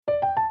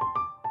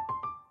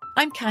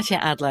I'm Katya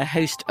Adler,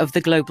 host of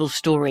The Global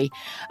Story.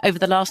 Over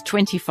the last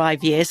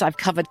 25 years, I've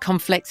covered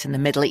conflicts in the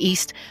Middle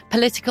East,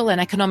 political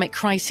and economic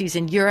crises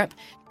in Europe,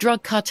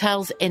 drug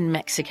cartels in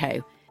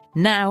Mexico.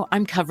 Now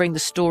I'm covering the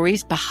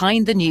stories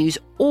behind the news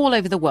all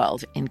over the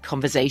world in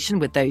conversation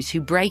with those who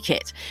break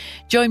it.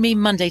 Join me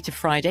Monday to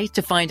Friday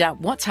to find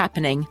out what's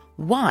happening,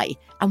 why,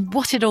 and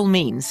what it all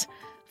means.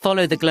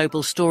 Follow The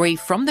Global Story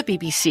from the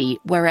BBC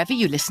wherever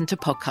you listen to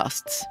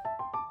podcasts.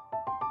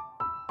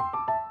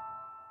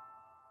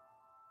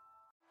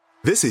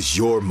 This is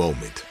your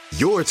moment,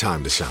 your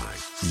time to shine,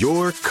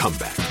 your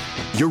comeback.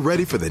 You're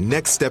ready for the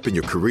next step in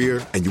your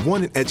career, and you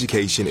want an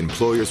education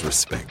employers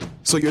respect.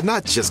 So you're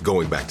not just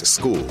going back to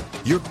school,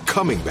 you're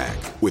coming back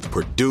with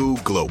Purdue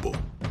Global.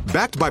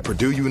 Backed by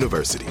Purdue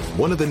University,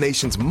 one of the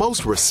nation's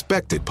most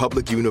respected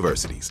public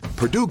universities,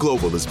 Purdue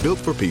Global is built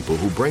for people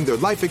who bring their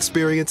life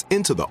experience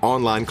into the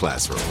online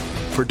classroom.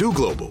 Purdue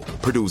Global,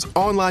 Purdue's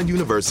online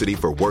university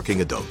for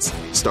working adults.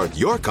 Start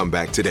your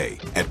comeback today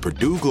at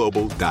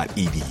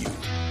purdueglobal.edu.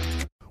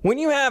 When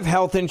you have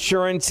health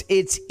insurance,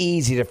 it's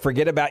easy to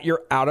forget about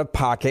your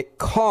out-of-pocket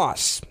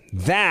costs.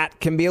 That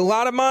can be a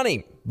lot of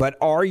money, but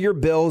are your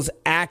bills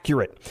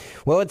accurate?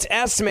 Well, it's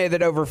estimated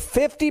that over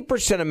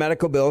 50% of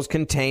medical bills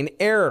contain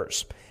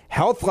errors.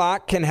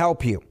 HealthLock can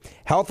help you.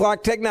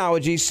 HealthLock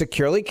technology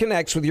securely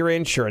connects with your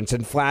insurance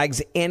and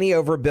flags any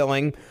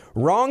overbilling,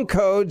 wrong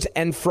codes,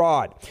 and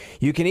fraud.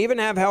 You can even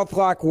have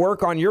HealthLock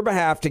work on your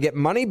behalf to get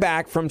money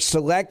back from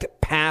select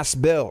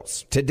past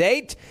bills. To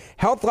date,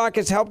 HealthLock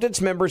has helped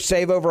its members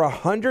save over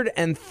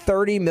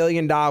 $130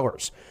 million.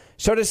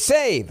 So to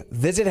save,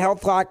 visit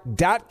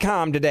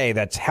healthlock.com today.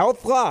 That's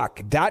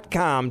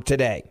healthlock.com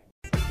today.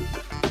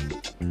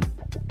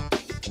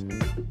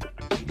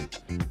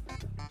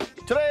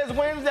 Today is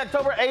Wednesday,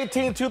 October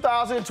 18,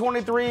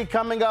 2023.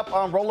 Coming up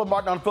on Roland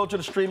Martin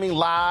Unfiltered, streaming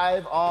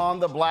live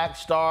on the Black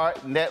Star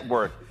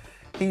Network.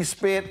 He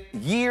spent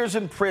years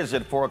in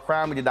prison for a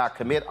crime he did not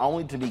commit,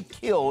 only to be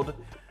killed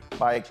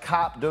by a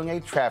cop during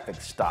a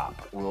traffic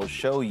stop. We'll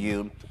show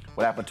you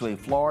what happened to a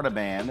Florida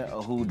man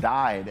who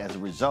died as a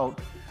result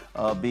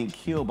of being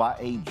killed by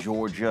a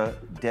Georgia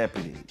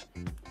deputy.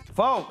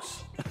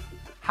 Folks,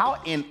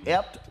 how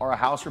inept are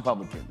House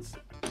Republicans?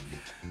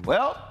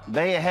 Well,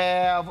 they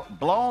have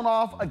blown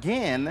off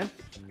again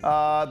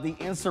the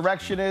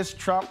insurrectionist,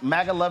 Trump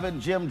MAGA-loving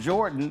Jim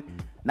Jordan,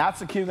 not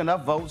securing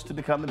enough votes to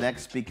become the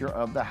next Speaker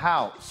of the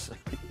House.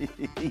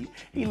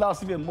 He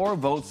lost even more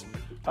votes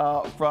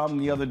from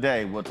the other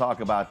day. We'll talk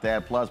about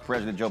that. Plus,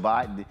 President Joe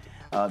Biden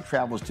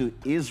travels to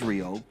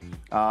Israel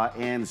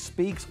and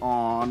speaks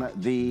on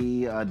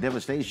the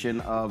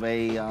devastation of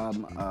a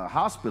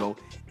hospital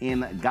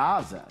in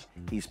Gaza.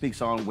 He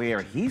speaks on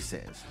where he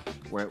says,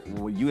 where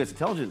U.S.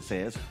 intelligence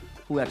says,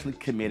 who actually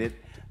committed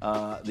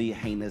the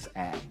heinous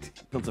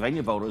act.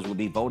 Pennsylvania voters will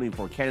be voting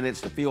for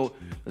candidates to fill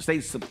the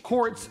state's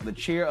courts. The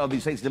chair of the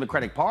state's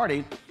Democratic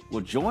Party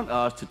will join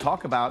us to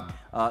talk about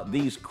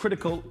these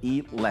critical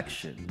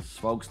elections.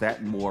 Folks, that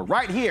and more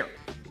right here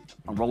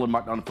on Roland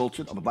Martin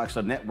Unfiltered on the Black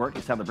Star Network.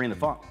 It's time to bring the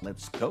funk.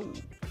 Let's go.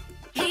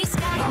 He's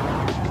got it.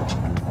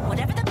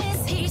 Whatever the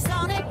miss, he's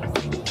on it.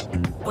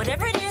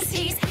 Whatever it is,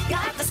 he's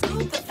got the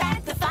scoop, the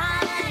fact, the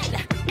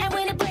find. And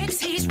when it breaks,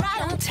 he's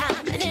right on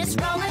time and it's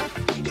rolling.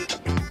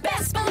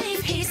 Best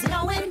believe he's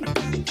knowing.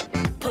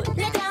 Putting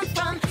it down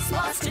from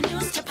sports to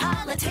news to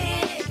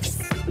politics.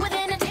 With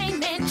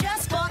entertainment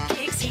just for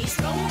kicks, he's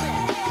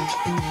rolling.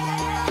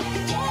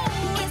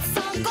 It's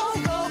on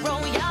go,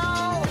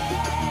 y'all.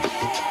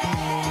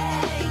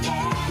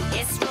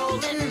 It's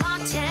Roland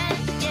Martin,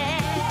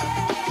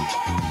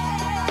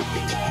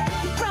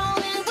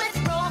 rolling with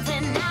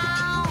Roland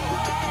now.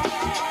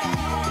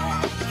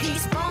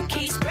 He's funk,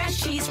 he's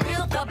fresh, he's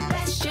real, the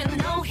best, you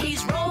know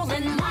he's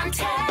Roland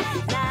Martin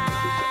now.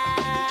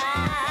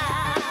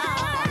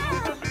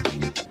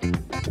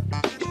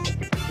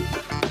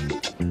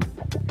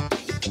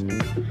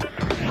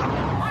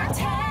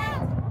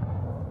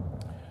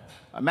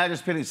 Imagine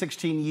spending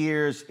 16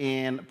 years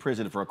in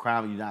prison for a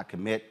crime you did not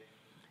commit,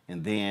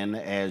 and then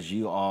as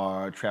you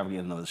are traveling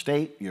in another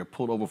state, you're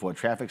pulled over for a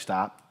traffic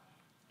stop,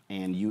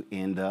 and you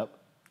end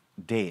up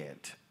dead.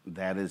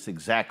 That is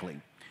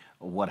exactly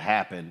what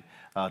happened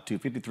to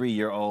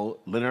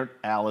 53-year-old Leonard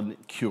Allen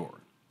Cure.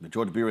 The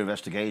Georgia Bureau of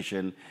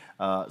Investigation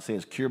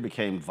says Cure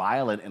became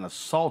violent and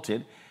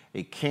assaulted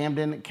a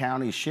Camden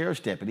County Sheriff's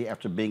deputy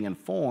after being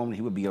informed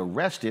he would be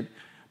arrested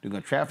during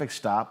a traffic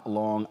stop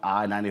along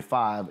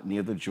I-95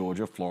 near the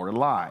Georgia-Florida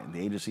line. The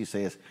agency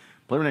says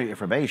preliminary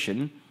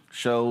information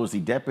shows the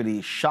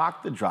deputy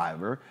shocked the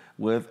driver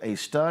with a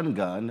stun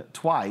gun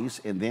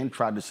twice and then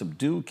tried to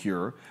subdue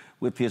Cure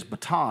with his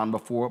baton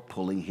before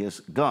pulling his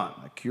gun.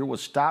 Cure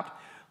was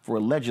stopped for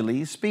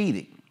allegedly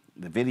speeding.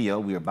 The video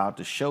we're about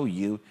to show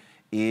you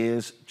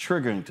is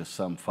triggering to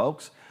some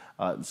folks,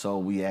 so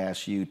we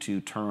ask you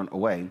to turn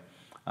away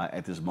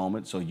at this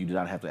moment so you do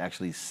not have to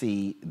actually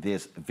see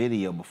this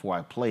video before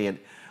I play it. A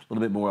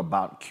little bit more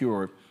about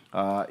Cure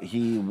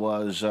He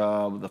was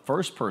the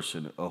first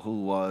person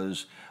who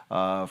was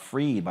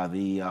freed by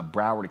the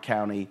Broward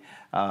County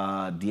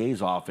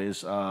DA's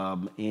office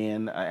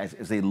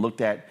as they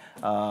looked at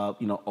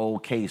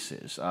old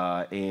cases,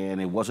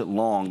 and it wasn't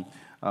long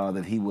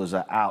that he was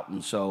out.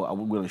 And so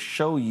I'm going to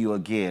show you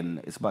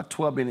again. It's about a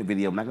 12-minute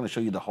video. I'm not going to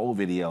show you the whole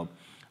video,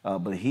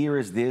 but here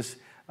is this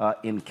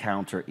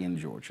encounter in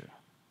Georgia.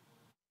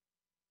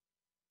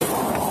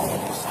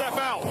 Step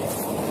out.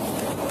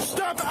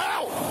 Step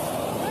out.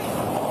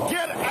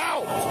 Get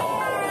out.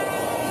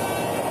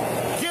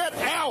 Get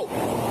out.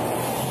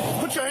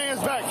 Put your hands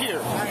back here.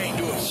 I ain't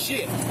doing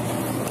shit.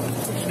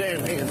 Put your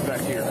damn hands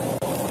back here.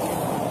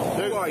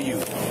 Who are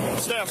you?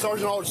 Staff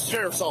Sergeant Aldridge,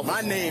 Sheriff's Office.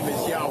 My name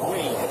is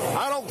Yahweh.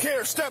 I don't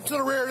care. Step to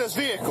the rear of this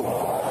vehicle.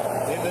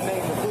 In the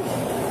name of who?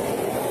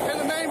 In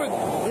the name of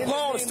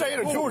law of the state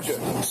of Georgia.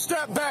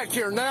 Step back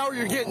here now or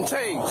you're getting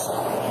tased.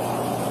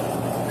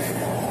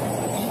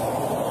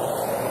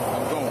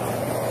 I'm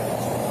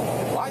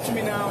going. Watch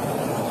me now.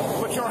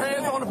 Put your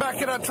hands on the back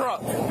of that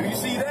truck. Do you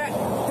see that?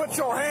 Put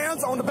your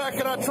hands on the back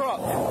of that truck.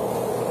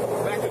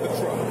 Back of the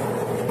truck.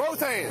 Both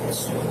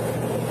hands.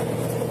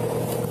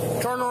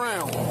 Turn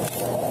around.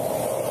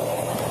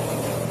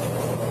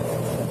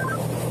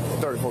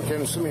 34, can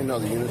you send me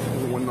another unit?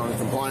 One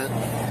non-compliant.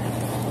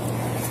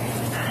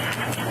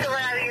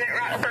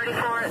 Route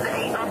 34 at the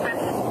 8th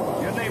office.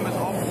 Your name is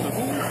Officer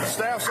who?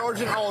 Staff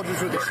Sergeant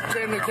Aldridge with the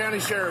Camden County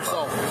Sheriff's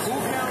Office. Who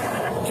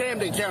county?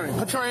 Camden County.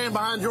 Put your hand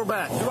behind your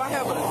back. Do I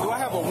have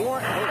a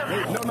warrant?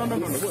 No.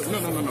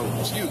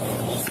 Excuse me.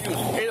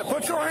 Either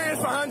put your hands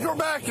behind your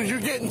back because you're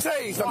getting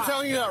tased. I'm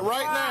telling you that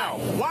right now.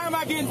 Why am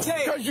I getting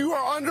tased? Because you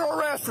are under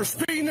arrest for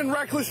speeding and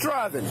reckless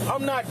driving.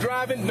 I'm not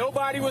driving.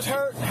 Nobody was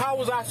hurt. How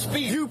was I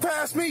speeding? You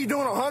passed me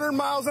doing 100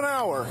 miles an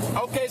hour.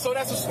 Okay, so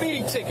that's a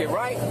speeding ticket,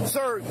 right?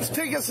 Sir,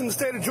 tickets in the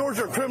state of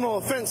Georgia are criminal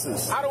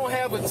offenses. I don't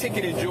have a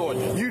ticket in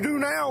Georgia. You do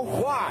now?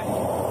 Why?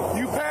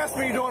 You passed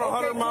me doing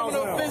 100 miles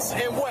an hour. Offense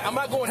and what? Am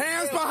I going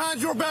Hands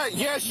behind your back.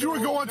 Yes, you are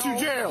going to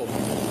jail.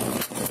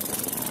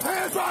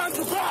 Hands behind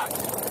your back.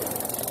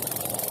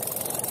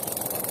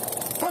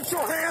 Put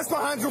your hands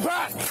behind your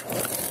back.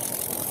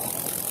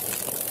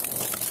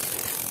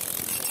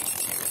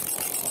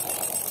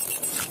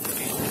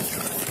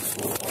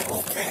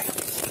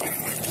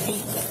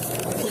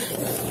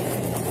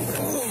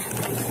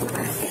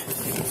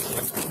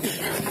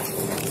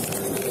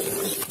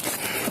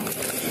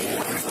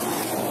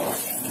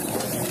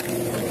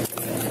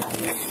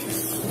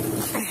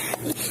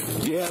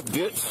 Yeah,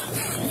 bitch.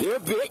 Yeah,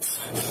 bitch.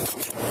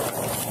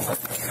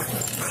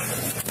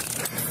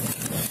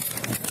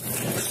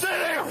 Stay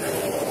down.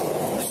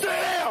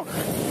 Stay down.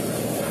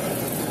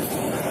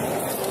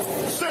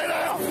 Stay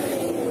down.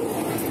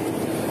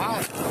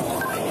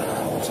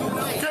 Too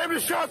late. Camden,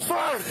 shots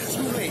fired.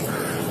 Too late.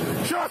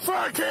 Shots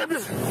fired,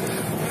 Camden.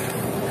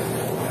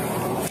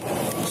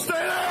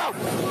 Stay down.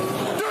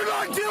 Do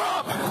not give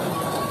up.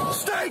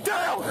 Stay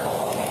down.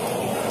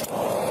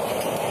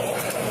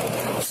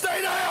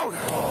 Stay down.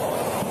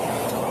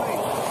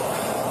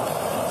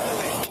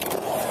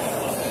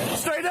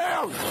 Stay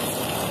down.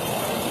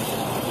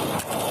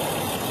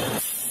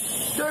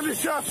 Camden,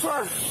 shots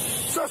fired.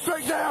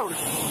 Suspect down.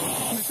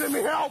 Can you send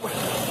me help?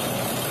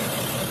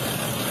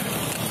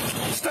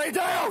 Stay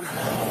down.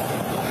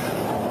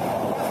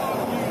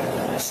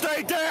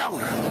 Stay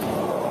down.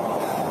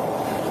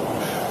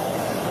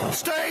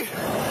 Stay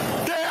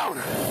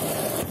down.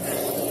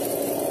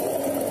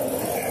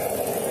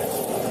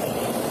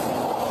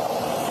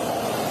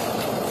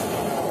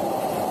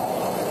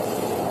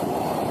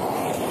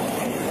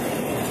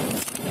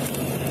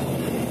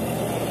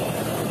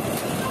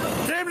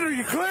 Camden, are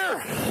you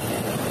clear?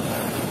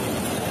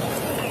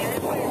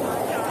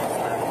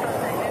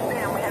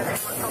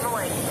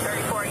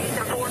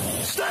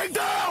 Stay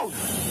down!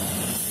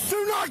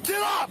 Do not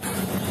get up!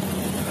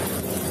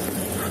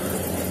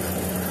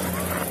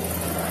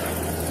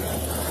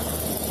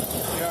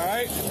 You all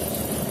right?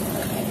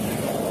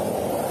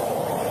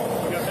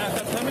 You got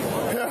backup coming?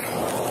 Yeah.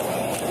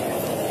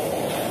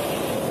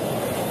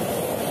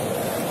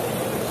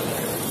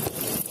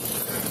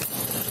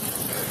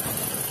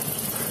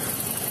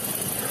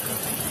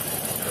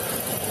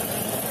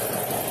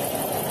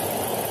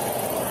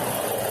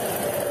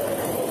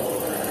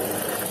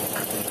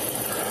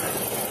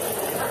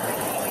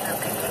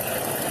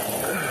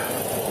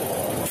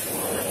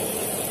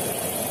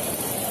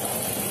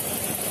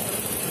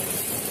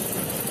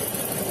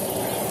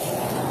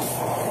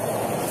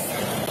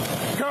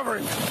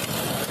 Covering.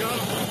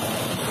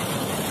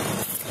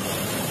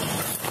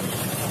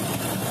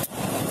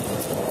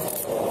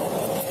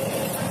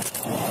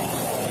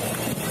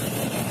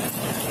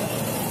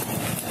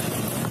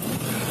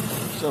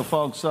 So,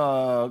 folks,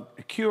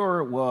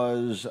 Cure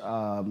was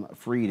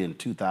freed in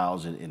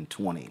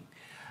 2020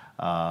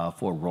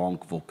 for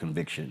wrongful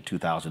conviction. In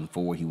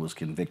 2004, he was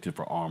convicted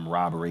for armed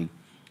robbery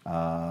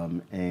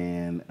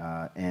and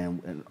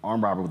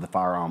armed robbery with a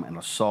firearm and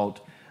assault.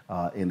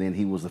 And then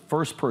he was the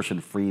first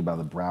person freed by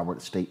the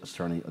Broward State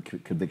Attorney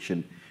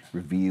Conviction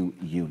Review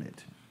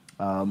Unit.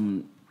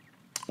 One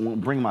want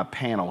to bring my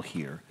panel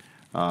here.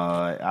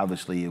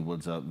 Obviously, it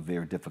was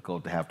very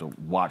difficult to have to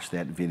watch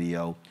that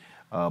video,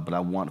 but I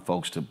want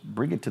folks to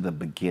bring it to the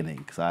beginning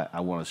because I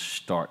want to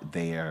start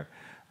there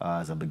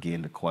as I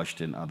begin to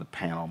question the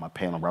panel. My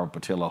panel,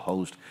 Robert Patillo,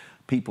 host,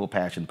 People,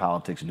 Passion,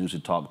 Politics, News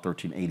and Talk,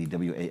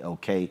 1380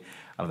 WALK.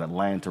 Out of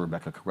Atlanta,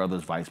 Rebecca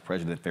Carruthers, Vice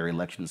President at Fair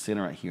Election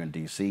Center here in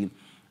D.C.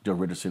 Joe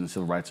Richardson,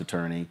 civil rights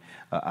attorney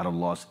out of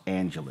Los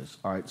Angeles.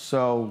 All right,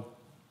 so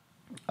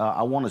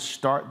I want to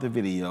start the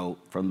video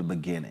from the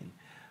beginning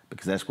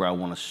because that's where I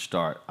want to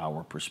start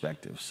our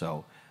perspective.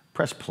 So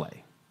press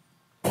play.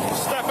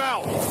 Step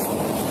out.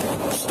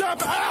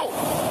 Step out.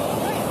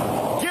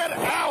 Get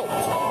out.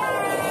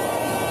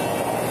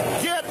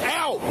 Get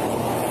out.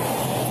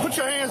 Put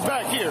your hands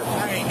back here.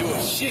 I ain't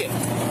doing shit.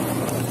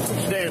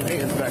 Put your damn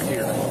hands back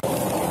here.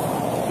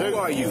 Who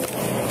are you?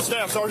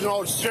 Staff Sergeant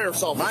Aldridge,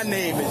 Sheriff's Office. My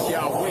name is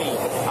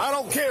Yahweh. I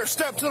don't care.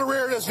 Step to the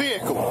rear of this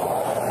vehicle.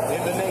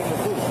 In the name of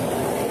who?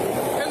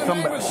 In the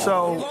name of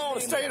law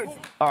and state of...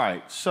 All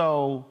right,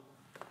 so,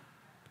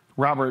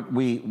 Robert,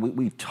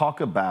 we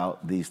talk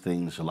about these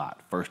things a lot.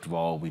 First of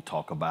all, we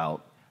talk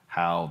about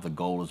how the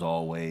goal is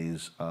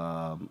always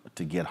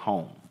to get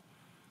home.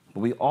 But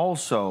we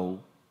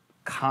also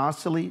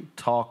constantly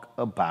talk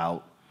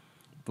about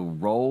the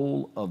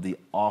role of the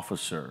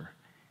officer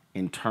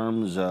in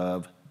terms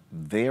of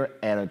their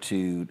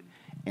attitude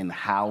and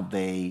how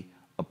they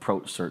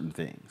approach certain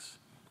things.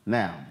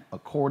 Now,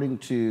 according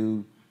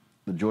to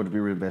the Georgia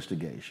Bureau of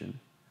Investigation,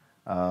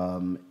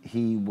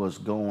 he was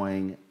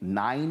going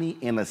 90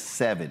 and a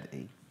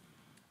 70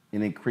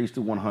 and increased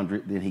to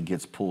 100, then he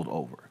gets pulled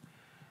over.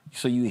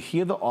 So you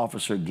hear the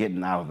officer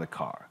getting out of the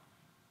car.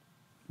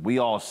 We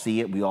all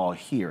see it, we all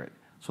hear it.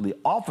 So the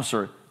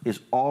officer is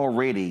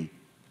already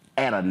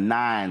at a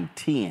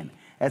 9-10.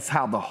 That's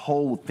how the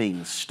whole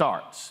thing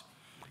starts.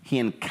 He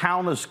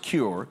encounters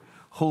Cure,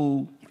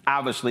 who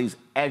obviously is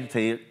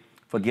agitated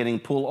for getting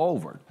pulled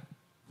over.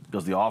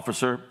 Does the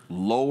officer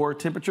lower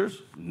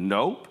temperatures?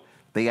 Nope.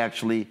 They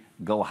actually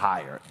go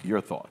higher.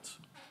 Your thoughts?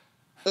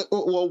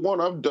 Well,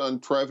 one, I've done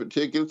traffic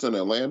tickets in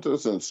Atlanta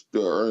since,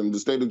 in the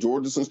state of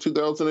Georgia since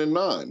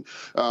 2009.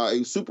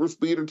 A super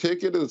speeder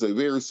ticket is a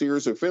very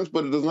serious offense,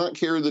 but it does not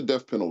carry the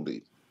death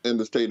penalty in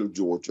the state of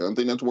Georgia. I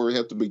think that's where we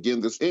have to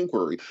begin this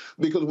inquiry,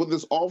 because when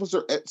this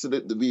officer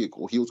exited the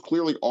vehicle, he was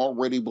clearly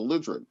already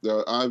belligerent.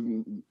 I've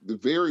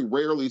very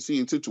rarely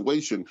seen a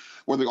situation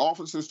where the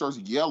officer starts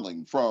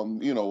yelling from,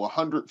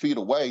 100 feet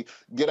away,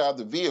 get out of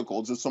the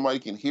vehicle, so somebody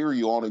can hear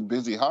you on a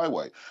busy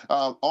highway.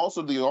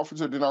 Also, the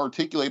officer did not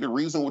articulate a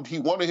reason when he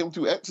wanted him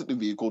to exit the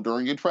vehicle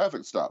during a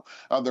traffic stop.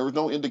 There was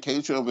no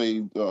indication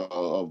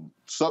of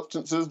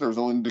substances. There's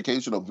no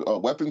indication of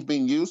weapons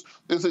being used.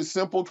 It's a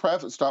simple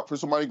traffic stop for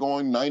somebody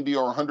going 90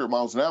 or 100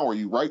 miles an hour.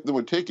 You write them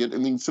a ticket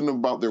and then send them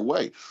about their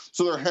way.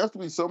 So there has to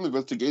be some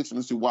investigation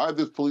as to why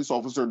this police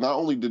officer not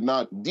only did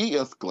not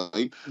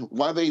de-escalate,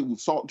 why they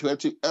sought to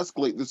actually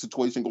escalate the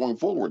situation going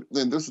forward.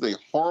 And this is a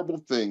horrible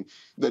thing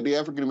that the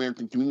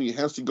African-American community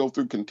has to go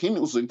through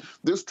continuously.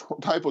 This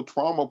type of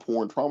trauma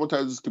porn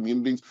traumatizes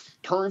communities,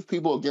 turns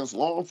people against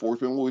law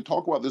enforcement. When we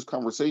talk about this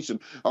conversation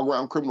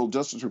around criminal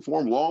justice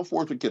reform, law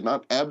enforcement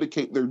cannot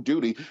abdicate their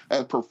duty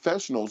as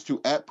professionals to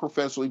act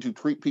professionally, to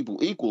treat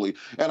people equally.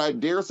 And I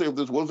dare say if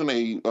this wasn't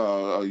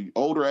a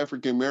older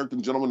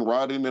African-American gentleman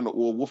riding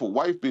with a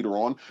wife beater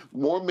on,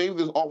 more maybe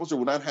this officer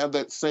would not have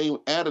that same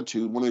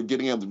attitude when they're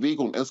getting out of the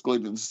vehicle and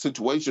escalating the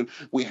situation.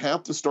 We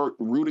have to start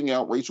rooting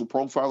out racial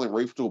profiling,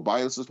 racial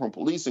biases from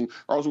policing,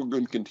 or else we're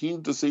going to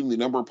continue to see the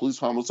number of police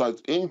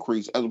homicides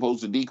increase as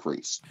opposed to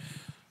decrease.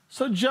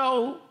 So,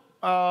 Joe,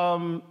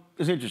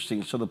 it's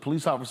interesting. So the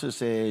police officer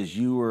says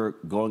you were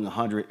going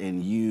 100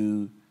 and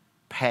you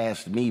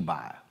passed me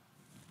by.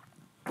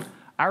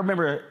 I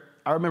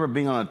remember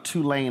being on a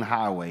 2-lane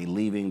highway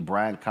leaving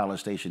Bryant College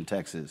Station,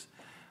 Texas,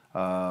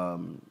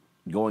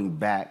 going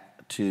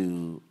back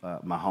to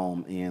my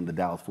home in the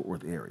Dallas-Fort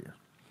Worth area.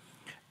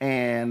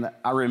 And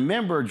I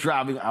remember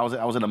driving, I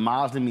was in a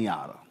Mazda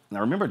Miata. And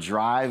I remember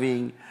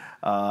driving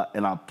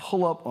and I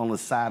pull up on the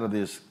side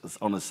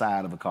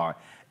of a car.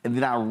 And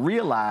then I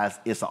realized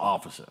it's an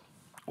officer.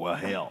 Well,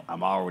 hell,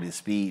 I'm already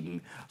speeding,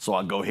 so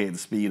I go ahead and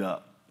speed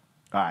up.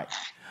 All right.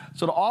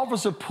 So the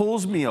officer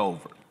pulls me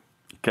over,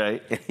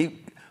 okay? And he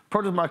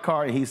purchased my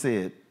car, and he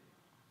said,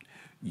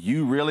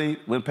 "You really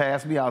went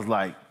past me?" I was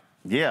like,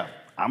 "Yeah,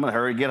 I'm gonna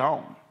hurry to get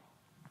home."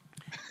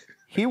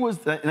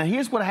 Now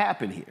here's what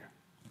happened here.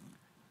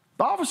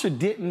 The officer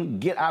didn't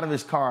get out of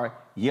his car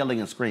yelling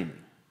and screaming.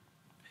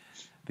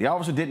 The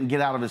officer didn't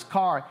get out of his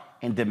car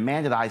and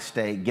demanded I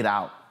get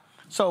out.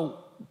 So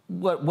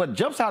what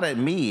jumps out at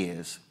me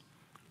is,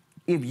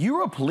 if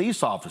you're a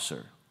police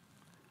officer,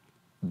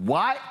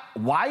 why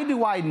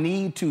do I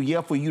need to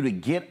yell for you to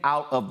get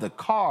out of the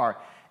car?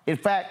 In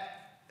fact,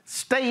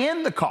 stay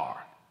in the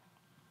car.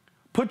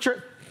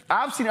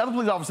 I've seen other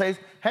police officers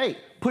say, hey,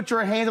 put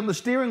your hands on the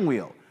steering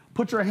wheel.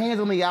 Put your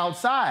hands on the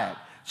outside.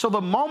 So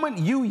the moment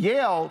you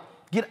yell,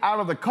 get out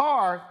of the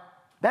car,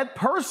 that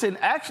person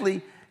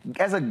actually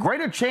has a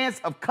greater chance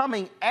of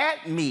coming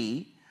at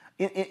me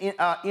in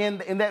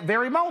that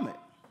very moment.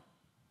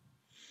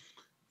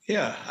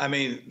 Yeah, I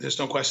mean, there's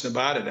no question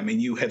about it. I mean,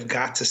 you have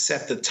got to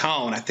set the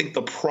tone. I think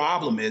the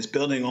problem is,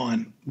 building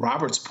on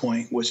Robert's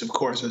point, which of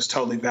course is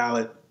totally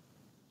valid.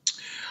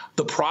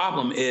 The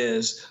problem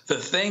is the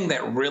thing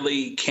that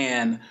really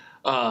can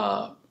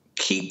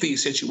keep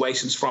these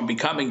situations from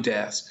becoming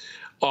deaths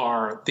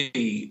are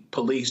the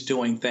police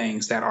doing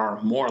things that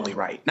are morally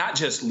right, not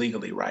just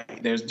legally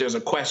right. There's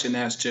a question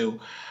as to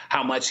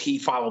how much he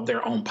followed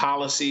their own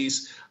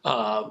policies.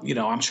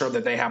 I'm sure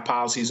that they have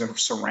policies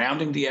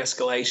surrounding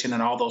de-escalation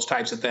and all those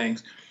types of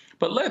things.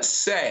 But let's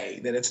say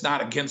that it's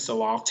not against the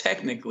law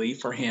technically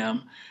for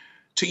him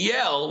to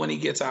yell when he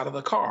gets out of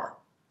the car.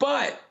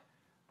 But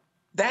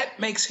that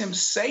makes him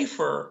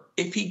safer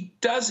if he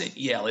doesn't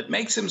yell. It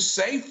makes him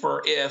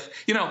safer if,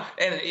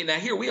 and now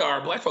here we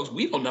are, Black folks,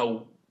 we don't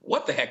know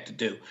what the heck to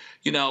do.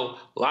 A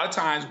lot of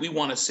times we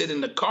want to sit in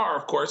the car,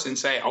 of course, and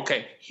say,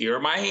 okay, here are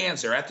my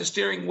hands. They're at the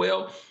steering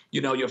wheel.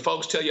 Your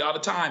folks tell you all the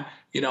time,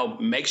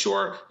 make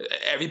sure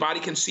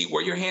everybody can see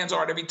where your hands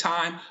are at every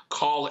time.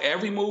 Call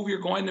every move you're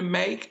going to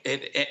make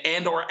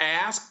and or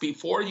ask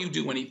before you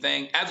do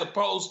anything, as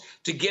opposed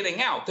to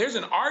getting out. There's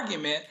an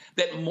argument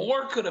that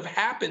more could have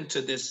happened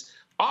to this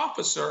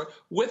officer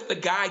with the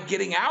guy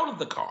getting out of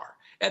the car.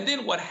 And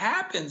then what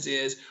happens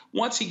is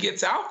once he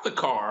gets out the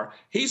car,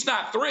 he's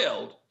not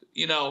thrilled,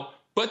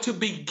 but to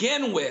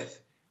begin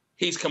with,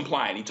 he's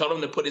compliant. He told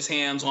him to put his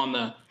hands on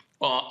the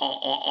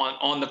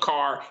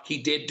car. He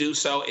did do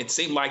so. It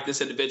seemed like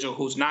this individual,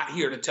 who's not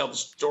here to tell the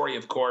story,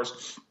 of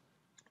course,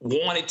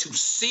 wanted to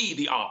see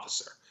the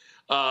officer.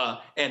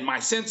 And my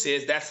sense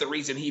is that's the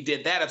reason he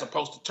did that, as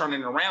opposed to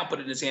turning around,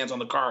 putting his hands on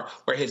the car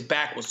where his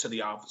back was to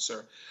the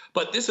officer.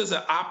 But this is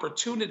an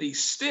opportunity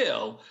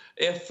still,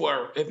 if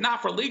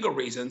not for legal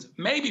reasons,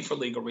 maybe for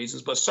legal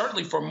reasons, but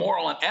certainly for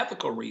moral and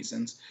ethical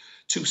reasons,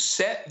 to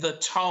set the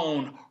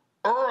tone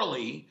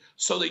early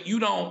so that you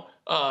don't,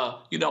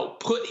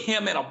 put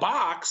him in a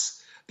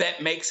box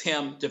that makes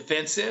him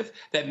defensive,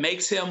 that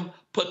makes him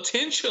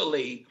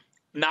potentially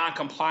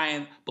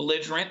non-compliant,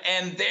 belligerent,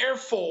 and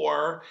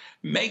therefore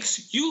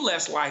makes you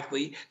less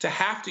likely to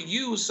have to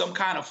use some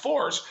kind of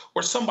force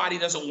where somebody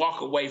doesn't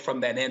walk away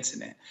from that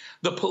incident.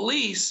 The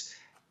police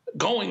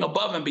going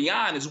above and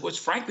beyond is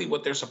frankly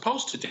what they're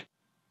supposed to do,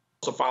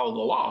 to follow the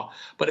law.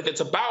 But if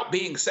it's about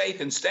being safe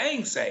and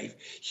staying safe,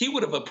 he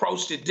would have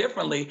approached it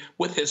differently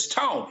with his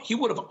tone. He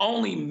would have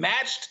only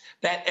matched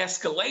that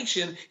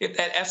escalation if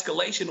that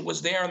escalation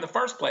was there in the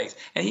first place.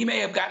 And he may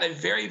have gotten a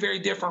very, very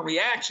different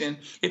reaction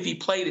if he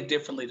played it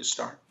differently to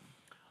start.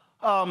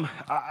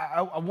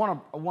 I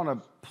want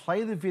to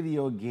play the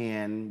video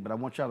again, but I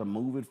want y'all to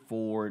move it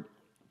forward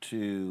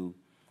to.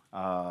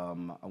 I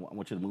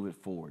want you to move it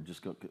forward.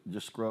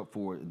 Just scrub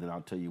forward, and then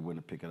I'll tell you when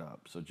to pick it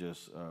up. So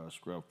just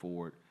scrub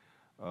forward.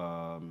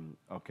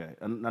 Okay.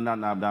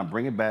 Now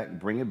bring it back.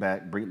 Bring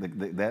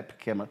that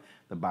camera,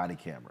 the body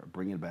camera.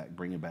 Bring it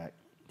back.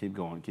 Keep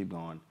going.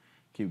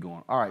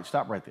 All right,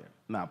 stop right there.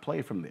 Now play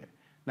it from there.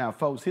 Now,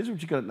 folks, here's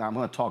what you're gonna. Now I'm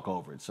gonna talk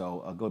over it.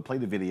 So go play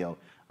the video.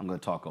 I'm gonna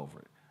talk over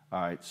it.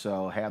 All right.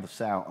 So have the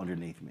sound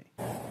underneath me.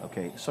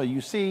 Okay. So you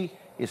see,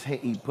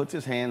 he puts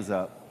his hands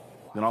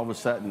up. Then all of a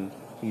sudden,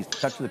 he's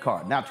touching the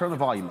car. Now turn the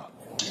volume up.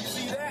 You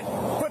see that?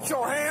 Put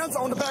your hands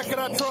on the back of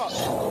that truck.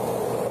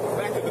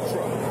 Back of the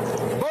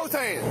truck. Both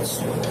hands.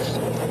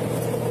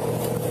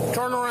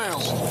 Turn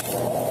around.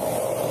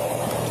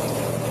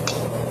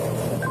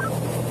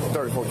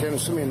 34 Cannon,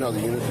 send me another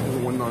unit.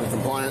 One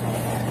non-compliant.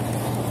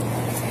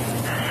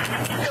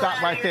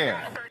 Stop right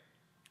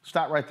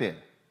there.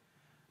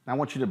 Now I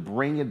want you to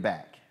bring it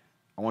back.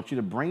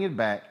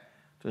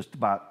 Just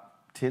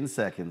about 10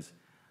 seconds.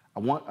 I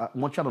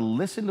want y'all to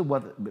listen to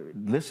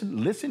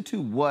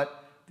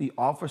what the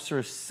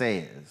officer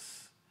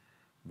says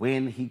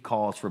when he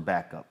calls for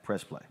backup.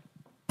 Press play.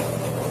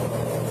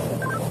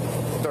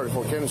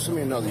 34 Cannon, send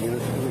me another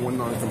unit. One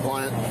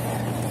non-compliant.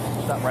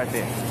 Stop right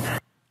there.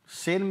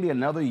 Send me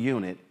another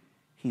unit.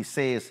 He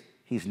says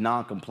he's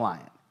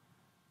non-compliant.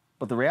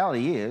 But the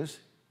reality is,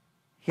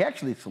 he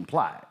actually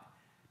complied.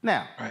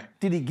 Now,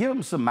 Did he give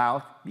him some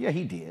mouth? Yeah,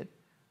 he did.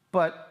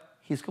 But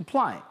he's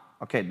compliant.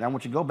 Okay, now I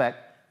want you to go back.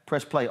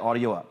 Press play,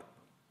 audio up.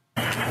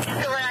 Route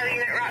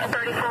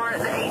 34,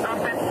 the 8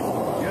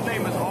 office. Your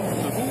name is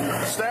Officer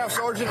who? Staff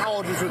Sergeant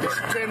Aldridge with the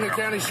Camden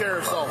County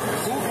Sheriff's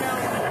Office. Who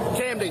county?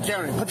 Camden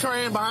County. Put your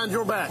hand behind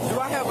your back. Do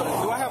I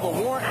have a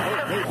warrant?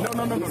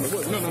 No.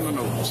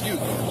 Excuse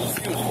me.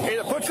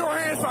 Either put your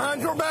hands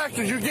behind your back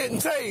because you're getting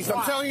tased.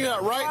 I'm telling you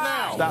that right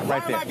now. Stop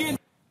right there.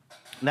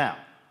 Now,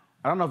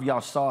 I don't know if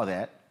y'all saw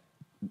that.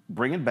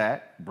 Bring it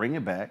back.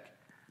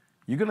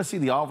 You're going to see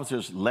the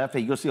officer's left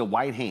hand. You're going to see a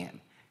white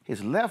hand.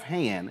 His left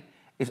hand,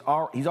 he's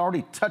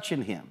already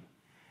touching him.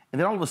 And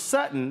then all of a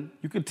sudden,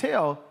 you can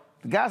tell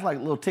the guy's like a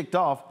little ticked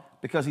off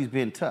because he's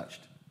being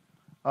touched.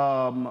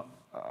 I'm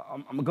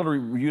going to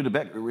review in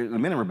a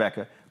minute,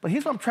 Rebecca. But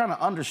here's what I'm trying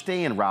to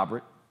understand,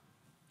 Robert.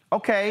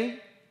 Okay,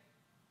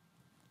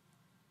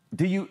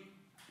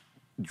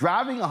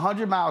 driving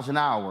 100 miles an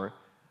hour,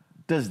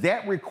 does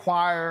that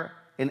require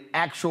an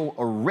actual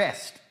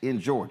arrest in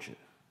Georgia?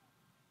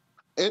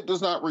 It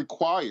does not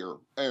require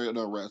an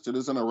arrest. It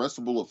is an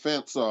arrestable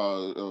offense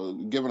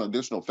given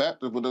additional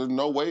factors, but there's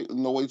no way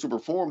to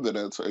perform that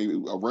as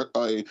a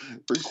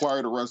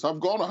required arrest. I've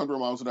gone 100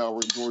 miles an hour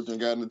in Georgia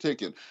and gotten a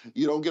ticket.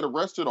 You don't get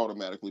arrested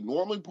automatically.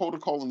 Normally,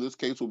 protocol in this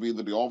case would be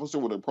that the officer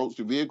would approach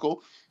the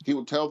vehicle. He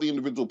would tell the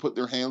individual to put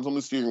their hands on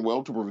the steering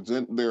wheel to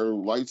present their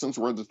license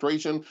or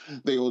registration.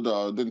 They would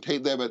then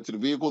take that back to the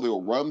vehicle. They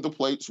will run the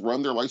plates,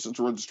 run their license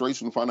or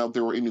registration, find out if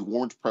there were any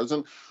warrants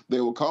present.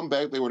 They will come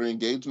back. They would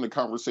engage in a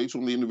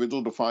conversation with the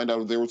individual to find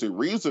out if there was a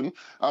reason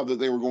that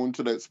they were going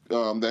to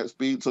that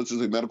speed, such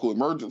as a medical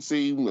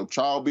emergency, a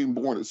child being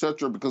born,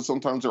 etc., because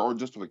sometimes there are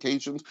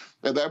justifications.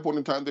 At that point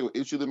in time, they will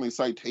issue them a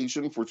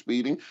citation for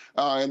speeding,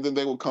 and then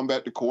they will come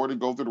back to court and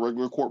go through the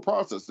regular court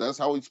process. That's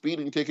how a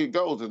speeding ticket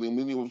goes, and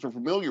many of us are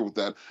familiar with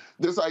that.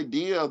 This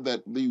idea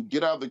that you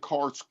get out of the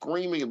car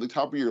screaming at the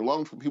top of your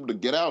lungs for people to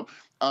get out,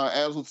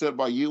 as was said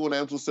by you and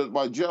as was said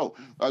by Joe,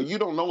 you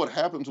don't know what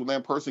happens when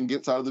that person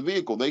gets out of the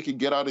vehicle. They could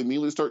get out and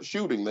immediately start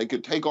shooting. They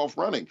could take off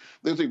running.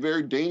 There's a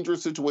very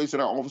dangerous situation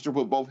our officer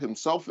put both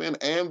himself in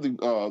and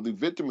the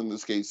victim in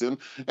this case in,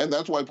 and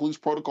that's why police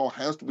protocol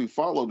has to be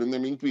followed, and there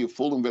needs to be a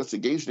full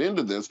investigation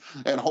into this,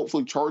 and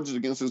hopefully charges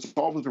against this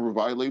officer for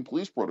violating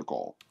police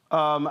protocol.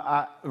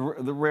 The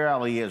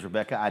reality is,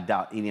 Rebecca, I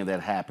doubt any of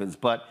that happens,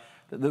 but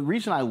the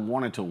reason I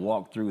wanted to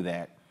walk through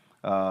that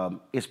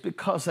is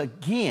because,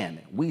 again,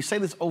 we say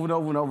this over and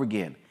over and over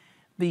again,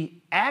 the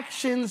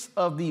actions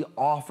of the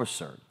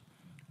officer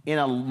in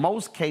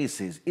most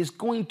cases is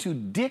going to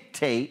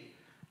dictate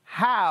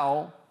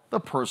how the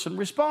person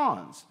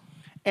responds.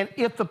 And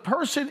if the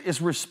person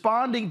is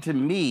responding to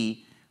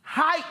me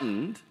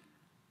heightened,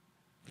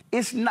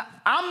 it's not,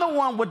 I'm the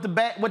one with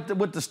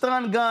the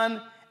stun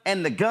gun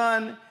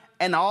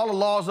and all the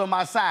laws on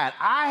my side.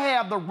 I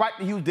have the right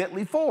to use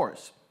deadly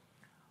force.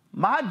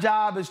 My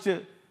job is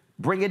to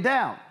bring it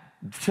down.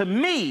 To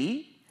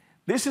me,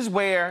 this is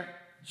where,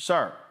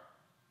 sir,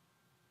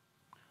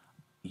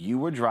 you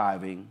were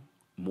driving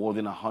more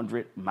than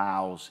 100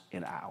 miles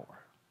an hour.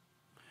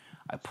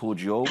 I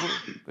pulled you over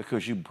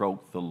because you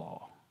broke the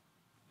law.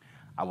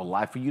 I would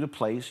like for you to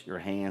place your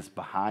hands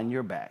behind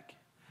your back.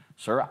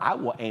 Sir, I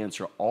will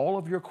answer all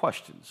of your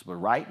questions, but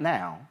right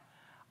now,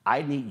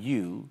 I need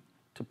you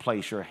to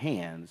place your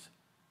hands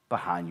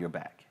behind your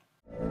back.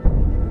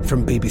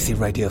 From BBC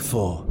Radio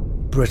 4,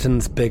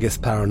 Britain's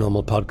biggest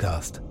paranormal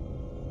podcast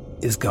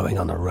is going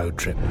on a road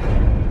trip.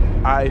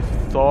 I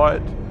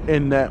thought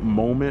in that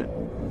moment,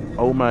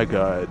 oh my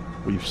God,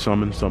 we've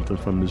summoned something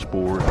from this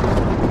board.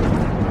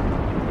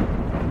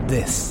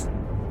 This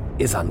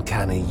is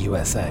Uncanny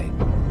USA.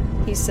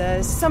 He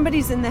says,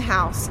 somebody's in the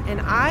house,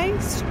 and I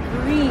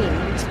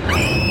screamed.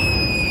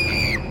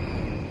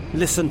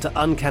 Listen to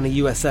Uncanny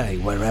USA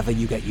wherever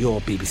you get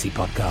your BBC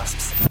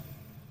podcasts,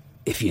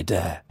 if you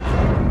dare.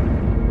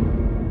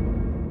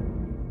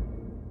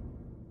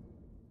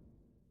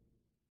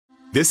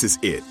 This is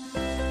it.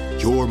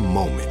 Your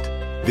moment.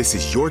 This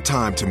is your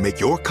time to make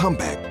your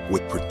comeback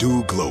with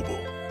Purdue Global.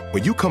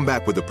 When you come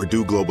back with a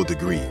Purdue Global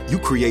degree, you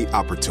create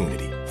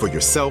opportunity for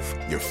yourself,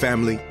 your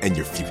family, and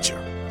your future.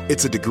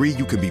 It's a degree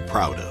you can be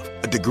proud of,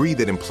 a degree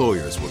that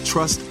employers will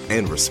trust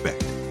and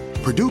respect.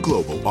 Purdue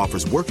Global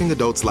offers working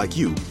adults like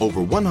you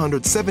over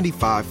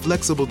 175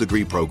 flexible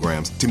degree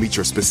programs to meet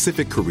your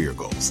specific career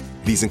goals.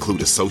 These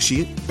include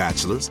associate,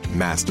 bachelor's,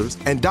 master's,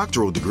 and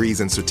doctoral degrees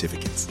and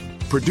certificates.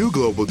 Purdue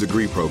Global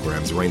degree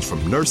programs range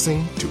from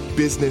nursing to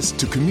business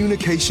to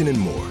communication and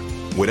more.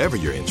 Whatever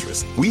your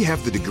interest, we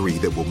have the degree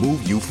that will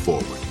move you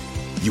forward.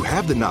 You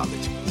have the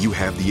knowledge, you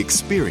have the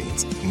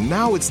experience.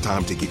 Now it's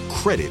time to get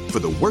credit for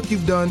the work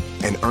you've done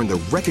and earn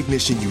the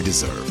recognition you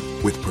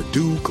deserve with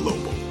Purdue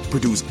Global,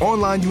 Purdue's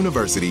online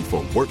university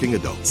for working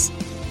adults.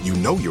 You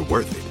know you're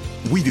worth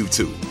it. We do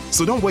too.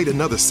 So don't wait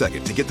another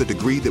second to get the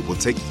degree that will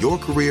take your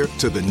career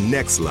to the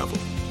next level.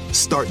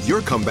 Start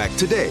your comeback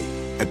today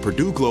at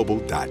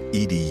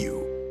purdueglobal.edu.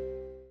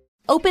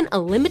 Open a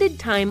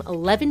limited-time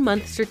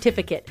 11-month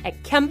certificate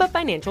at Kemba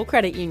Financial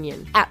Credit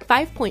Union. At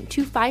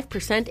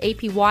 5.25%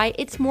 APY,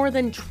 it's more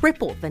than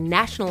triple the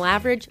national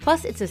average,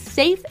 plus it's a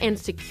safe and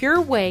secure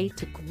way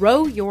to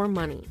grow your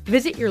money.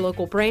 Visit your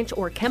local branch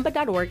or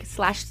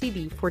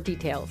kemba.org/CD for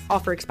details.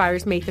 Offer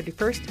expires May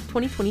 31st,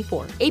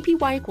 2024.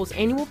 APY equals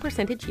annual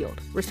percentage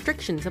yield.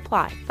 Restrictions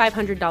apply.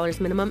 $500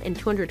 minimum and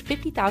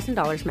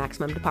 $250,000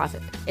 maximum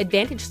deposit.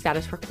 Advantage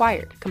status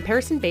required.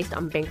 Comparison based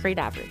on bank rate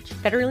average.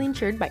 Federally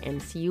insured by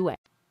NCUA.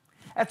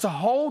 That's a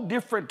whole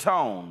different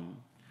tone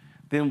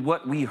than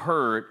what we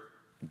heard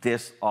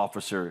this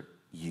officer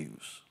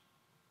use.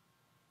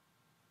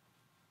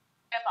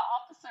 If an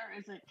officer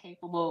isn't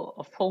capable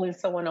of pulling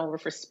someone over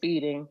for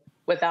speeding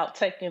without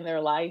taking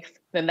their life,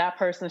 then that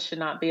person should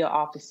not be an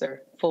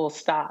officer, full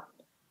stop.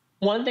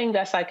 One thing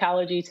that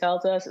psychology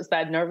tells us is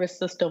that nervous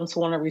systems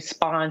want to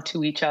respond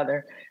to each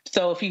other.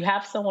 So if you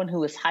have someone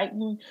who is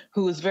heightened,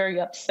 who is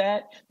very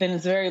upset, then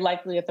it's very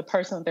likely that the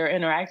person that they're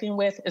interacting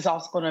with is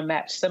also going to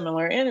match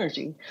similar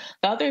energy.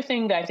 The other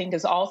thing that I think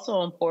is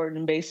also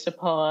important based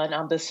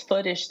upon this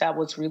footage that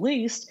was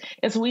released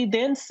is we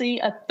then see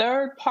a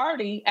third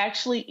party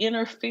actually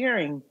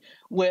interfering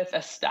with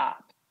a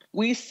stop.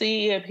 We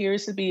see it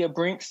appears to be a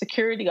Brink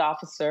security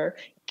officer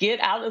get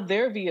out of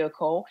their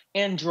vehicle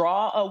and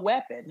draw a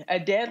weapon, a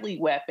deadly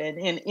weapon,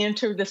 and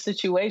enter the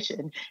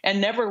situation. And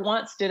never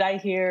once did I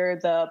hear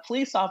the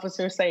police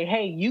officer say,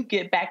 hey, you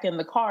get back in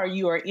the car.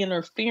 You are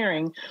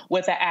interfering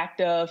with an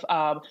active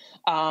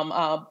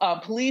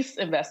police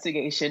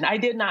investigation. I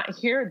did not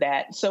hear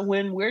that. So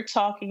when we're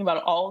talking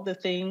about all the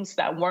things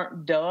that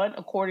weren't done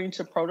according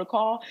to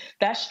protocol,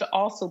 that should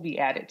also be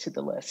added to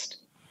the list.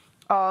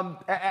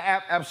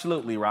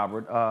 Absolutely,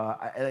 Robert.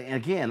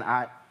 Again,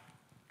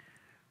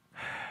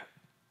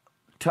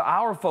 to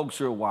our folks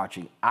who are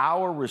watching,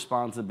 our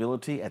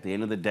responsibility at the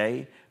end of the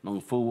day,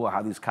 knowing full well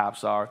how these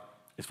cops are,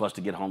 is for us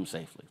to get home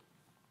safely.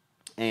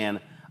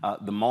 And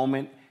the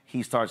moment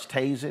he starts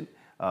tasing,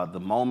 the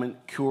moment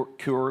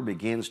Cure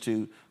begins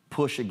to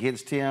push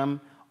against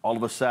him, all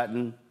of a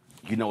sudden,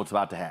 you know what's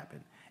about to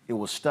happen. It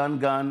was stun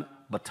gun,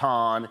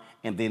 baton,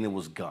 and then it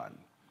was gun.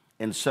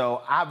 And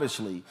so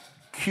obviously,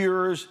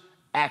 Cure's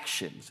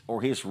actions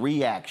or his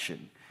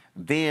reaction,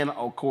 then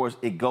of course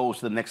it goes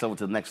to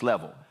the next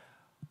level.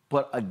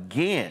 But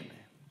again,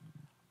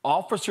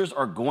 officers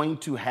are going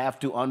to have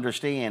to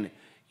understand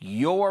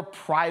your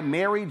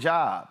primary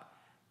job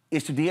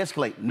is to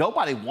de-escalate.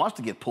 Nobody wants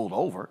to get pulled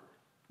over.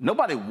 You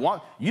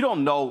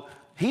don't know,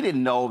 he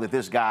didn't know that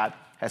this guy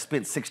has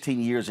spent 16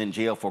 years in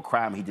jail for a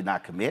crime he did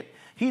not commit.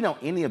 He didn't know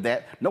any of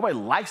that. Nobody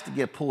likes to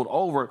get pulled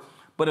over.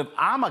 But if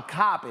I'm a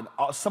cop and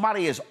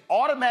somebody is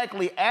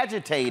automatically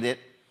agitated,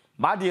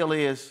 my deal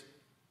is,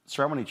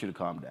 sir, I'm gonna need you to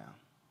calm down.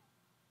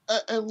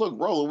 And look,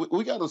 Roland,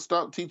 we got to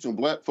stop teaching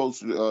black folks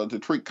to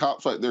treat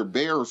cops like they're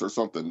bears or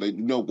something. They,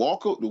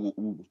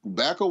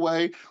 back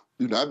away.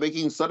 Do not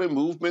making sudden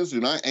movements.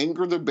 Do not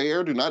anger the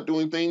bear. Do not do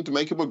anything to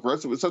make him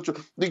aggressive, etc.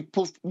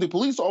 The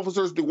police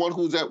officer is the one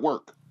who's at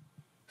work.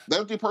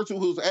 That's the person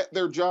who's at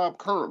their job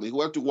currently,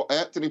 who has to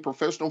act in a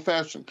professional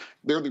fashion.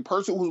 They're the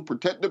person who's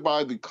protected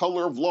by the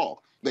color of law.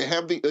 They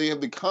have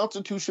the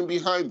Constitution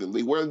behind them.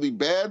 They wear the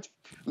badge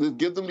that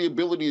gives them the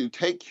ability to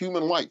take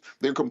human life.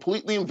 They're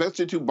completely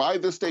invested to by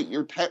the state.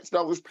 Your tax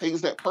dollars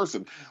pays that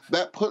person.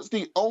 That puts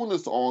the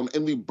onus on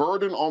and the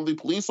burden on the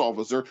police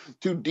officer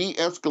to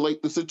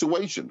de-escalate the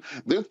situation.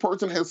 This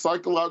person has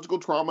psychological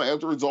trauma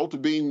as a result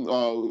of being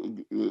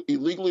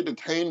illegally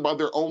detained by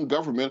their own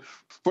government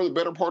for the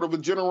better part of a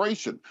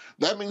generation.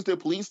 That means that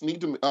police need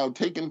to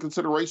take in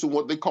consideration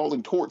what they call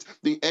in torts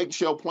the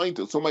eggshell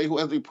plaintiff, somebody who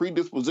has a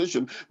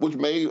predisposition which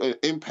may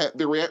impact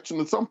their reaction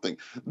to something.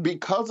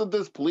 Because of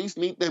this, police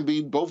need to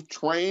be both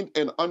trained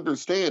and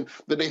understand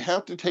that they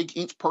have to take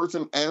each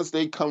person as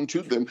they come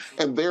to them,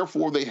 and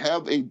therefore they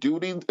have a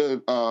duty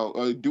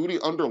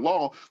under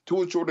law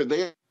to ensure that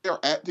they are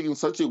acting in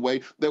such a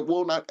way that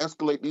will not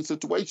escalate these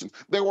situations.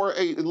 There were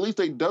at least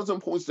a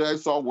dozen points that I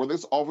saw where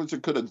this officer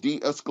could have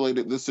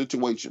de-escalated this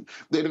situation.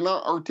 They did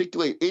not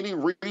articulate any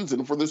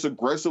reason for this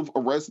aggressive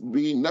arrest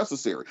being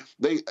necessary.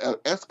 They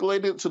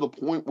escalated to the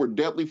point where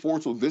deadly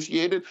force was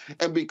vitiated,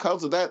 and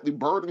because of that, the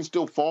burden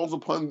still falls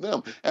upon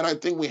them. And I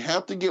think we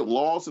have to get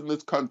laws in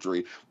this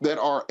country that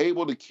are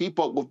able to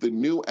keep up with the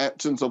new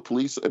actions of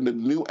police and the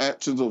new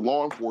actions of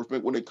law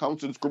enforcement when it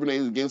comes to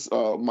discriminating against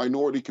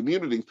minority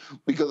communities,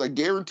 because I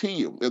guarantee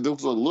you, if there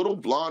was a little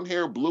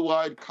blonde-haired,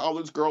 blue-eyed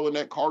college girl in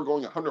that car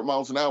going 100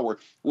 miles an hour,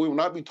 we would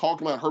not be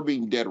talking about her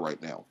being dead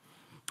right now.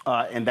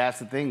 And that's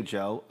the thing,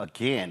 Joe.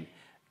 Again,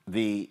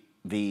 the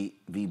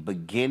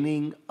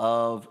beginning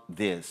of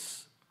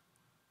this,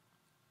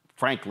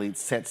 frankly,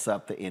 sets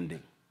up the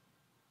ending.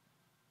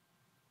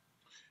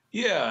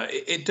 Yeah,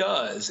 it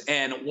does.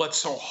 And what's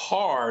so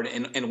hard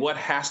and what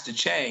has to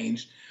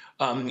change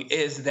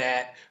is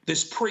that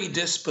this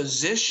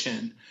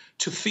predisposition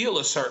to feel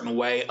a certain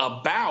way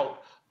about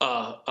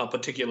a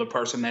particular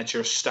person that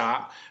you're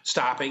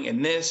stopping.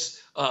 In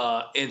this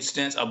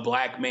instance, a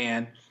black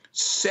man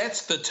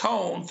sets the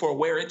tone for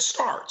where it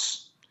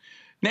starts.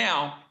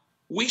 Now,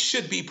 we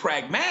should be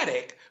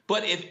pragmatic,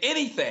 but if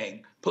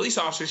anything, police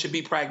officers should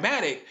be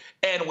pragmatic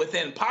and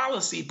within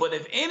policy. But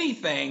if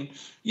anything,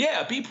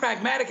 yeah, be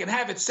pragmatic and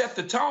have it set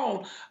the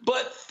tone.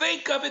 But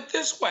think of it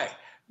this way.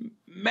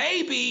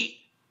 Maybe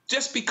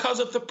just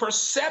because of the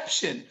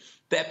perception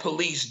that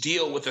police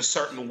deal with a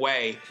certain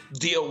way,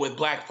 deal with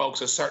black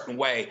folks a certain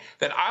way,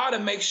 that I ought to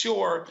make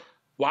sure,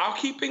 while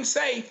keeping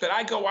safe, that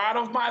I go out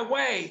of my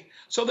way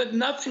so that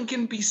nothing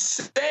can be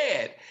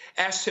said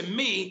as to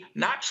me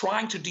not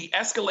trying to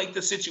de-escalate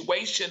the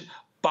situation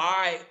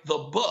by the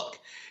book.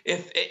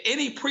 If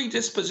any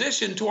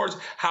predisposition towards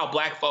how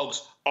black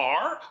folks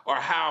are or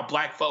how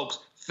black folks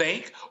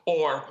think,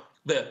 or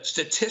the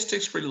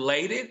statistics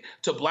related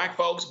to black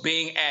folks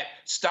being at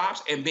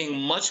stops and being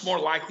much more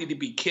likely to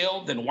be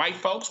killed than white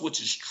folks, which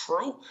is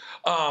true,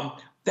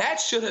 that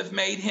should have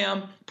made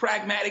him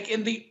pragmatic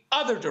in the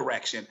other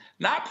direction,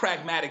 not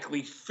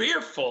pragmatically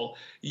fearful,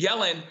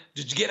 yelling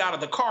to get out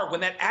of the car when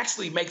that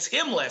actually makes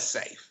him less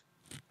safe.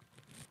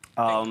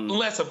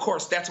 Unless, of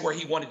course, that's where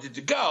he wanted it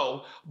to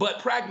go, but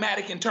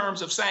pragmatic in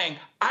terms of saying,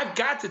 I've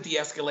got to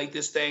de-escalate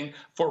this thing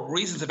for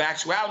reasons of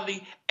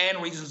actuality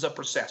and reasons of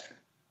perception.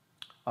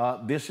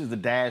 This is the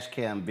dash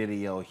cam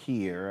video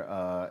here,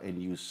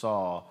 and you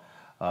saw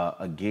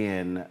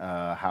again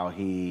how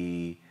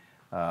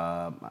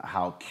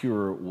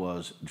Cure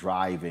was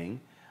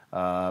driving.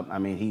 I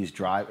mean, he's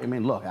driving. I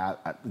mean, look,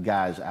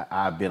 guys,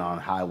 I've been on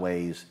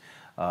highways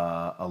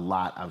a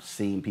lot. I've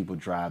seen people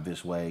drive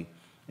this way,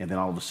 and then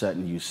all of a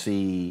sudden you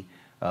see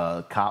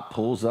cop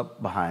pulls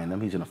up behind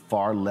him. He's in a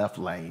far left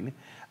lane.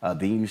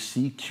 Then you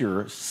see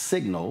Cure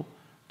signal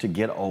to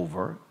get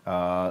over.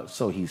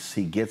 So he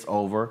gets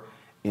over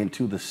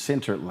into the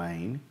center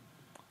lane.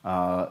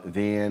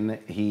 Then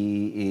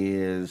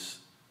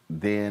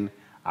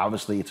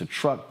obviously it's a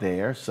truck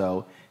there,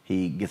 so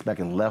he gets back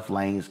in left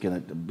lane. He's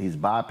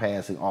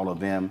bypassing all of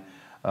them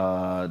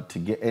to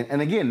get.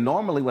 And again,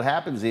 normally what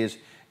happens is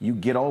you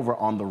get over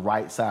on the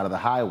right side of the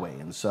highway,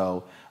 and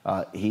so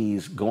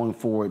he's going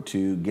forward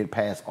to get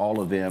past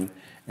all of them,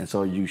 and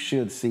so you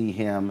should see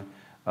him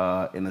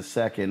in a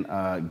second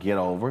get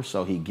over.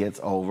 So he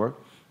gets over,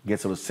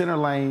 gets to the center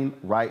lane,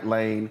 right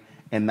lane,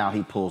 and now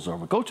he pulls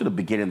over. Go to the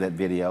beginning of that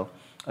video.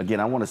 Again,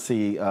 I want to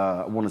see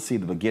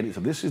the beginning. So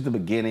this is the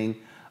beginning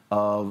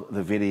of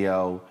the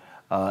video.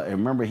 And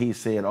remember, he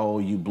said, "Oh,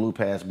 you blew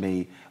past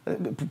me."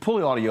 Pull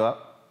the audio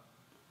up.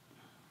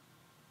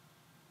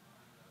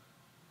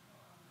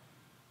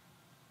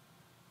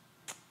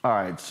 All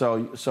right,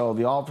 so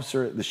the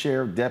officer, the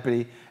sheriff,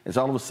 deputy, is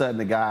all of a sudden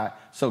the guy.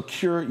 So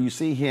Cure, you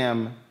see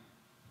him.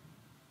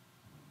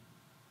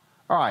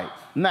 All right,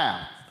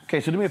 now, okay,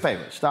 so do me a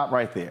favor. Stop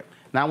right there.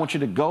 Now I want you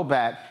to go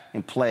back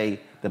and play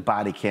the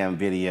body cam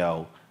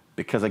video,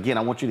 because again,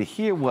 I want you to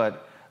hear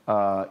what,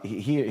 go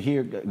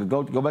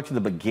back to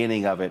the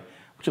beginning of it. I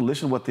want you to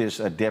listen to what this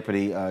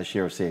deputy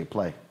sheriff said.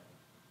 Play.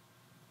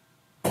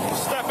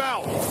 Step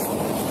out.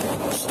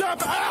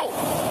 Step out.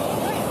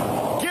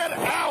 Get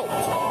out.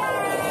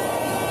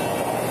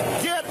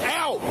 Get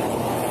out.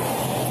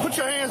 Put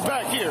your hands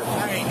back here.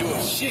 I ain't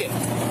doing shit.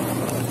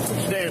 Put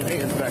your damn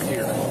hands back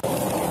here.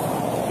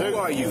 Who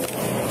are you?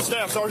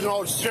 Staff Sergeant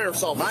Aldridge,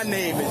 Sheriff's Office. My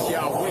name is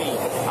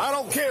Yahweh. I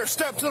don't care.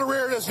 Step to the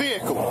rear of this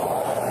vehicle.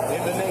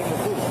 In the name of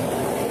who?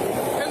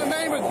 In the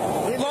name of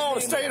law of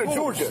the state of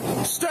Georgia.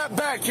 Step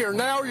back here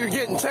now or you're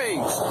getting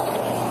tased.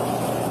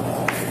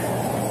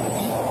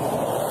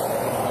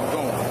 I'm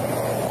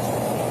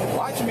going.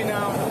 Watch me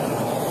now.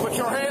 Put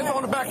your hands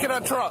on the back of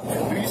that truck.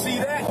 Do you see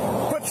that?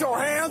 Put your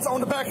hands on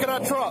the back of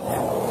that truck.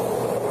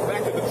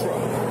 Back of the truck.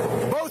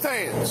 Both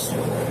hands.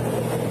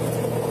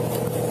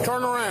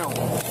 Turn around.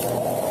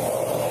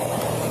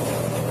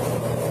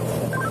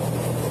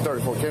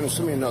 34 Cannon,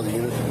 send me another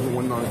unit.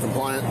 One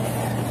non-compliant. Go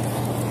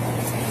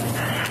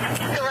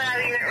out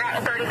of unit,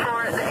 Route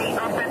 34, the 8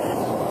 open.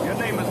 Your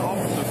name is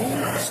Officer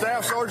who?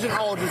 Staff Sergeant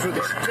Aldridge with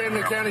the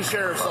Camden County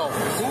Sheriff's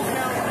Office. Who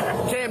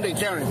county? Camden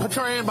County. Put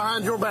your hand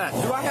behind your back.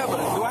 Do I have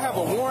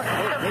a warrant?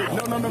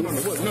 No.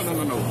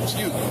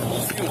 Excuse me.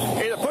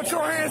 Either put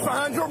your hands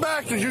behind your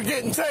back or you're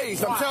getting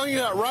tased. I'm telling you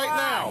that right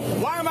now.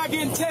 Why am I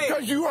getting tased?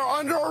 Because you are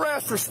under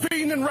arrest for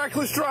speeding and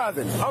reckless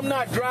driving. I'm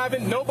not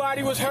driving.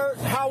 Nobody was hurt.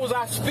 How was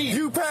I speeding?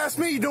 You passed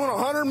me doing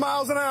 100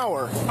 miles an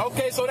hour.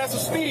 Okay, so that's a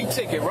speeding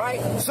ticket, right?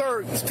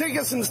 Sir,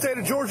 tickets in the state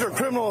of Georgia are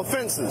criminal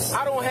offenses.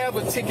 I don't have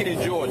a ticket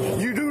in Georgia.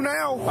 You do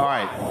now? All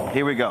right,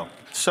 here we go.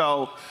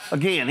 So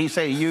again, he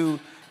said you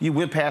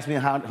went past me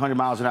 100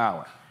 miles an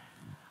hour.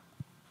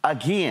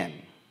 Again,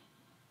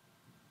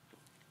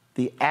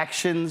 the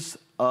actions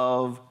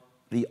of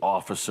the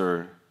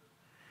officer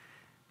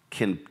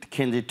can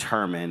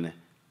determine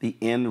the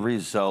end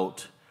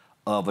result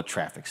of a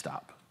traffic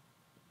stop.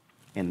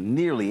 And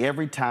nearly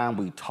every time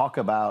we talk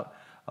about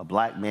a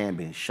black man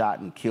being shot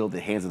and killed at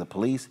the hands of the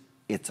police,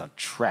 it's a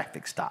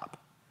traffic stop.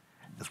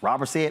 As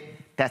Robert said,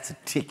 that's a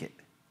ticket.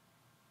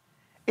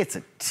 It's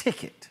a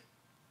ticket.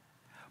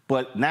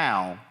 But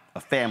now a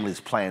family is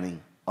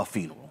planning a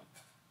funeral.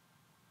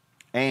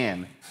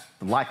 And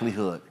the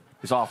likelihood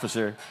this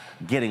officer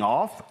getting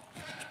off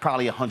is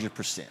probably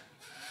 100%.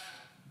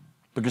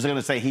 Because they're going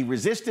to say he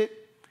resisted,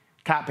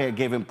 cop had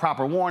gave him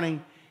proper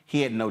warning,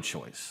 he had no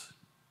choice.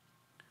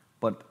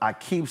 But I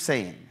keep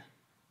saying,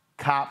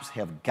 cops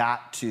have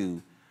got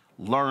to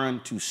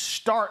learn to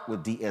start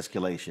with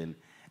de-escalation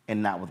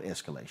and not with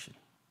escalation.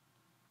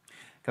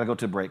 Gotta go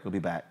to a break. We'll be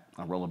back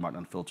on Roland Martin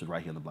Unfiltered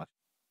right here on the block.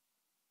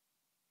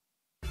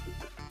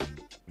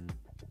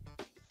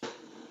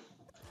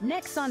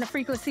 Next on The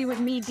Frequency with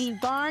me, Dee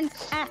Barnes,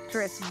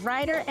 actress,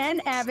 writer,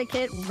 and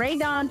advocate Rae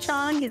Dawn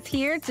Chong is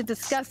here to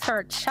discuss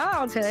her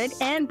childhood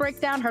and break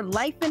down her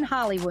life in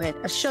Hollywood,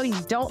 a show you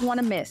don't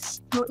want to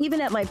miss. Well, even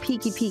at my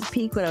peak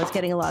when I was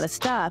getting a lot of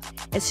stuff,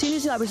 as soon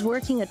as I was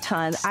working a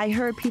ton, I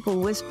heard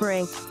people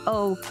whispering,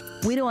 "Oh,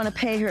 we don't want to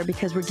pay her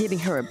because we're giving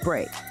her a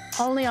break."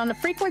 Only on The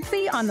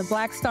Frequency on the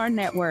Black Star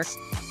Network.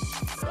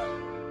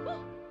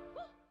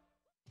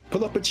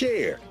 Pull up a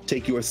chair,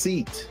 take your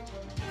seat.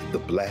 The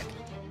Black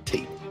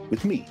Tape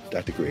with me,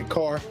 Dr. Greg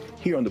Carr,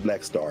 here on the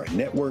Black Star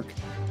Network.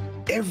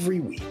 Every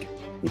week,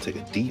 we'll take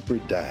a deeper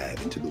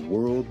dive into the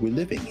world we're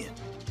living in.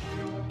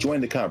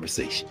 Join the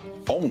conversation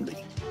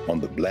only on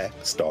the Black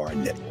Star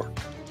Network.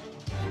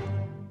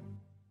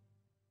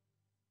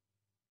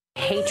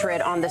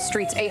 hatred on the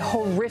streets. A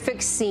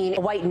horrific scene,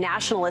 a white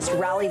nationalist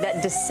rally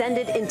that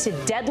descended into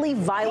deadly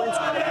violence.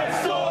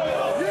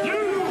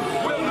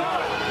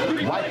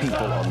 White people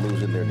are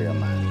losing their damn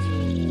minds.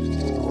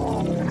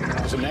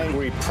 An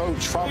angry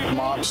pro-Trump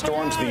mob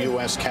storms the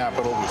U.S.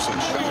 Capitol.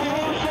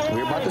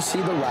 We're about to see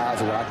the rise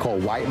of what I call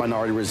white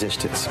minority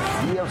resistance.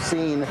 We have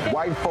seen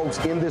white folks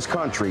in this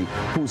country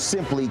who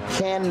simply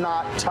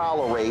cannot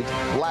tolerate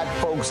black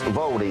folks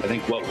voting. I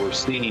think what we're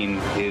seeing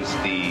is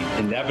the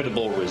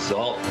inevitable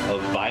result of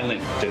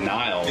violent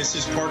denial. This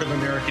is part of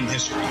American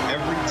history.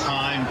 Every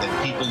time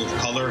that people of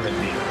color have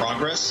made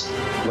progress,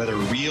 whether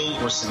real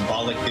or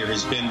symbolic, there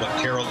has been what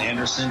Carol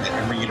Anderson at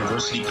Emory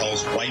University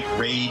calls white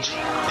rage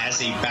as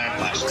a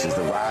backlash. This is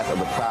the rise of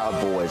the Proud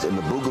Boys and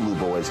the Boogaloo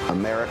Boys.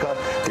 America,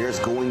 there's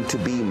going to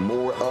be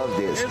more of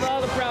this. Here's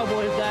all the Proud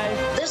Boys, guys.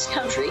 This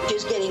country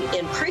is getting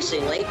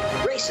increasingly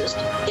racist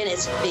in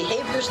its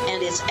behaviors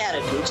and its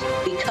attitudes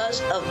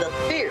because of the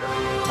fear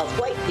of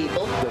white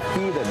people. The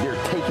fear that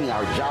they're taking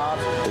our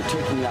jobs, they're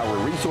taking our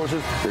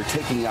resources, they're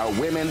taking our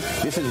women.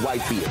 This is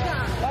white fear.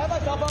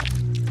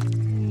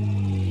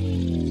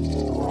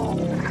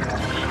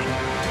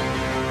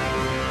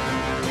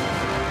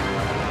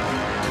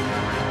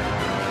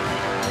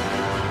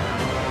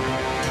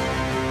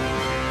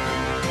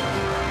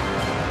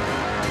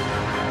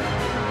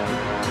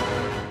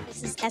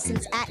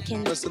 Essence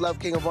Atkins. Mr. Love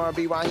King of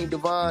R&B, Raheem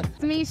Devon.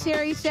 It's me,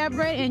 Sherry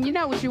Shepherd, and you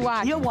know what you're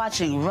watching. You're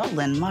watching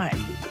Roland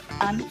Martin,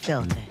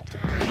 Unfiltered.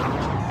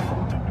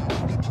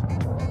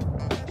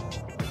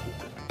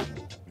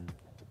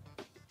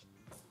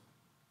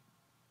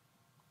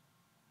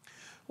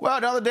 Well,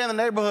 another day in the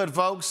neighborhood,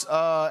 folks,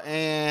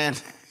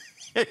 and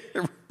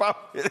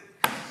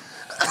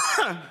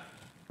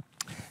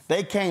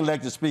they can't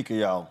elect the speaker,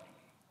 y'all.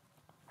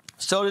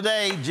 So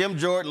today, Jim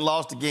Jordan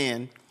lost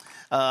again.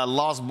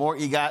 Lost more.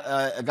 He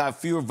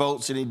got fewer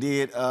votes than he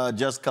did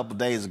just a couple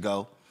days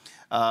ago,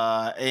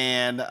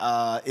 and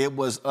it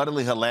was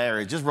utterly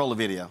hilarious. Just roll the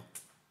video.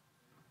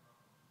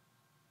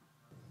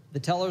 The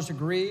tellers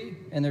agree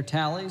in their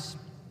tallies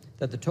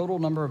that the total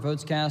number of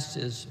votes cast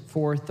is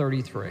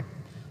 433,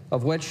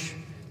 of which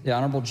the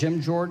Honorable Jim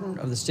Jordan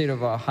of the state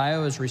of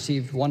Ohio has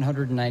received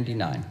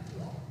 199.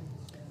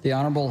 The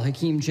Honorable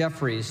Hakeem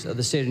Jeffries of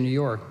the state of New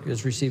York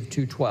has received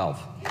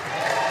 212.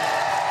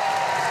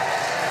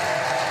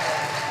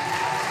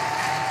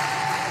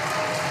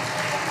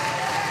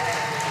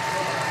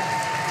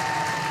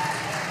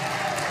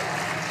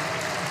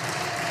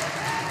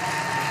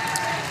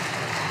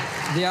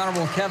 The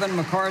Honorable Kevin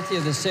McCarthy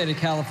of the state of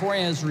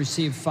California has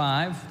received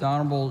 5. The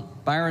Honorable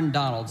Byron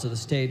Donalds of the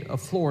state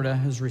of Florida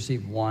has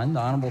received 1. The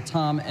Honorable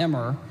Tom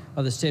Emmer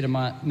of the state of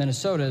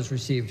Minnesota has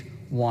received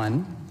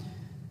 1.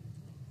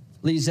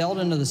 Lee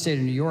Zeldin of the state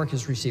of New York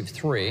has received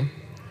 3.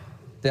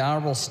 The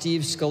Honorable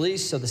Steve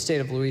Scalise of the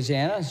state of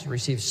Louisiana has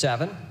received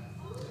 7.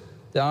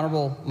 The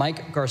Honorable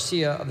Mike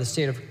Garcia of the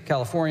state of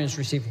California has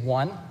received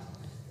 1.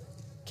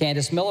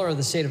 Candace Miller of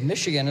the state of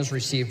Michigan has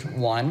received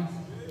 1.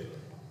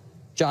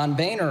 John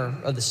Boehner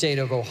of the state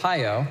of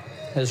Ohio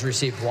has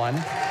received 1.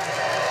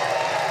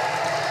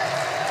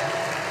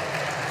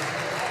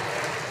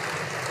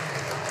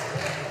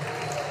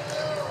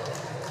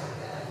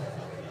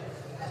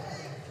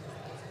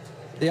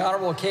 The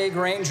Honorable Kay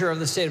Granger of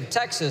the state of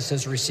Texas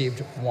has received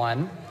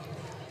 1.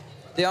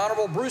 The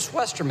Honorable Bruce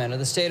Westerman of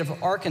the state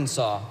of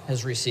Arkansas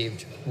has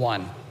received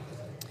 1.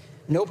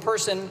 No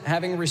person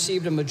having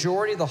received a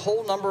majority of the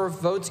whole number of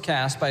votes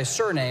cast by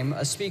surname,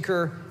 a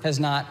speaker has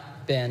not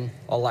been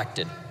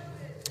elected.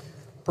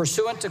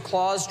 Pursuant to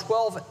Clause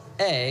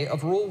 12A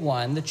of Rule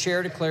 1, the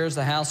chair declares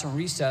the House in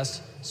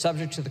recess,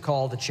 subject to the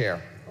call of the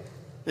chair.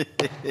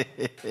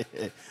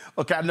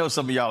 Okay, I know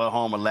some of y'all at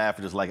home are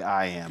laughing just like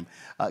I am.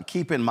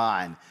 Keep in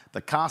mind, the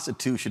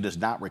Constitution does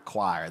not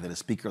require that a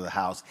Speaker of the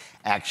House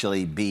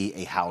actually be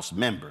a House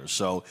member.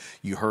 So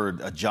you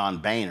heard John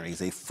Boehner.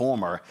 He's a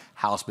former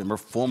House member,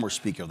 former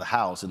Speaker of the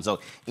House. And so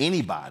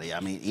anybody,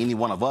 I mean, any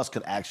one of us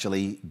could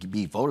actually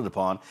be voted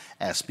upon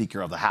as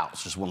Speaker of the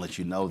House. Just want to let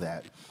you know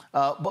that.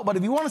 But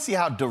if you want to see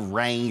how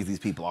deranged these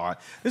people are,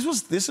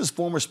 this is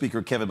former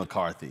Speaker Kevin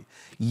McCarthy.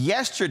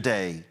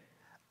 Yesterday,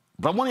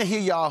 but I want to hear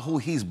y'all who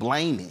he's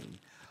blaming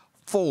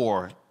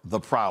for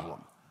the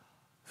problem.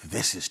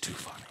 This is too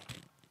funny.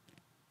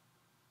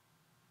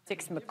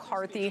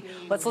 McCarthy.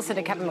 Let's listen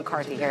to Kevin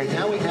McCarthy here.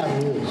 Now we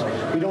have rules.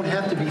 We don't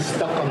have to be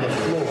stuck on the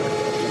floor.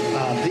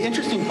 The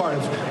interesting part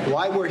is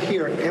why we're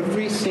here.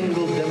 Every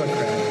single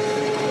Democrat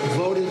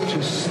voted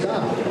to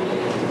stop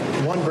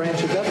one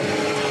branch of government.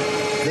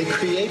 They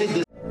created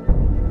this.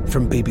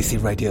 From BBC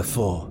Radio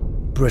 4,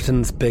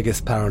 Britain's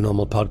biggest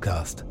paranormal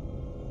podcast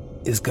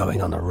is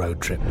going on a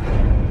road trip.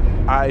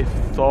 I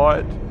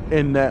thought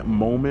in that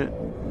moment,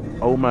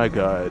 oh my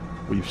God,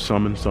 we've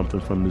summoned something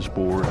from this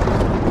board.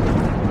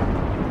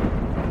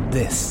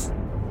 This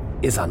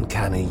is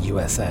Uncanny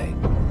USA.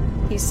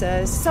 He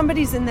says,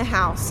 somebody's in the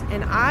house,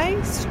 and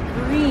I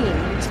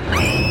screamed.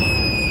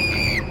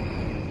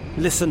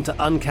 Listen to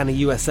Uncanny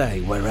USA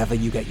wherever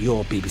you get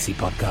your BBC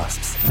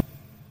podcasts,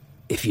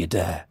 if you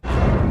dare.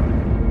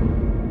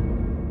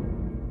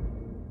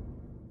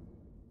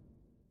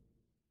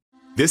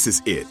 This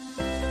is it.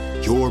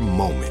 Your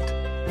moment.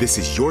 This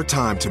is your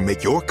time to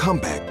make your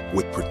comeback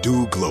with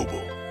Purdue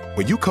Global.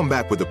 When you come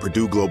back with a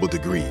Purdue Global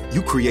degree,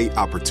 you create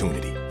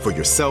opportunity for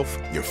yourself,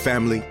 your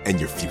family, and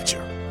your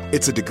future.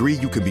 It's a degree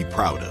you can be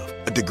proud of,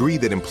 a degree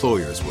that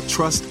employers will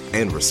trust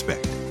and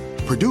respect.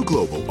 Purdue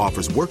Global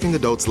offers working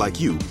adults like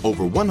you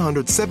over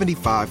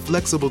 175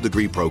 flexible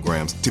degree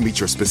programs to meet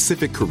your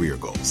specific career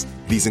goals.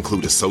 These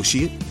include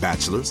associate,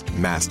 bachelor's,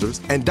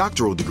 master's, and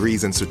doctoral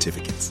degrees and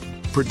certificates.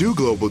 Purdue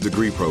Global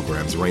degree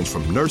programs range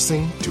from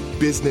nursing to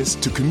business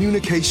to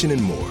communication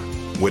and more.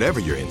 Whatever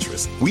your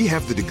interest, we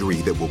have the degree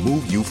that will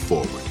move you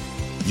forward.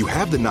 You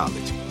have the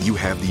knowledge, you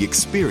have the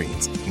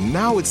experience.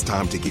 Now it's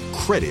time to get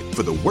credit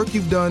for the work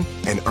you've done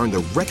and earn the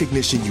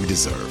recognition you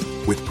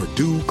deserve with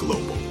Purdue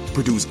Global,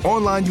 Purdue's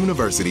online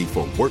university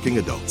for working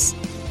adults.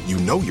 You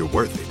know you're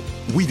worth it.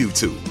 We do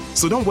too.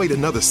 So don't wait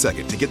another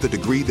second to get the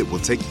degree that will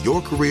take your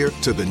career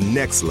to the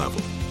next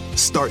level.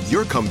 Start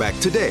your comeback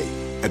today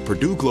at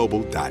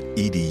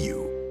purdueglobal.edu.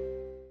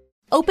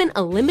 Open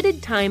a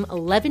limited-time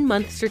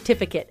 11-month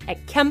certificate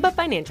at Kemba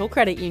Financial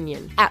Credit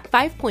Union. At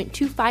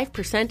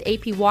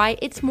 5.25% APY,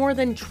 it's more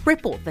than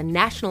triple the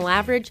national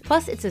average,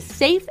 plus it's a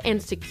safe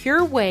and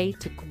secure way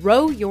to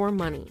grow your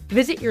money.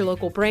 Visit your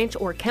local branch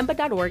or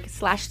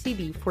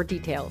kemba.org/cb for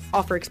details.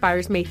 Offer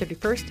expires May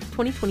 31st,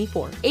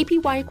 2024.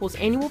 APY equals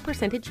annual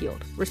percentage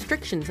yield.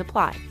 Restrictions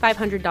apply.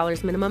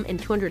 $500 minimum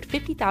and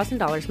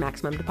 $250,000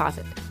 maximum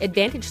deposit.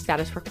 Advantage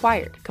status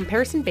required.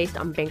 Comparison based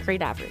on bank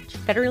rate average.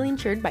 Federally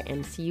insured by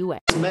NCUA.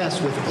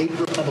 Mess with 8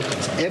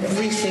 Republicans.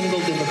 Every single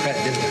Democrat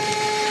did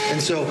that.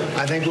 And so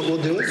I think what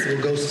we'll do is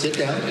we'll go sit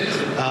down.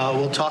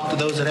 We'll talk to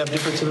those that have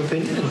difference of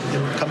opinion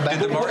and come back.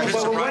 Did the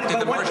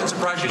margin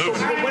surprise you?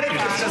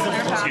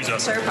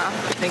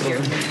 Thank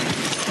you.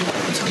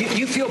 Do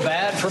you feel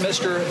bad for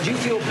Mr. Do you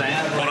feel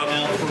bad right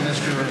now for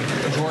Mr.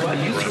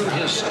 Jordan? You threw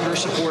your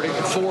support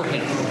for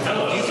him.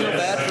 Do you feel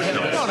bad for him?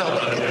 No.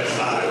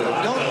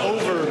 Don't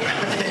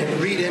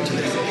over-read into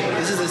this.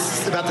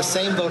 This is about the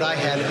same vote I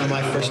had on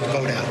my first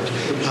vote out.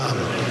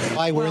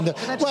 Why we're in the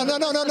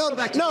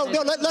no.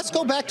 Let's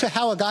go back to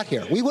how I got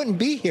here. We wouldn't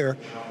be here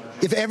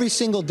if every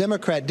single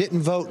Democrat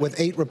didn't vote with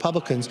 8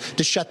 Republicans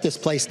to shut this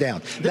place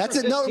down. That's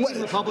it. No,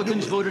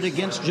 Republicans voted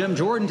against Jim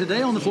Jordan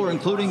today on the floor,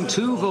 including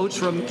 2 votes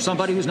from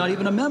somebody who's not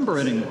even a member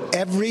anymore.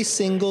 Every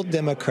single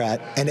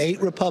Democrat and 8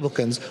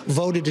 Republicans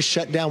voted to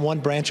shut down one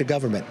branch of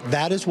government.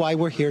 That is why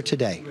we're here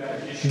today.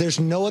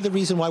 There's no other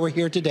reason why we're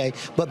here today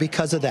but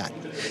because of that.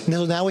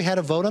 Now we had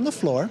a vote on the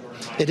floor.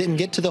 It didn't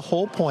get to the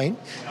whole point.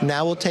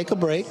 Now we'll take a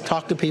break,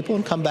 talk to people,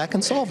 and come back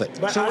and solve it.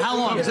 So how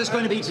long? Is this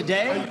going to be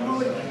today?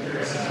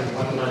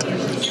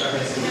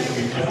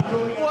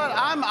 Well,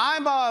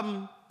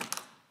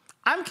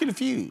 I'm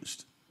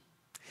confused.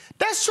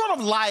 That's sort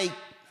of like,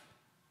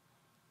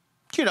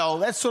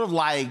 that's sort of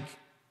like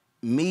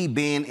me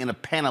being in a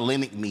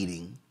Panhellenic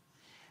meeting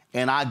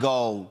and I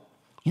go,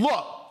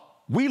 look,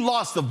 we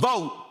lost the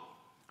vote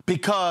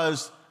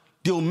because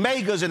the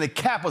Omegas and the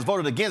Kappas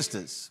voted against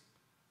us.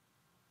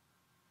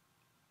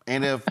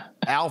 And if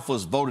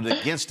Alphas voted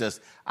against us,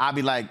 I'd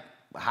be like,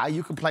 how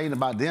you complaining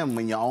about them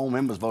when your own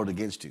members voted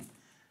against you?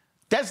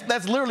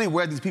 That's literally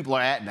where these people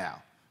are at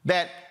now.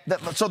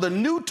 So the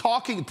new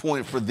talking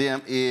point for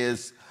them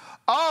is,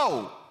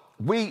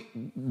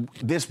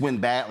 this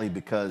went badly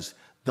because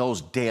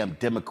those damn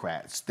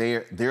Democrats,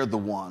 they're the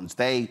ones.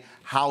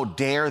 How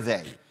dare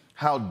they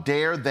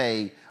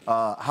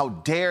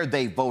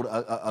vote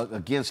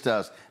against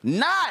us?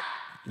 Not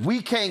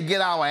we can't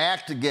get our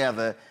act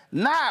together.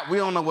 Not we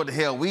don't know what the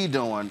hell we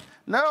doing.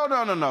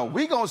 No.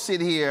 We gonna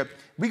sit here.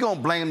 We gonna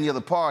blame the other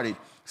party.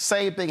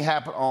 Same thing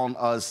happened on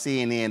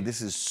CNN.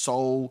 This is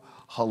so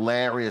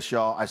hilarious,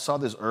 y'all. I saw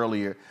this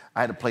earlier.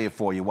 I had to play it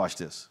for you. Watch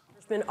this.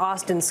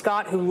 Austin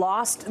Scott, who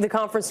lost the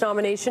conference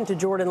nomination to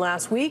Jordan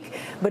last week,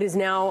 but is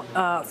now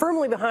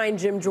firmly behind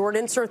Jim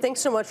Jordan. Sir,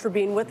 thanks so much for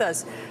being with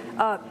us.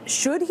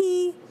 Should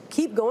he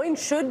keep going?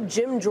 Should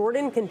Jim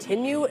Jordan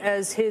continue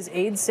as his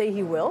aides say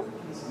he will?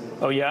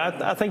 Oh, yeah,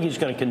 I think he's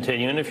going to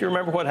continue. And if you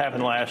remember what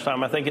happened last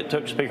time, I think it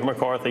took Speaker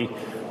McCarthy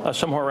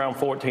somewhere around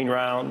 14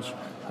 rounds.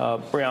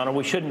 Brianna,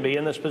 we shouldn't be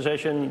in this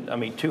position. I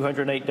mean,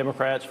 208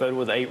 Democrats voted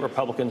with 8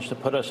 Republicans to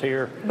put us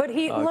here. But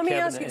let me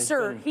ask you,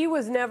 sir,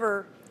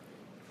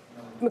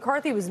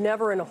 McCarthy was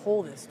never in a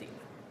hole this deep.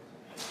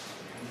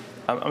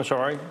 I'm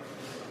sorry?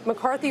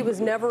 McCarthy was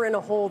never in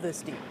a hole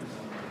this deep.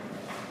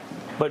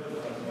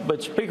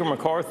 But Speaker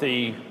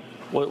McCarthy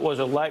was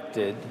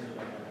elected,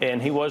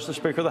 and he was the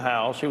Speaker of the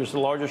House. He was the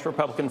largest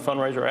Republican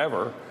fundraiser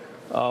ever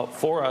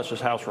for us as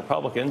House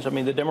Republicans. I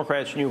mean, the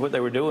Democrats knew what they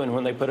were doing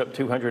when they put up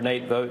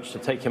 208 votes to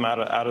take him out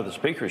of the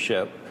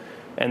speakership,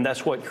 and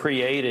that's what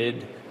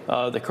created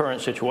the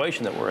current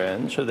situation that we're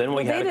in. So then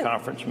we had a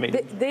conference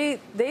meeting. They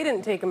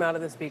didn't take him out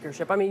of the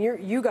speakership. I mean,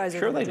 you guys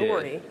are the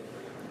majority.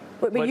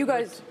 But you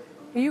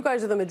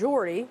guys are the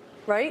majority,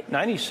 right?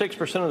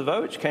 96% of the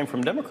votes came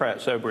from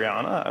Democrats, though,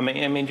 Brianna.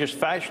 I mean, just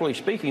factually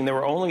speaking, there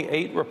were only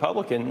 8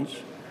 Republicans,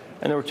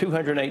 and there were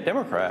 208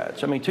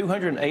 Democrats. I mean,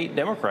 208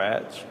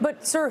 Democrats.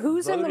 But, sir,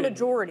 who's in the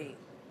majority?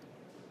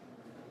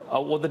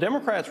 Well, the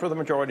Democrats were the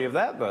majority of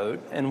that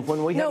vote, and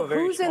when we have a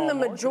very who's in the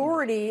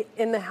majority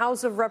in the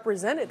House of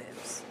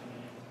Representatives?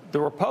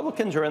 The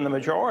Republicans are in the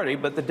majority,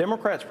 but the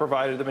Democrats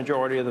provided the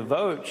majority of the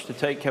votes to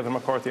take Kevin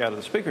McCarthy out of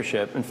the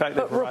speakership. In fact,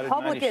 they provided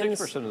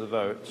 96% of the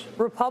votes.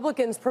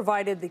 Republicans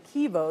provided the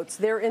key votes.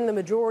 They're in the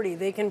majority.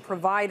 They can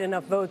provide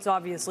enough votes,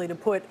 obviously, to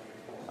put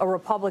a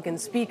Republican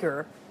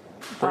speaker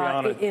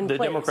in the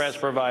place. Democrats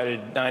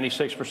provided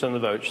 96% of the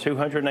votes.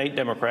 208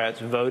 Democrats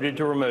voted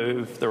to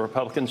remove the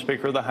Republican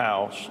Speaker of the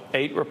House.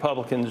 8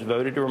 Republicans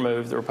voted to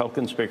remove the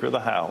Republican Speaker of the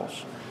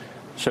House.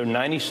 So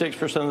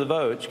 96% of the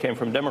votes came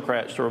from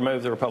Democrats to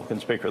remove the Republican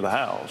Speaker of the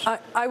House.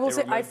 I will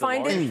say I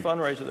find it the largest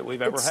fundraiser that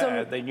we've ever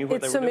had. They knew what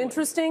they were doing.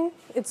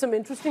 It's some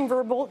interesting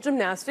verbal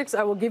gymnastics.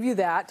 I will give you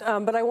that.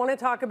 But I want to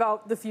talk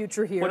about the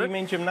future here. What do you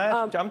mean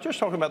gymnastics? I'm just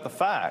talking about the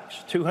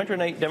facts.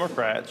 208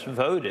 Democrats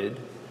voted.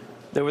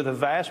 They were the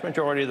vast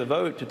majority of the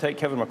vote to take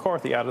Kevin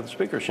McCarthy out of the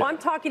speakership. Well, I'm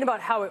talking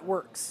about how it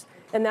works.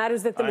 And that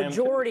is that the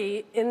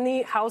majority in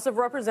the House of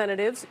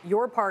Representatives,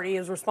 your party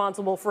is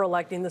responsible for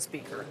electing the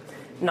speaker,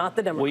 not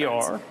the Democrats. We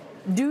are.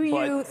 Do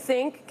you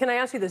think, can I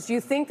ask you this, do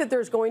you think that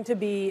there's going to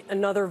be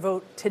another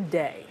vote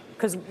today?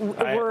 Because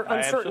we're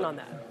uncertain on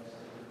that.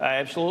 I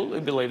absolutely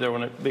believe there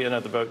will be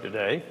another vote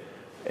today.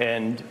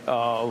 And,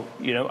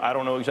 you know, I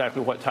don't know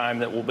exactly what time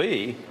that will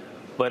be,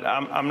 but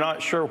I'm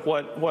not sure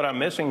what I'm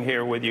missing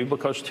here with you,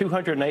 because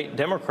 208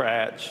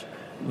 Democrats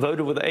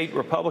voted with 8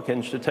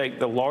 Republicans to take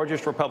the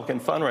largest Republican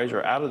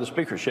fundraiser out of the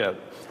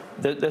speakership.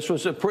 This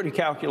was a pretty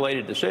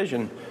calculated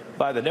decision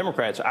by the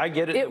Democrats. I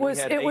get it. We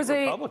had 8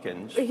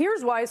 Republicans.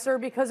 Here's why, sir,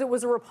 because it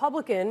was a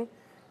Republican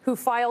who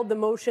filed the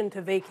motion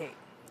to vacate.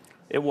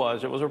 It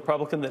was a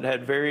Republican that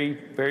had very,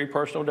 very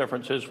personal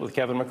differences with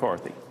Kevin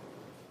McCarthy.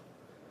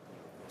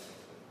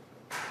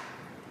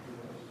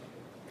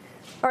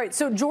 All right,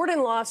 so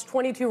Jordan lost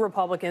 22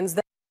 Republicans.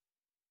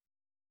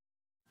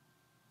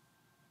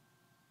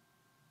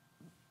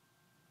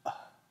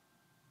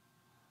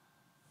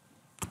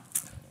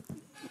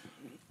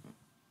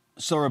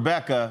 So,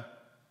 Rebecca,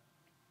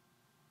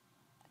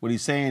 what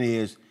he's saying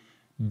is,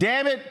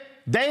 damn it,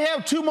 they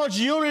have too much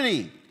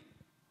unity.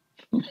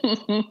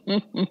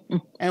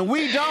 And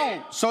we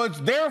don't. So it's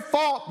their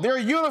fault. They're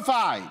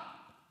unified.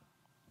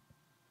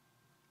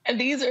 And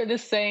these are the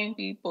same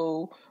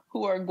people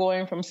who are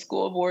going from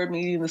school board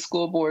meeting to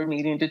school board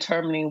meeting,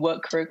 determining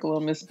what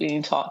curriculum is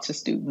being taught to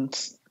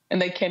students.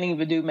 And they can't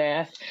even do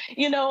math,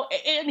 you know.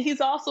 And he's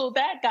also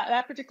that guy,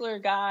 that particular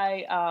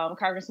guy,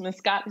 Congressman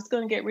Scott, is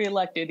going to get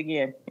reelected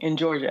again in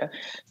Georgia.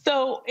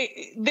 So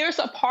there's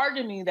a part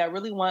of me that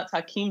really wants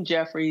Hakeem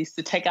Jeffries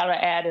to take out an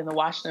ad in the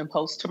Washington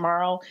Post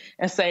tomorrow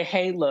and say,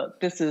 hey, look,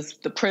 this is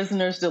the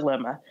prisoner's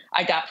dilemma.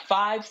 I got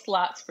 5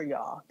 slots for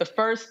y'all. The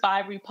first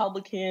 5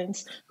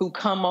 Republicans who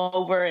come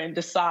over and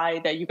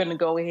decide that you're going to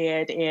go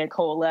ahead and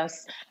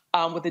coalesce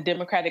with the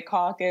Democratic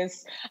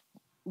caucus,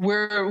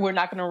 we're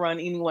not going to run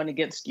anyone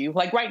against you.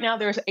 Like right now,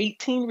 there's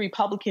 18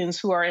 Republicans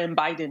who are in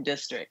Biden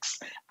districts.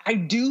 I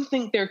do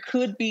think there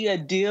could be a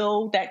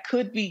deal that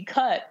could be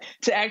cut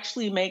to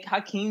actually make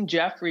Hakeem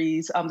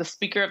Jeffries the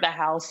Speaker of the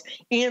House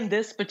in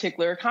this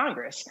particular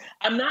Congress.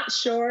 I'm not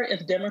sure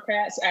if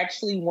Democrats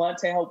actually want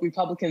to help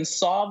Republicans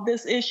solve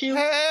this issue,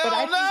 but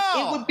I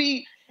think it would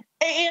be.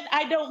 And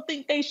I don't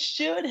think they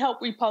should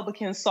help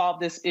Republicans solve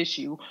this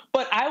issue.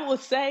 But I will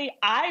say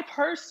I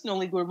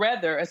personally would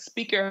rather a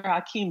Speaker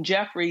Hakeem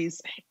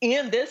Jeffries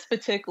in this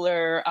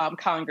particular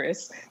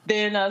Congress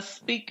than a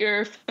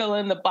Speaker fill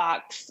in the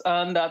box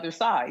on the other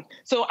side.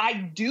 So I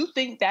do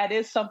think that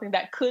is something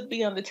that could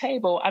be on the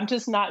table. I'm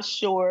just not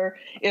sure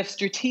if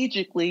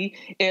strategically,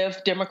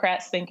 if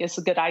Democrats think it's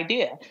a good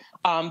idea.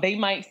 They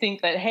might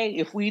think that, hey,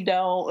 if we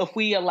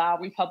allow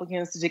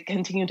Republicans to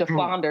continue to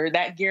flounder,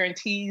 that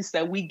guarantees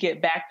that we get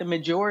back the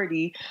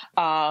majority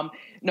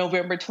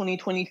November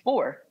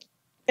 2024.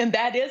 And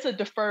that is a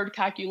deferred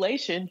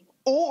calculation.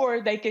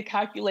 Or they could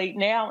calculate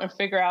now and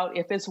figure out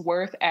if it's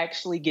worth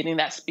actually getting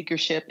that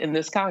speakership in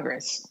this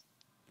Congress.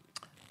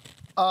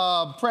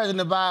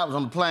 President Biden was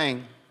on the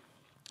plane,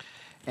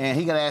 and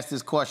he got asked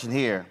this question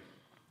here.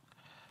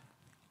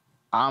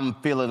 I'm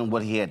feeling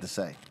what he had to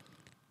say.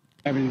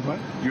 Do you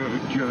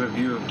have a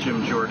view of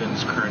Jim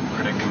Jordan's current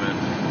predicament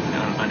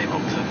and unable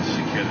to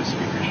secure the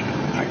speakership?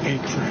 I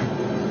ache for him.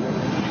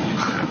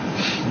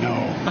 No.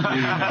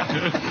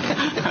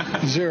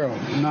 Zero.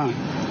 None.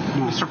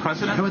 Mr.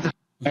 President?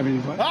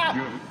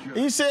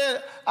 He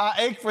said, I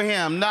ache for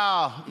him.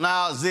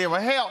 No, zero.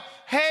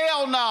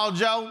 Hell no,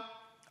 Joe.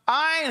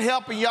 I ain't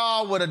helping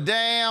y'all with a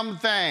damn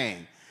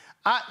thing.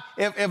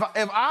 If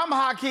I'm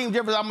Hakeem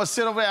Jeffries, I'm gonna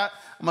sit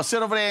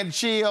over there and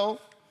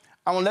chill.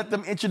 I'm going to let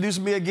them introduce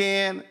me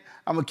again.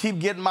 I'm going to keep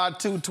getting my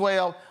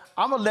 212.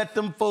 I'm going to let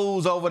them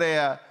fools over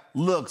there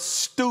look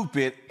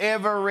stupid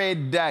every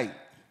day.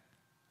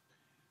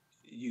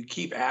 You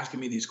keep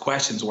asking me these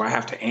questions where I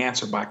have to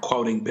answer by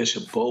quoting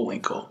Bishop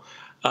Bullwinkle.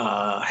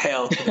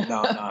 Hell to the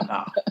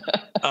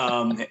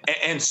no.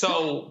 And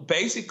so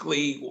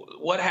basically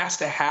what has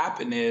to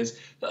happen is,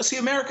 see,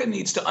 America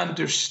needs to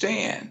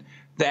understand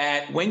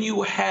that when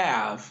you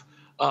have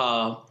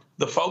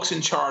the folks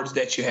in charge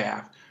that you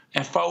have,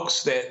 and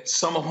folks that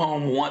some of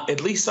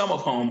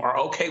whom are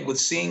okay with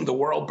seeing the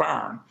world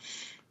burn,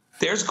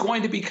 there's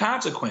going to be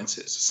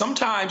consequences.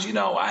 Sometimes,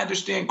 I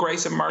understand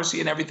grace and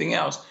mercy and everything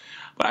else,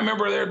 but I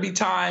remember there'd be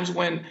times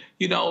when,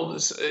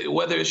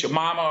 whether it's your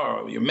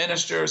mama or your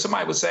minister,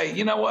 somebody would say,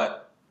 you know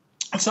what,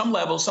 at some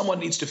level, someone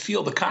needs to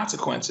feel the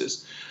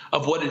consequences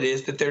of what it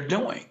is that they're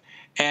doing.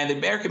 And the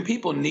American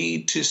people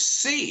need to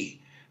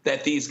see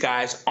that these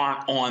guys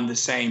aren't on the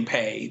same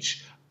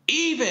page,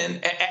 even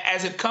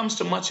as it comes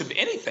to much of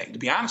anything, to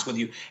be honest with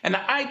you. And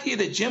the idea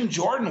that Jim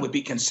Jordan would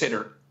be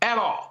considered at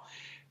all.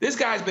 This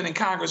guy's been in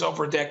Congress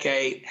over a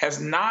decade, has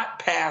not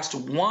passed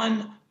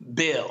one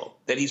bill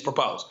that he's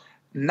proposed.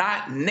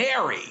 Not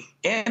nary,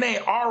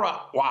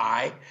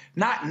 N-A-R-Y,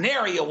 not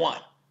nary a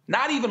one,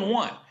 not even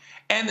one.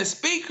 And the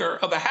Speaker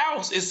of the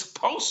House is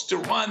supposed to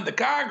run the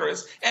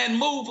Congress and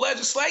move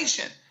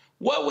legislation.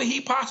 What would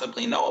he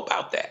possibly know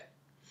about that?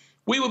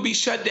 We would be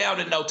shut down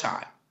in no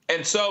time.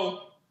 And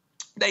so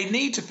they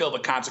need to feel the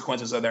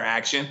consequences of their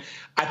action.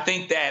 I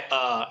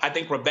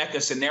think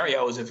Rebecca's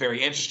scenario is a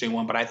very interesting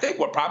one, but I think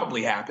what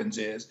probably happens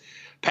is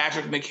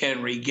Patrick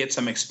McHenry gets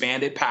some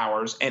expanded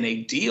powers and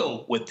a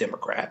deal with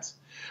Democrats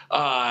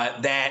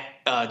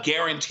that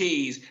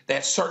guarantees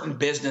that certain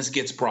business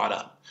gets brought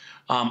up.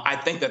 I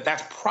think that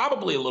that's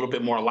probably a little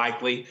bit more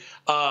likely.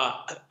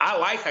 I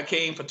like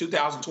Hakeem for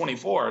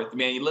 2024. I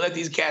mean, you let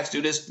these cats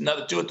do this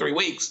another 2 or 3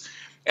 weeks,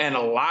 and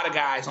a lot of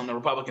guys on the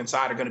Republican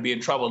side are going to be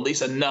in trouble, at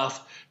least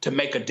enough to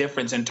make a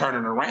difference and turn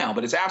it around.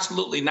 But it's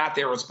absolutely not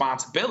their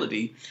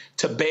responsibility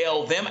to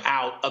bail them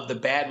out of the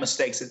bad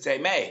mistakes that they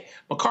made.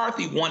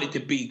 McCarthy wanted to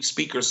be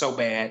Speaker so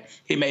bad,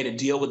 he made a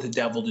deal with the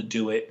devil to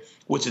do it,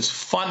 which is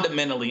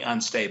fundamentally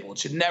unstable. It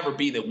should never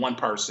be that one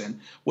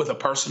person with a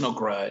personal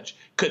grudge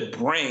could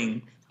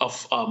bring a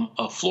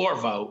floor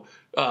vote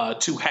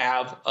to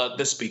have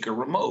the Speaker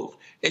removed.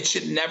 It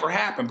should never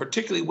happen,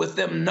 particularly with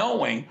them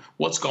knowing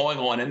what's going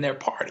on in their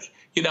party.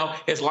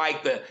 It's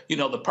like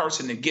the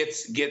person that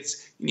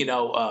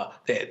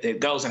that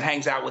goes and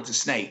hangs out with the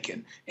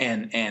snake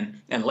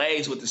and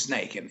lays with the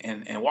snake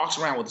and walks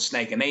around with the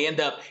snake, and they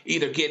end up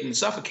either getting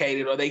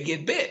suffocated or they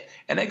get bit.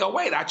 And they go,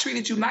 wait, I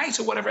treated you nice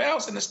or whatever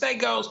else. And the snake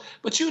goes,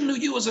 but you knew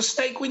you was a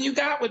snake when you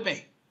got with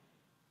me,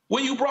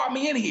 when you brought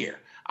me in here.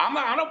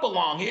 I don't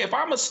belong here. If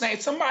I'm a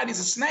snake, somebody's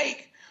a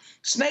snake.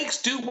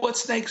 Snakes do what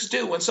snakes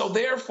do. And so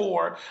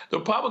therefore, the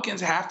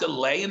Republicans have to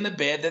lay in the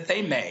bed that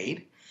they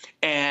made,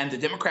 and the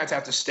Democrats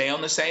have to stay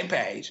on the same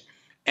page.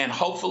 And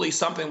hopefully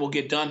something will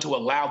get done to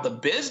allow the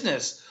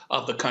business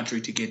of the country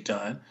to get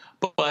done.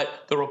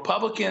 But the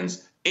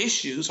Republicans'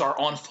 issues are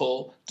on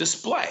full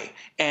display.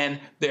 And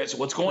there's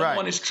what's going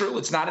on is true.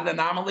 It's not an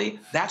anomaly.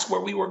 That's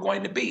where we were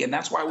going to be. And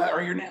that's why we are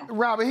here now.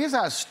 Robert, here's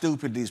how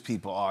stupid these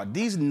people are.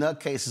 These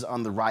nutcases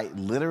on the right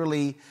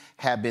literally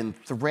have been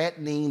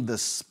threatening the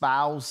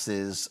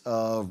spouses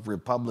of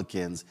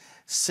Republicans,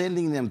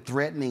 sending them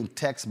threatening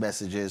text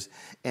messages,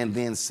 and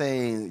then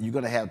saying you're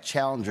going to have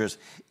challengers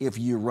if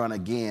you run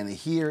again.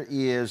 Here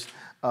is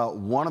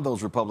one of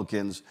those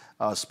Republicans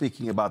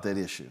speaking about that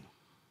issue.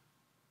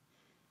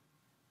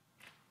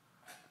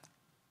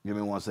 Give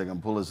me 1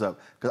 second, pull this up.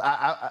 Because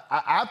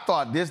I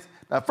thought this,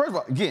 first of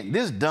all, again,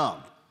 this is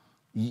dumb.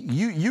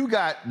 You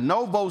got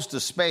no votes to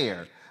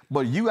spare,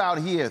 but you out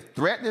here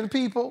threatening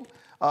people.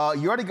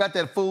 You already got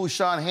that fool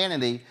Sean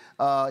Hannity.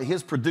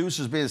 His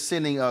producer's been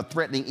sending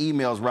threatening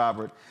emails,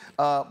 Robert.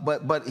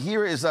 But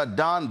here is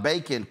Don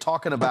Bacon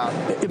talking about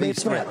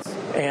these threats.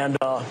 And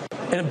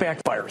it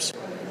backfires.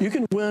 You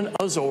can win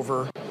us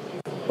over.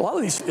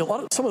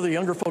 Some of the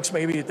younger folks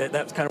maybe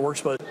that kind of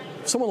works, but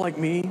someone like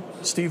me,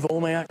 Steve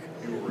Vollmack,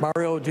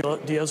 Mario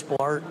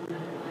Diaz-Balart,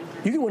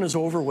 you can win us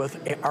over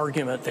with an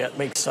argument that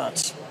makes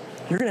sense.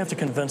 You're going to have to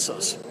convince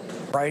us,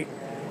 right?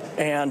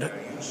 And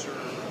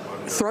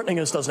threatening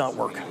us does not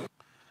work.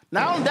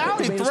 Not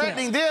only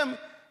threatening them,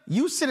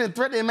 you sending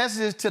threatening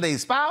messages to their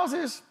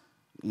spouses?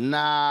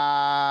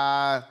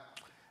 Nah.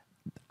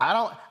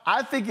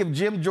 I think if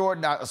Jim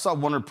Jordan, I saw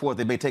one report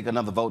they may take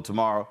another vote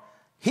tomorrow,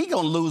 he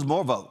gonna lose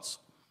more votes.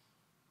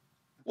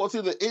 Well,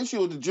 see, the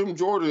issue is that Jim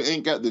Jordan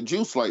ain't got the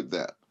juice like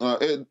that.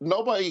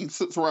 Nobody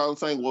sits around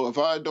saying, well, if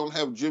I don't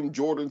have Jim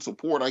Jordan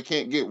support, I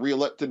can't get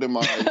reelected in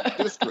my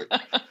district.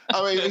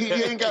 I mean, he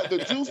ain't got the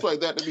juice like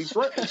that to be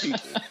threatening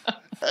people.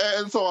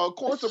 And so, of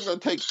course, I'm going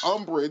to take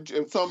umbrage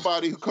if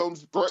somebody who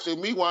comes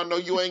threatening me when I know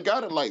you ain't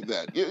got it like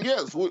that.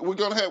 Yes, we're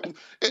going to have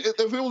 – if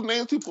it was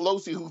Nancy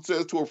Pelosi who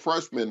says to a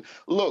freshman,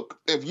 look,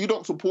 if you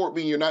don't support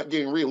me, you're not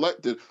getting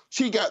reelected,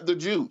 she got the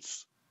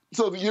juice.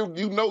 So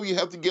you know you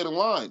have to get in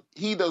line.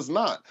 He does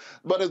not.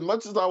 But as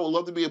much as I would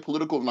love to be a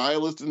political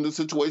nihilist in this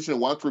situation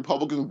and watch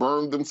Republicans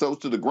burn themselves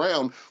to the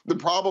ground, the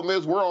problem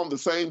is we're on the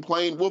same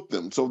plane with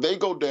them. So they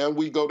go down,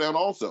 we go down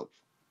also.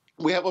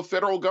 We have a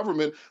federal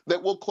government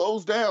that will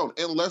close down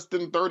in less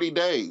than 30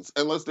 days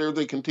unless there's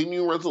a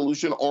continuing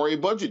resolution or a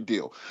budget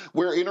deal.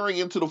 We're entering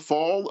into the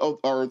fall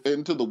or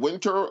into the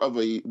winter of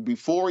a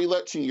before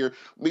election year,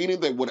 meaning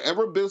that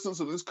whatever business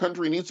of this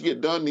country needs to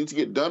get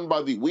done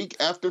by the week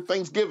after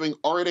Thanksgiving,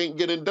 or it ain't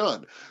getting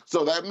done.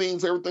 So that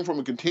means everything from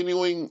a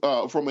continuing,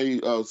 from a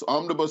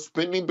omnibus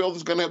spending bill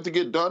that's going to have to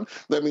get done.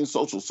 That means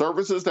social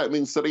services. That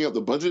means setting up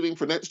the budgeting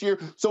for next year.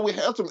 So we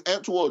have some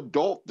actual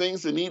adult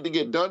things that need to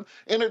get done,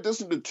 in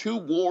addition to two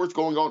wars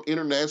going on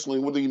internationally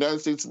where the United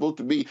States is supposed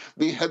to be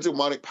the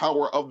hegemonic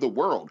power of the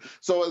world.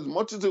 So as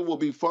much as it will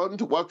be fun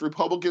to watch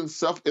Republicans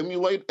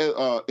self-emulate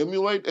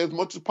as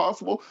much as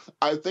possible,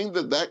 I think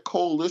that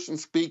coalition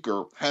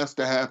speaker has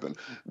to happen.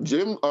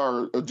 Jim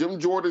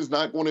Jordan is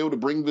not going to be able to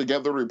bring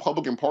together the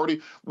Republican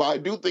Party, but I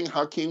do think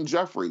Hakeem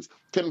Jeffries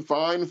can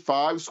find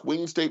 5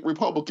 swing state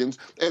Republicans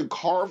and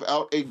carve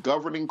out a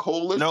governing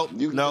coalition.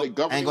 You can get a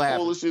governing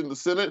coalition in the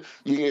Senate.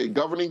 You can get a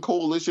governing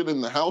coalition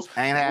in the House.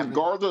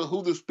 Regardless of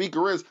who the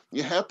speaker is,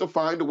 you have to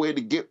find a way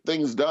to get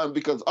things done,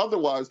 because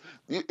otherwise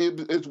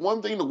it's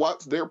one thing to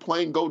watch their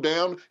plane go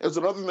down. It's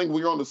another thing when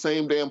you're on the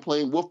same damn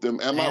plane with them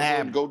and not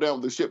willing to go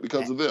down the ship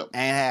because of them.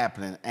 Ain't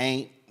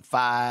happening.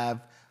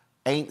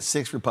 Ain't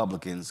 6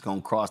 Republicans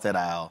going to cross that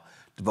aisle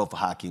to vote for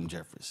Hakeem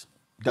Jeffries.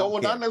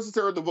 Not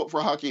necessarily to vote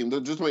for Hakeem.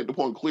 Just to make the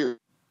point clear.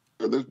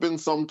 There's been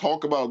some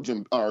talk about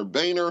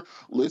Boehner,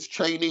 Liz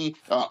Cheney,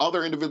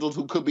 other individuals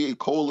who could be a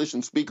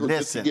coalition speaker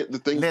just to get the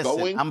things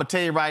going. I'm going to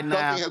tell you right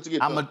now.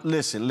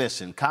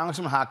 Listen.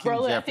 Congressman Hakeem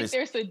Jeffries. I think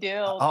there's a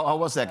deal. Hold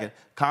 1 second.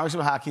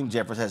 Congressman Hakeem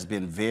Jeffries has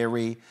been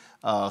very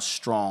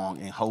strong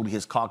in holding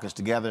his caucus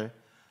together.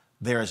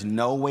 There is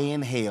no way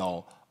in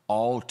hell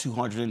all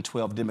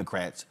 212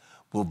 Democrats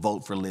will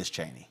vote for Liz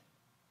Cheney.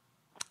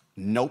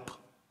 Nope.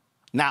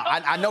 Now,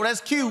 I know that's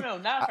cute. No,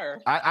 not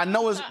her. I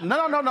know it's...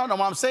 No. What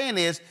I'm saying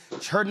is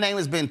her name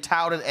has been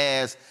touted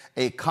as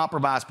a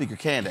compromise speaker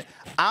candidate.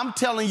 I'm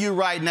telling you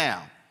right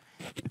now,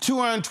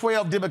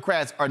 212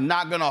 Democrats are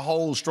not going to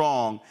hold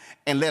strong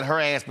and let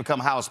her ass become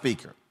House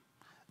Speaker.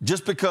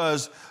 Just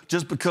because...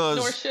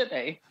 Nor should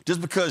they.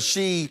 Just because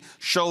she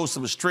showed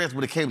some strength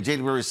when it came to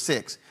January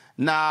 6th.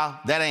 Nah,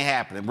 that ain't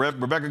happening.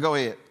 Rebecca, go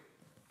ahead.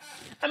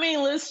 I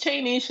mean, Liz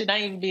Cheney should not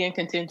even be in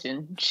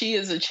contention. She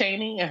is a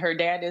Cheney, and her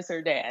dad is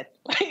her dad.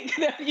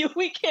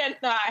 We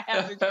cannot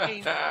have a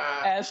Cheney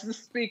as the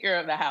Speaker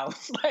of the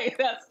House.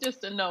 That's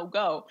just a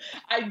no-go.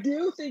 I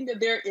do think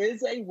that there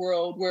is a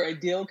world where a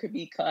deal could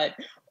be cut.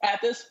 At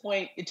this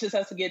point, it just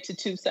has to get to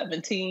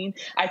 217.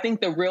 I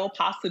think the real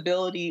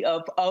possibility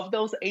of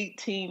those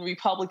 18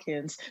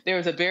 Republicans, there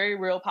is a very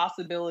real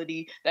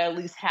possibility that at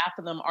least half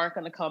of them aren't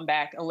going to come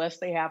back unless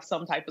they have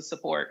some type of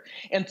support.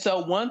 And so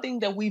one thing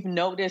that we've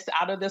noticed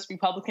out of this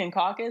Republican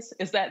caucus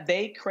is that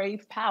they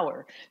crave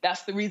power.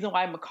 That's the reason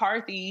why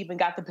McCarthy even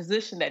got the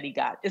position that he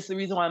got. It's the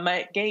reason why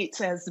Mike Gaetz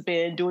has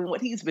been doing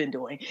what he's been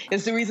doing.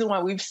 It's the reason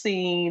why we've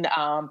seen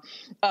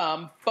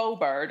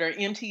Boebert or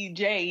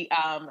MTG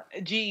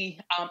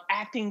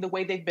acting the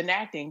way they've been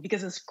acting,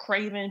 because it's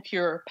craving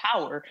pure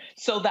power.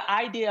 So the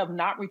idea of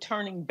not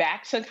returning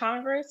back to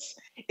Congress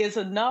is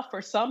enough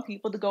for some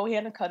people to go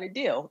ahead and cut a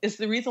deal. It's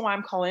the reason why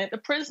I'm calling it the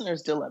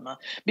prisoner's dilemma.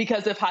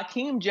 Because if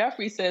Hakeem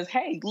Jeffries says,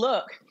 hey,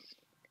 look,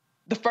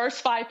 the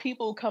first 5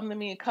 people who come to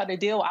me and cut a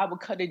deal, I will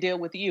cut a deal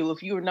with you.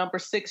 If you were number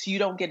 6, you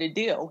don't get a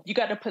deal. You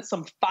got to put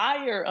some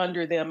fire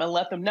under them and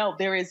let them know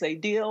there is a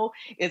deal.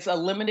 It's a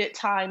limited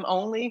time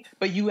only,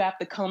 but you have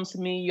to come to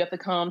me. You have to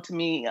come to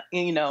me,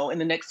 in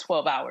the next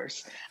 12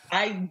 hours.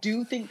 I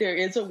do think there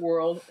is a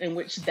world in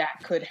which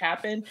that could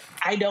happen.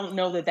 I don't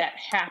know that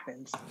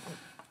happens,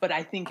 but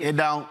I think it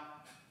don't.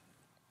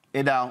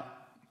 It don't.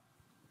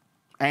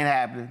 Ain't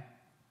happening.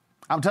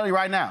 I'm telling you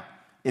right now.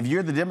 If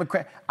you're the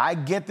Democrat, I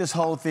get this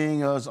whole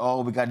thing as,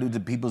 we got to do the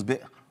people's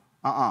bit.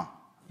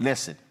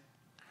 Listen,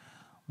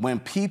 when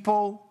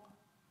people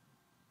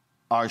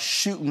are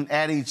shooting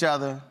at each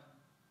other,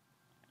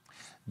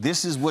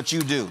 this is what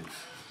you do.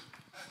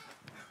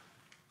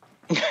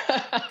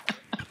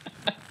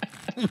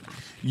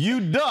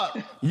 You duck.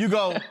 You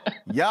go,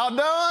 y'all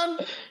done?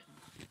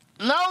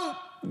 No,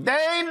 they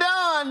ain't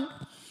done.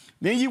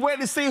 Then you wait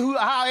to see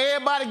how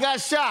everybody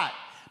got shot.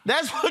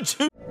 That's what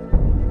you...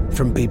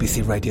 From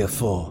BBC Radio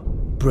 4,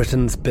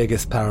 Britain's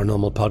biggest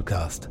paranormal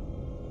podcast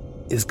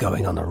is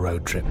going on a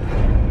road trip.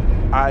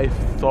 I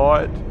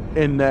thought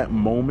in that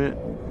moment,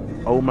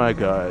 oh my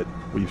God,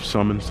 we've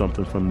summoned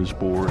something from this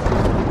board.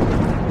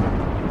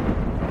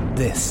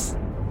 This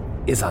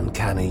is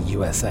Uncanny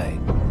USA.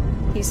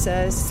 He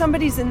says,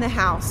 somebody's in the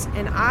house,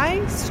 and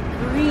I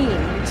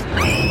screamed.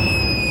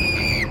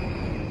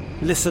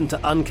 Listen to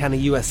Uncanny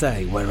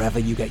USA wherever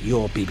you get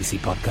your BBC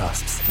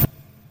podcasts,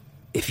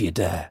 if you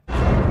dare.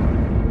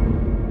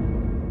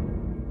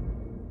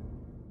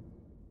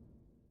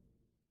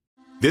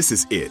 This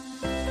is it.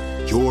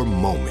 Your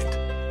moment.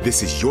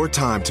 This is your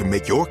time to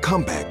make your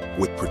comeback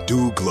with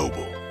Purdue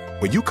Global.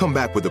 When you come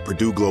back with a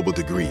Purdue Global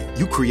degree,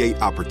 you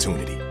create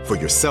opportunity for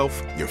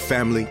yourself, your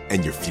family,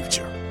 and your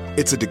future.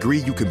 It's a degree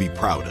you can be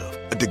proud of,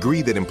 a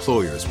degree that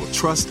employers will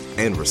trust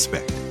and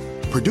respect.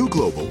 Purdue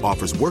Global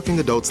offers working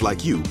adults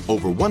like you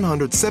over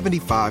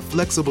 175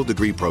 flexible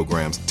degree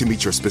programs to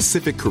meet your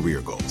specific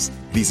career goals.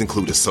 These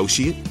include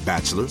associate,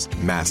 bachelor's,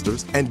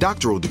 master's, and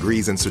doctoral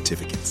degrees and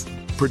certificates.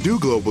 Purdue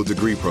Global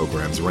degree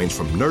programs range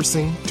from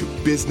nursing to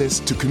business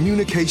to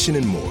communication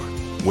and more.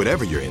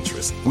 Whatever your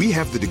interest, we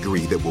have the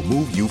degree that will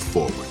move you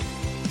forward.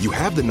 You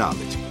have the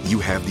knowledge, you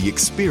have the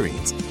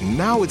experience.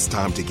 Now it's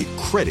time to get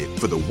credit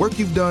for the work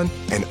you've done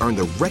and earn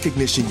the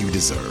recognition you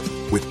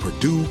deserve with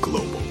Purdue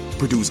Global,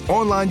 Purdue's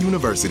online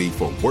university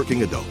for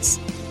working adults.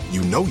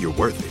 You know you're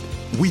worth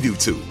it. We do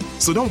too.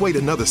 So don't wait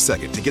another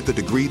second to get the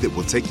degree that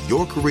will take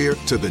your career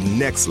to the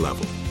next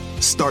level.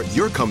 Start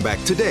your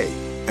comeback today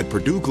at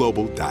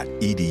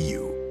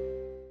purdueglobal.edu.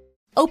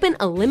 Open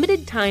a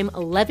limited-time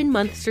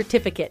 11-month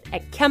certificate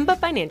at Kemba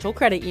Financial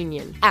Credit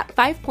Union. At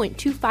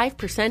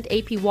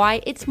 5.25%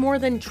 APY, it's more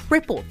than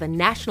triple the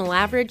national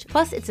average,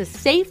 plus it's a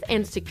safe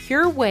and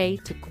secure way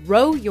to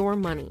grow your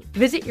money.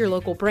 Visit your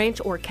local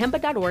branch or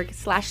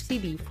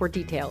kemba.org/CD for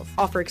details.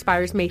 Offer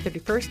expires May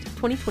 31st,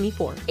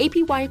 2024.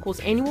 APY equals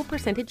annual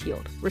percentage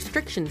yield.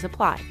 Restrictions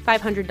apply.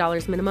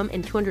 $500 minimum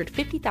and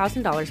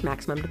 $250,000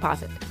 maximum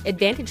deposit.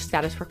 Advantage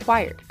status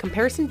required.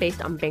 Comparison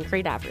based on bank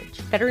rate average.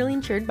 Federally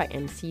insured by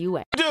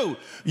NCUA. Dude,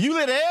 you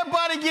let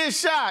everybody get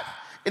shot,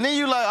 and then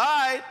you like, all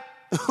right,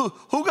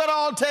 who got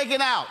all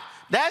taken out?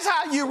 That's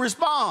how you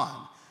respond.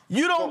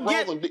 You don't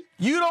get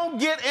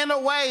in the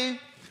way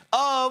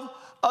of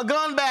a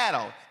gun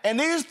battle. And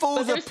these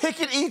fools are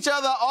picking each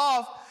other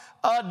off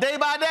day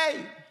by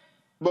day.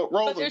 But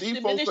Roland, these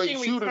folks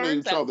ain't shooting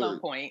each other.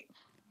 Some point.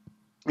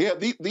 Yeah,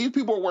 these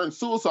people are wearing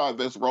suicide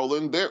vests,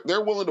 Roland.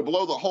 They're willing to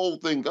blow the whole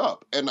thing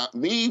up. And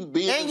me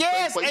being and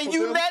yes, and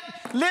you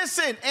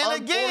listen,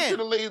 and again.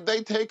 Unfortunately,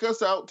 they take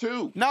us out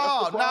too.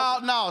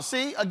 No.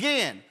 See,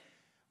 again,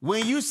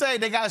 when you say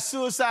they got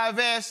suicide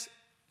vests,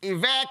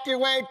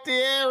 evacuate the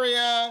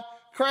area,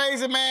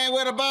 crazy man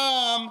with a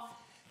bomb.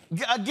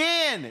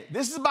 Again,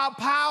 this is about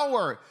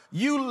power.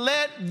 You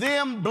let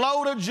them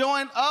blow the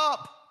joint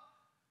up.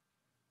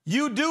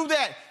 You do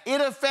that. It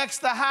affects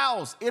the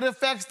House. It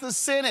affects the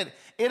Senate.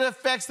 It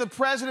affects the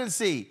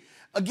presidency.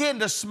 Again,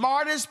 the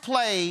smartest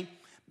play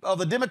of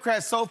the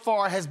Democrats so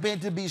far has been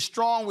to be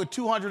strong with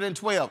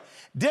 212.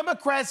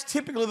 Democrats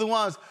typically the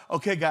ones,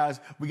 okay, guys,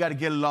 we got to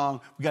get along.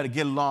 We got to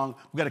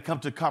come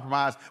to a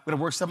compromise. We're going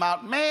to work something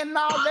out. Man,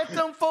 no, let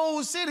them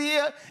fools sit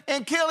here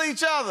and kill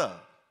each other.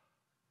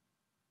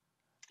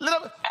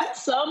 At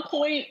some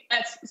point,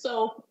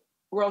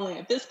 Roland,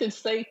 if this can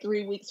stay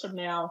 3 weeks from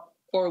now,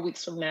 4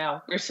 weeks from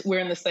now, we're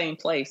in the same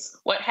place.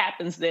 What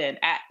happens then?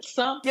 At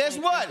some point, guess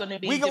what?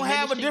 We're going to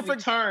have a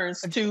different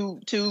returns to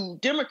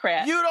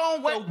Democrats. You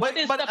don't wait. So what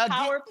is the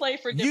power play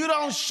for Democrats? You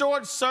don't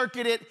short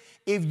circuit it.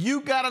 If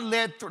you gotta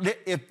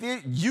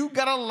you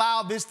gotta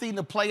allow this thing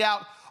to play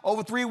out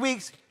over 3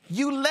 weeks,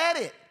 you let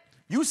it.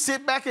 You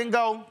sit back and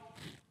go,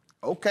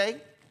 okay,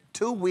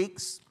 2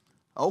 weeks,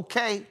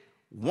 okay,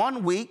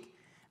 1 week.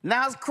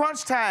 Now it's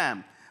crunch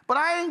time. But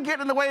I ain't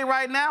getting in the way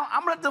right now.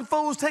 I'm gonna let them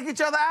fools take each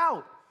other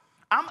out.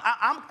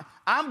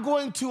 I'm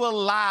going to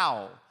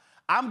allow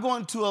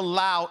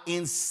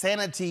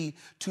insanity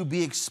to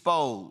be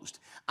exposed.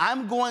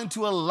 I'm going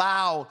to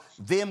allow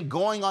them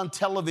going on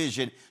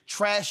television,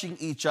 trashing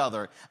each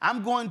other.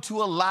 I'm going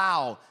to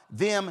allow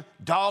them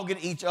dogging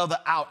each other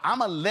out. I'm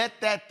going to let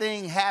that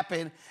thing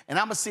happen, and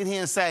I'm going to sit here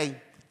and say,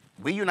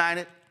 we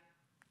united.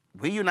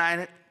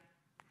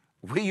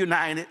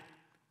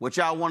 What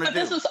y'all want to do?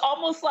 This is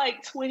almost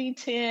like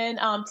 2010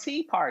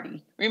 Tea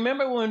Party.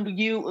 Remember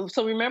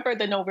remember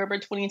the November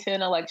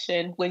 2010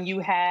 election when you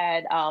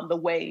had the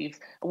wave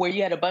where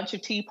you had a bunch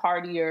of Tea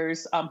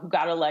Partiers who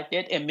got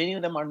elected, and many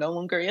of them are no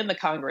longer in the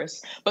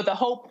Congress. But the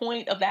whole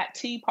point of that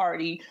Tea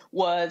Party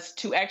was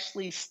to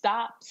actually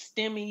stop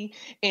STEMI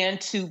and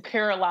to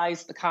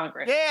paralyze the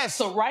Congress. Yes.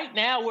 So right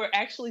now we're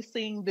actually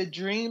seeing the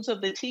dreams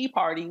of the Tea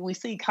Party. We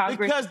see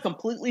Congress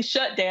completely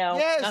shut down.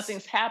 Yes.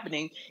 Nothing's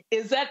happening.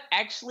 Is that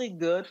actually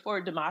good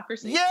for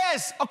democracy?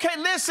 Yes. Okay,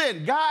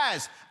 listen,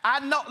 guys. I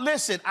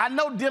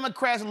know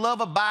Democrats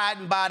love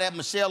abiding by that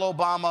Michelle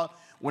Obama,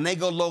 when they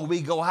go low,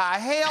 we go high.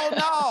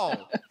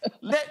 Hell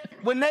no.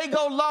 When they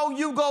go low,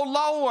 you go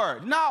lower.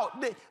 No,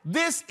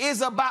 this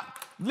is about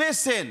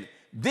the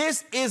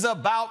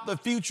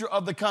future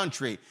of the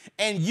country.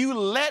 And you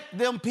let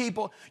them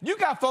people, you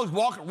got folks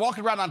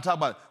walking around and talking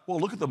about, well,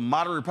 look at the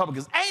moderate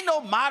Republicans. Ain't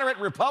no moderate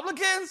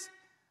Republicans.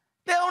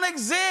 They don't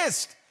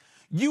exist.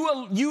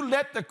 You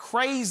let the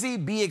crazy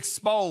be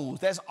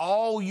exposed. That's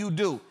all you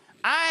do.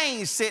 I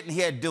ain't sitting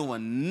here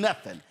doing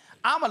nothing.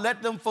 I'm going to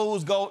let them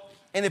fools go.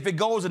 And if it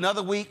goes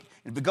another week,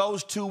 if it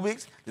goes 2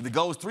 weeks, if it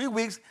goes 3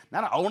 weeks,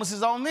 now the onus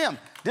is on them.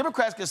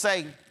 Democrats can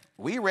say,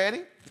 we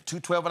ready.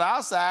 212 on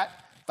our side.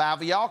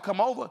 5 of y'all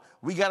come over.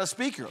 We got a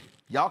speaker.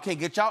 Y'all can't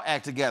get y'all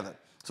act together.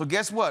 So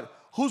guess what?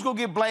 Who's going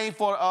to get blamed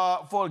for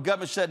the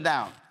government shutting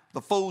down?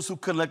 The fools who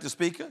couldn't elect the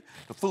speaker,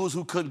 the fools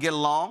who couldn't get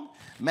along,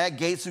 Matt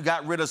Gaetz who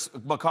got rid of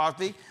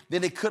McCarthy,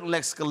 then they couldn't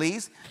elect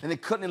Scalise, then they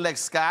couldn't elect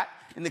Scott,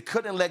 and they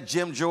couldn't elect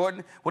Jim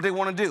Jordan. What they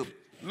want to do?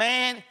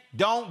 Man,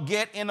 don't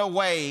get in the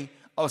way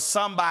of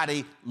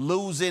somebody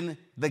losing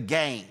the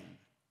game.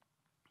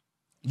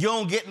 You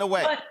don't get in the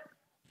way. But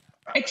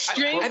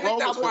extreme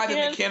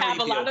Republicans have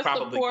a lot of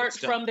support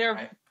from their.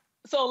 Right?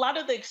 So a lot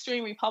of the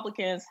extreme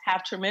Republicans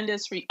have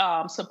tremendous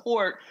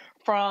support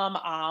from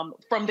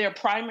their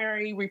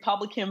primary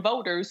Republican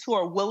voters who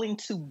are willing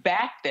to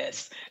back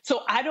this.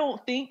 So I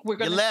don't think we're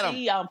going to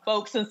see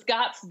folks in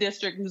Scott's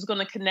district who's going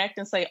to connect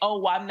and say, "Oh,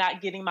 well, I'm not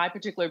getting my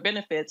particular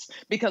benefits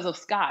because of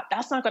Scott."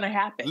 That's not going to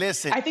happen.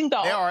 Listen, I think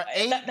there are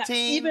 18,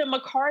 even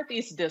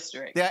McCarthy's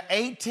district. There are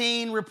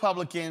 18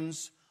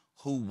 Republicans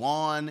who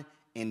won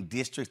in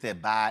districts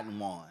that Biden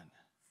won.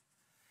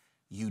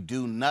 You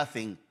do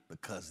nothing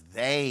because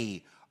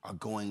they are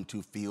going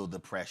to feel the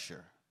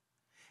pressure.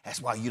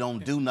 That's why you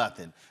don't do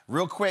nothing.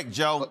 Real quick,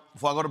 Joe,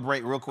 before I go to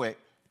break, real quick.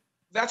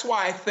 That's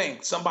why I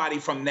think somebody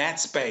from that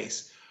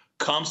space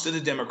comes to the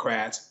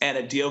Democrats and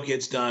a deal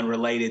gets done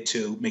related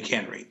to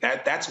McHenry.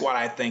 That's what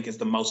I think is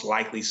the most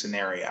likely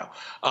scenario,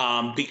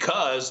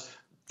 because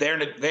they're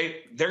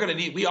going to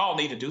need. We all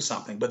need to do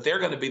something, but they're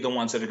going to be the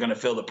ones that are going to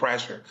feel the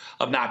pressure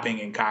of not being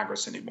in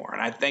Congress anymore.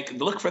 And I think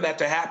look for that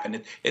to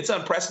happen. It's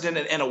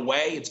unprecedented in a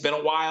way. It's been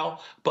a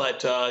while,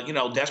 but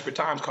desperate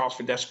times calls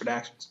for desperate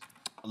actions.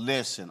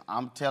 Listen,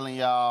 I'm telling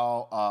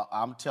y'all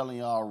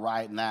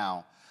right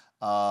now,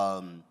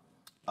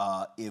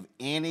 if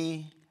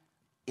any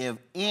of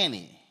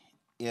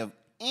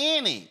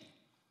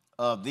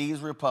these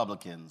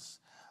Republicans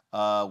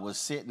was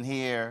sitting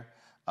here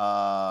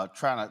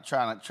trying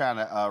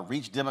to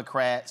reach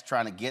Democrats,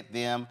 trying to get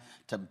them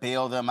to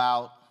bail them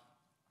out,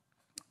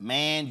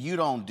 man, you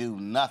don't do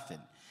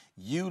nothing.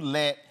 You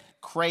let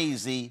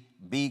crazy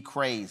be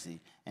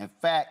crazy. In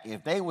fact,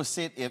 if they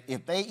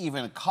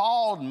even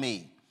called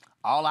me,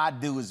 all I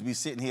do is be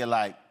sitting here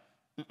like,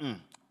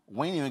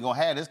 we ain't even gonna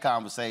have this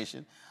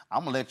conversation.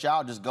 I'm gonna let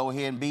y'all just go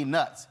ahead and be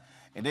nuts.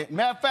 And then,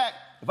 matter of fact,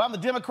 if I'm the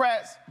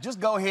Democrats,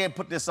 just go ahead and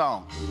put this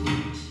on.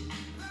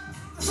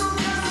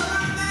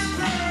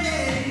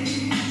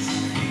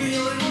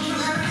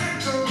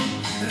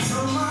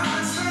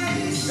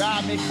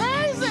 Drive me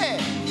crazy.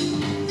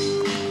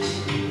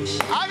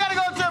 I gotta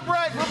go to a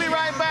break. We'll be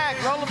right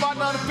back. Roland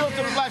Martin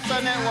Unfiltered, the Black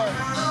Star Network.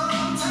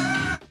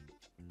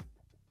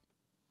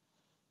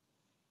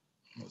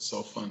 That's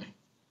so funny.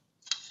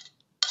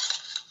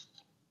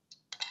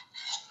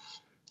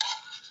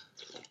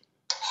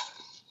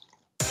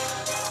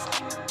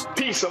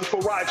 Peace, I'm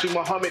Faraji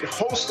Muhammad,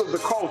 host of The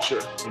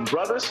Culture. And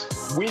brothers,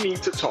 we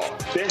need to talk.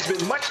 There's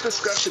been much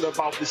discussion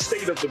about the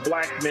state of the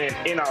black man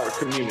in our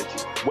community.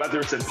 Whether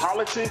it's in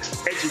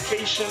politics,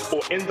 education,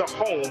 or in the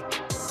home,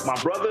 my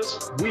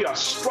brothers, we are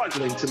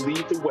struggling to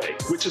lead the way,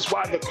 which is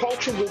why The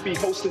Culture will be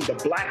hosting the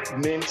Black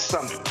Men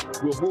Summit,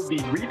 where we'll be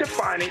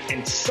redefining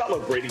and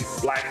celebrating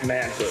black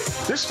manhood.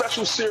 This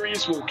special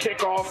series will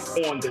kick off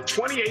on the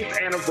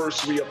 28th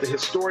anniversary of the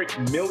historic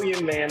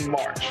Million Man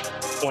March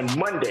on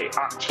Monday,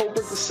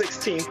 October the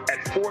 16th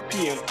at 4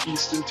 p.m.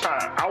 Eastern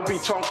Time. I'll be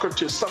talking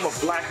to some of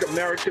Black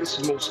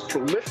America's most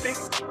prolific,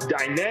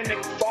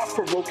 dynamic,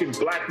 thought-provoking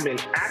black men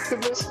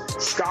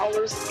activists,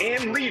 scholars,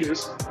 and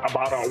leaders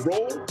about our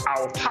role,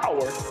 our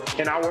power,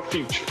 and our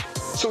future.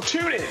 So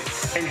tune in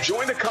and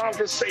join the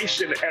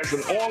conversation as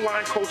an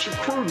online culture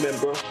crew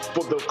member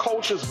for The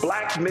Culture's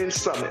Black Men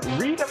Summit,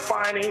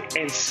 redefining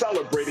and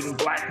celebrating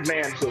black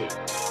manhood.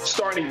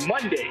 Starting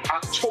Monday,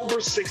 October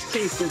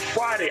 16th through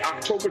Friday,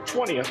 October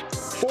 20th,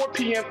 4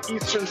 p.m.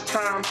 Eastern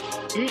Time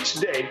each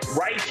day,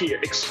 right here,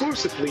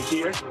 exclusively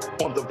here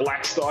on the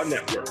Black Star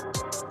Network.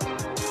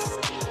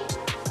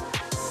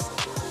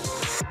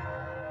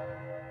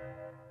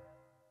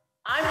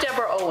 I'm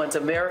Deborah Owens,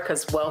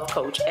 America's Wealth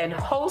Coach and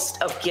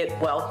host of Get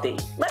Wealthy.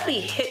 Let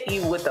me hit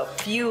you with a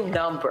few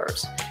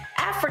numbers.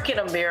 African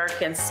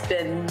Americans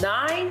spend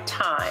 9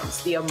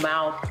 times the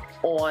amount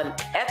on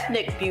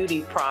ethnic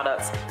beauty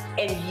products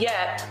and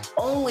yet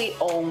only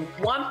own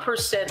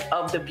 1%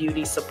 of the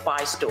beauty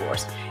supply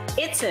stores.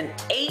 It's an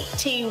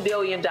 $18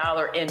 billion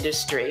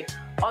industry.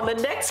 On the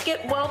next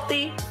Get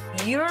Wealthy,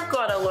 you're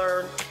going to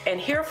learn and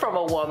hear from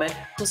a woman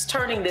who's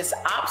turning this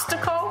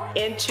obstacle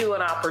into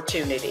an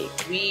opportunity.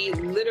 We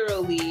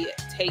literally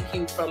take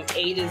you from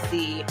A to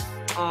Z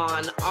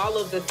on all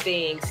of the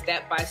things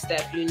step by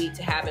step you need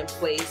to have in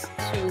place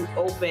to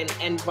open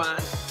and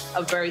run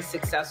a very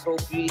successful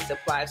beauty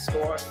supply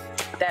store.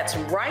 That's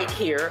right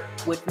here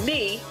with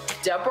me,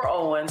 Deborah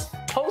Owens,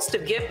 host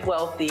of Get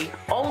Wealthy,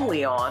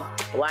 only on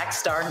Black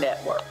Star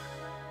Network.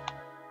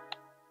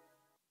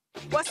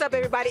 What's up,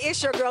 everybody?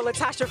 It's your girl,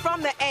 Latasha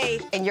from the A.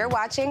 And you're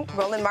watching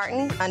Roland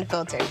Martin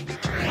Unfiltered.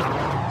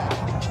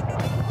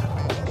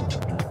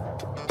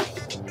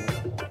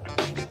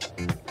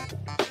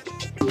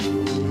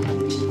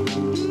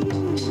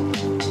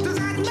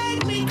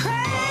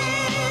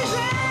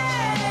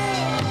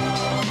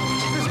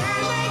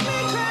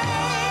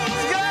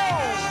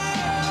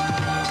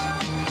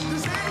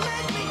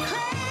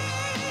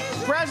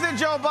 President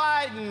Joe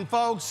Biden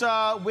folks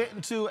went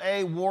into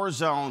a war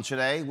zone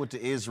today, went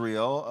to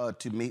Israel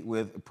to meet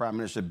with Prime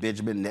Minister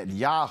Benjamin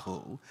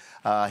Netanyahu.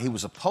 He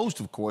was supposed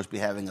to, of course, be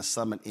having a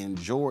summit in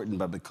Jordan,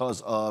 but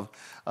because of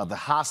the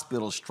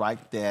hospital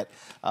strike that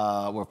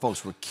where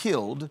folks were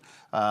killed,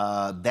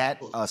 that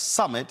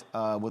summit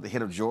with the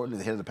head of Jordan and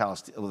the head of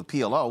the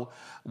PLO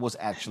was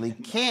actually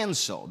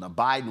canceled. Now,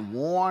 Biden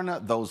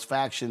warned those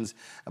factions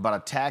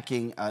about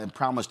attacking and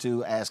promised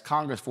to ask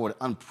Congress for an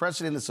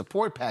unprecedented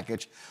support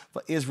package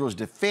for Israel's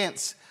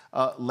defense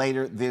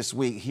later this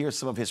week. Here's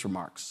some of his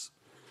remarks.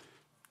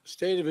 The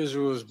state of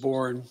Israel was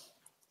born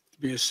to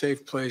be a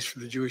safe place for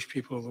the Jewish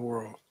people of the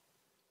world.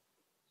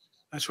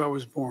 That's why it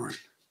was born.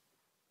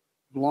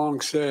 I've long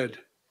said,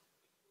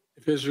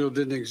 if Israel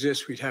didn't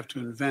exist, we'd have to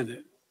invent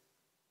it.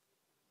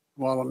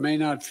 While it may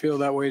not feel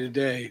that way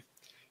today,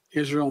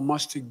 Israel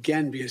must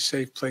again be a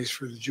safe place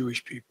for the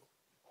Jewish people.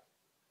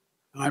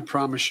 And I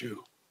promise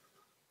you,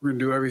 we're going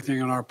to do everything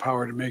in our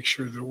power to make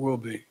sure that it will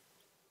be.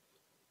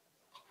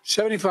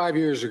 75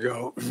 years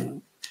ago,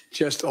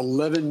 just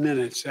 11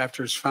 minutes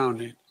after its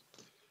founding,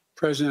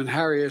 President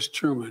Harry S.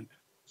 Truman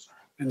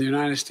and the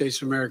United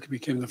States of America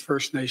became the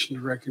first nation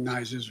to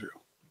recognize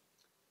Israel.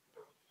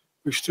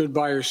 We've stood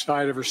by your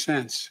side ever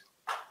since.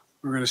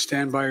 We're going to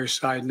stand by your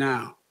side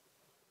now.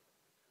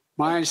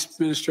 My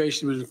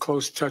administration has been in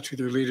close touch with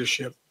your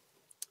leadership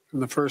from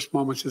the first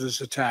moments of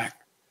this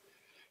attack.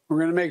 We're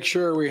going to make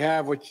sure we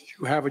have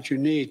what you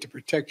need to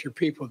protect your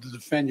people, to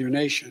defend your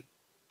nation.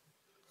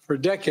 For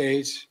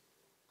decades,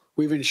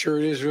 we've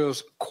ensured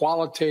Israel's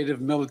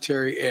qualitative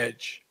military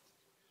edge.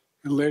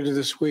 And later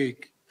this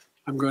week,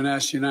 I'm going to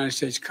ask the United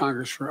States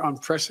Congress for an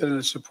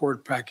unprecedented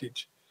support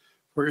package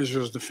for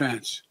Israel's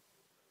defense.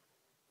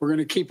 We're going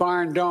to keep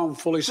Iron Dome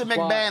fully supplied.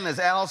 Mr. McManus,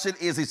 Allison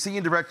is the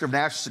Senior Director of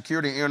National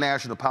Security and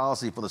International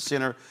Policy for the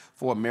Center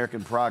for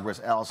American Progress.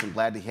 Allison,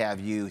 glad to have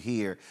you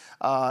here.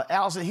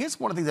 Allison, here's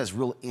one of the things that's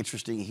real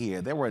interesting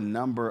here. There were a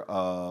number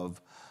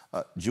of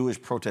Jewish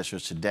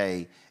protesters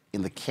today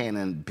in the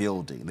Cannon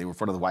building. They were in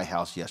front of the White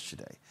House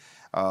yesterday.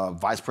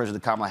 Vice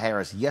President Kamala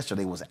Harris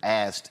yesterday was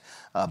asked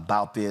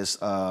about this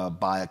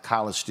by a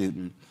college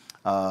student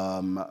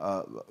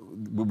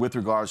with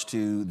regards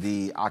to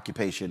the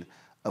occupation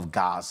of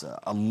Gaza.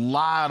 A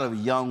lot of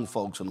young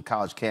folks on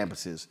college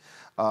campuses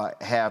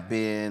have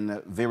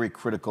been very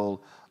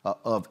critical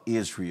of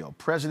Israel.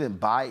 President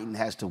Biden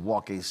has to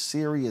walk a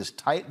serious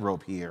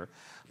tightrope here,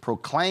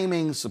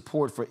 proclaiming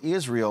support for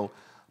Israel,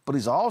 but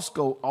he's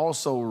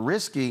also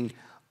risking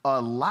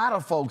a lot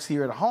of folks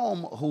here at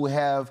home who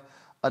have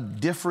a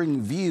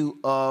differing view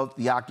of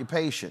the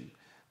occupation.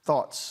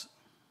 Thoughts?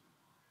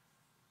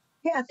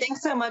 Yeah,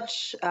 thanks so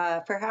much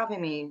for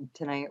having me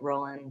tonight,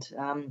 Roland.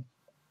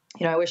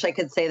 I wish I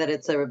could say that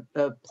it's a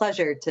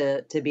pleasure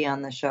to be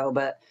on the show,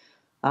 but,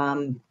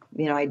 I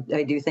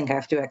do think I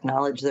have to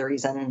acknowledge the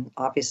reason,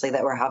 obviously,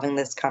 that we're having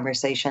this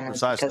conversation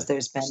is because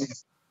there's been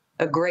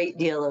a great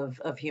deal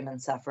of human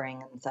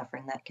suffering and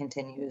suffering that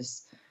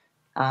continues.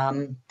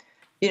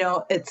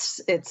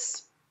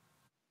 It's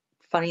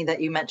funny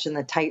that you mentioned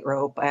the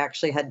tightrope. I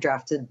actually had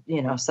drafted,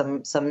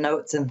 some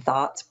notes and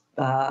thoughts,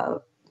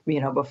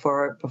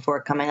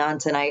 before coming on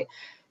tonight,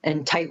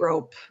 and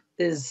tightrope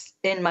is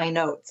in my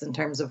notes in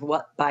terms of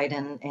what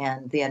Biden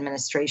and the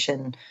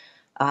administration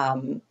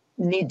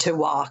need to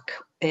walk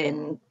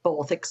in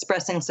both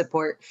expressing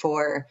support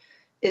for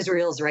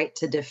Israel's right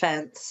to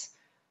defense,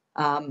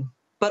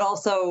 but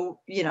also,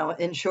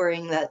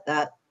 ensuring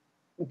that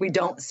we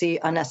don't see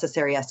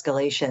unnecessary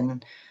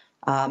escalation,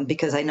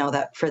 because I know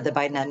that for the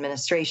Biden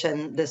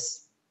administration,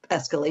 this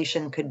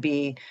escalation could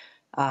be,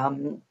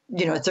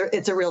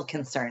 it's a real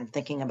concern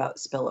thinking about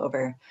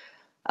spillover.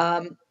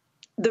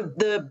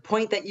 The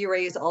point that you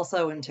raise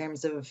also in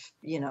terms of,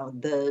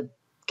 the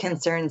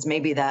concerns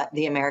maybe that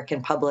the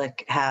American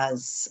public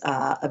has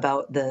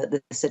about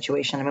the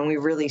situation. I mean,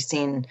 we've really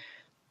seen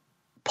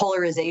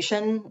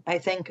polarization, I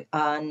think,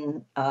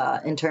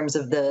 in terms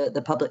of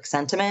the public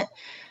sentiment,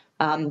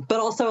 but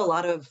also a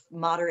lot of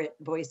moderate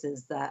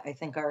voices that I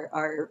think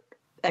are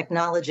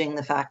acknowledging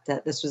the fact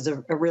that this was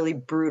a really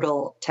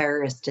brutal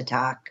terrorist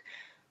attack,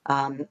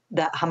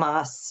 that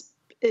Hamas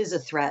is a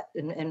threat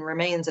and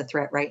remains a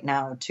threat right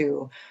now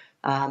to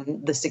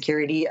the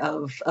security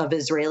of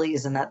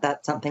Israelis, and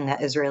that's something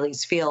that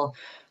Israelis feel.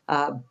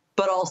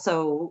 But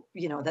also,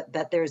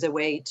 that there's a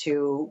way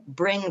to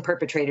bring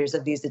perpetrators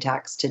of these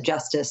attacks to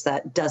justice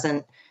that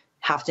doesn't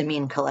have to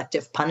mean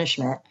collective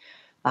punishment.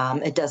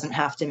 It doesn't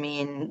have to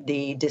mean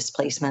the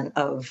displacement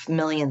of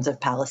millions of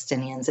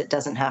Palestinians. It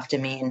doesn't have to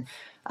mean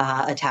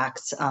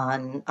attacks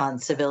on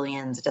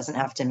civilians. It doesn't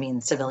have to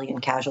mean civilian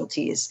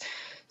casualties.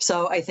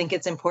 So I think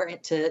it's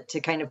important to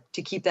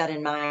keep that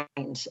in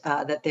mind,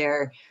 that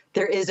there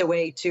is a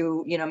way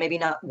to, maybe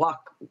not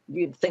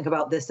think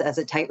about this as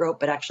a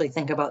tightrope, but actually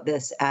think about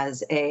this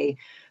as a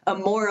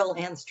moral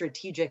and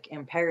strategic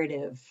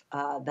imperative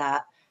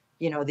that,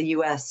 the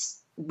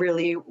U.S.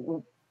 really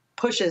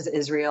pushes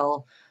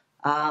Israel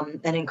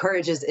and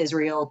encourages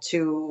Israel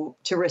to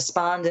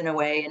respond in a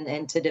way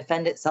and to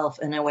defend itself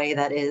in a way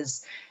that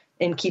is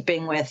in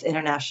keeping with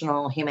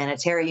international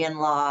humanitarian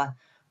law,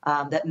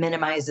 that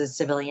minimizes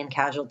civilian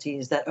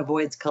casualties, that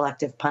avoids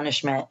collective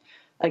punishment.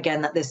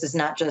 Again, that this is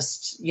not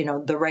just,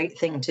 the right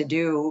thing to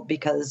do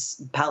because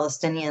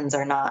Palestinians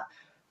are not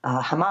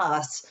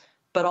Hamas,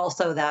 but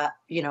also that,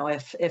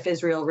 if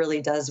Israel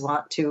really does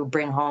want to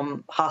bring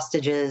home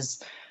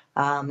hostages,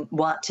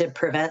 want to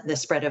prevent the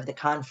spread of the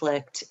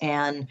conflict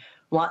and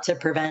want to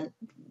prevent,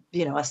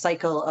 a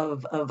cycle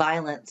of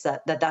violence,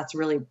 that's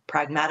really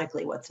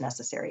pragmatically what's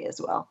necessary as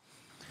well.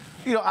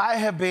 I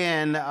have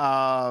been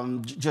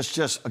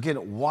just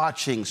again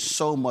watching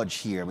so much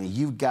here. I mean,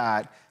 you've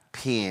got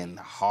Penn,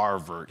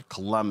 Harvard,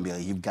 Columbia.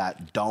 You've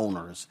got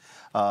donors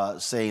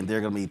saying they're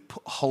going to be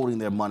holding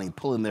their money,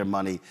 pulling their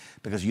money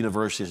because the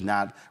university is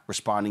not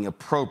responding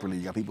appropriately.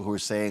 You got people who are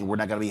saying we're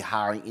not going to be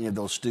hiring any of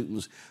those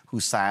students who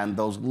signed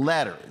those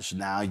letters.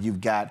 Now you've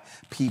got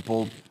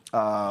people.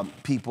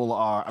 People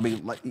are. I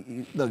mean,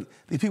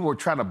 these people were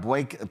trying to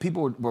break.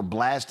 People were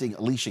blasting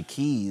Alicia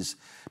Keys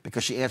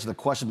because she answered the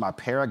question about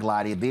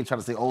paragliding. They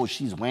trying to say, "Oh,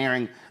 she's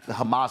wearing the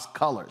Hamas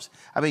colors."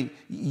 I mean,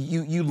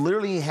 you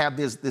literally have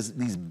these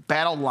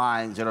battle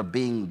lines that are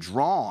being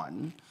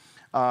drawn,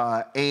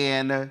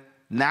 and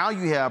now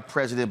you have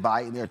President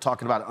Biden. They're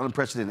talking about an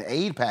unprecedented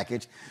aid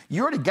package.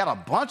 You already got a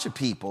bunch of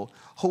people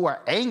who are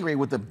angry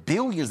with the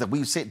billions that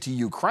we've sent to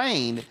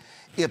Ukraine.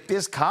 If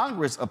this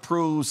Congress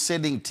approves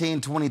sending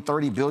 10, 20,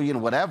 30 billion,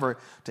 whatever,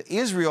 to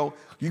Israel,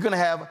 you're going to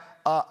have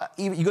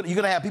you're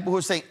going to have people who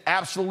are saying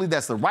absolutely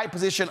that's the right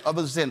position.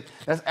 Others saying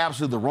that's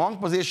absolutely the wrong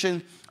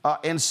position.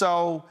 And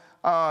so,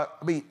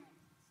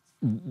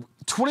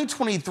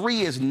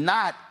 2023 is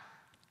not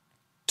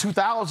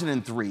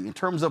 2003 in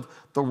terms of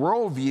the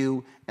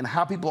worldview and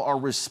how people are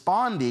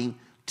responding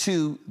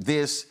to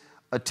this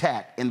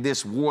attack and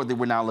this war that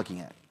we're now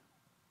looking at.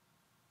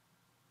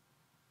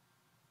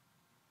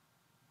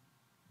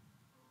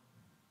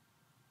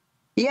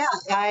 Yeah,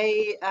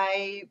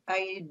 I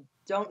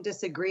don't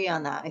disagree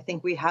on that. I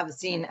think we have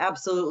seen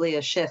absolutely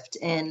a shift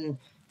in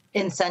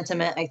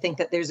sentiment. I think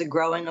that there's a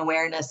growing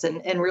awareness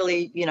and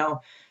really,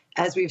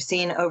 as we've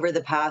seen over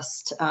the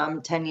past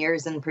 10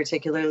 years and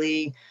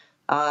particularly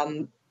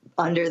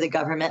under the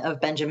government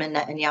of Benjamin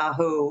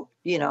Netanyahu,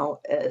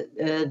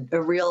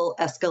 a real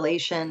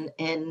escalation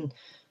in,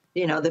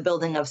 the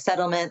building of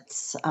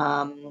settlements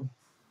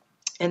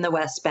in the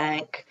West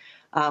Bank.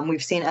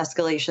 We've seen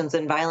escalations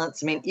in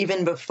violence. I mean,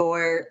 even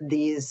before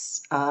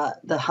these,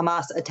 the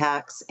Hamas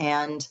attacks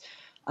and,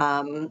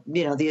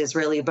 the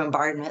Israeli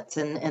bombardments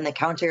and the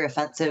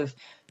counteroffensive,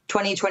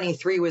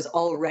 2023 was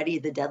already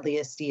the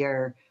deadliest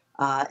year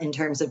in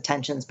terms of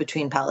tensions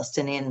between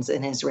Palestinians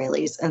and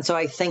Israelis. And so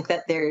I think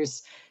that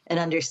there's an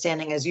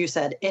understanding, as you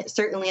said,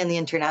 certainly in the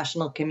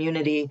international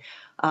community,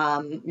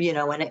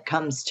 when it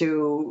comes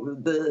to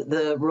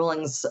the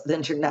rulings, the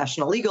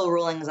international legal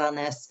rulings on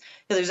this,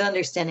 there's an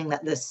understanding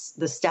that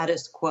the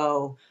status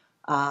quo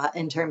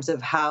in terms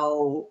of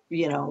how,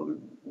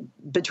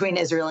 between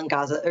Israel and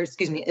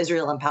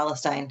Israel and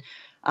Palestine,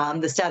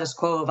 the status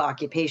quo of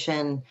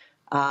occupation,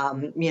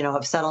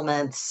 of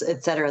settlements,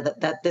 et cetera,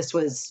 that this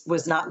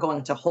was not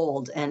going to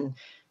hold. And,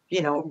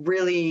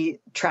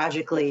 really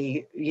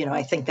tragically,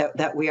 I think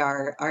that we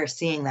are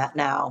seeing that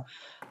now.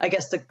 I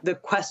guess the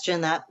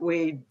question that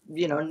we,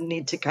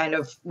 need to kind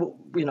of,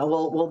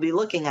 we'll be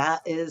looking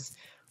at is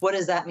what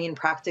does that mean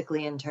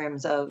practically in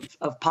terms of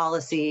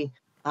policy,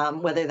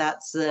 whether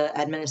that's the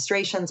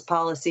administration's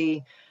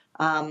policy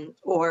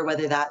or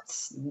whether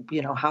that's,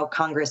 how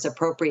Congress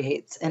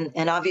appropriates.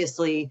 And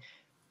obviously,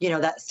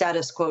 that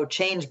status quo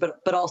changed,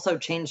 but also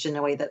changed in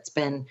a way that's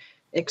been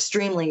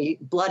extremely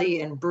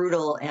bloody and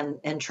brutal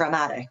and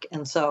traumatic.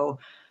 And so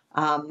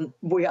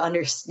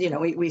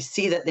we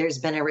see that there's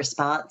been a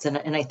response,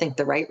 and I think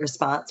the right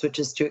response, which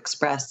is to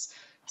express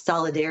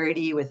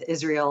solidarity with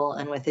Israel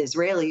and with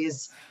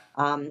Israelis,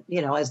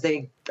 as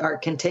they are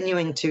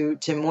continuing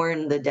to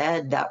mourn the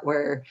dead that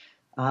were,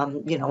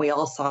 we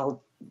all saw,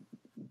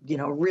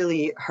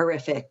 really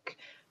horrific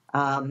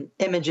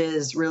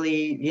images,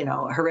 really,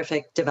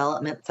 horrific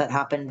developments that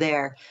happened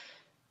there.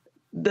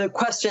 The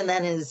question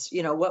then is,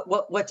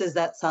 what does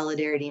that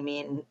solidarity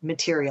mean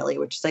materially,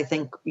 which is, I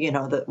think,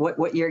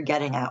 what you're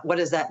getting at. What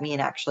does that mean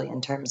actually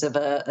in terms of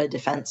a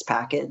defense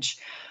package?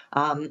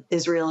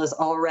 Israel is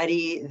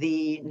already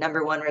the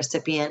 #1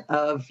 recipient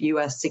of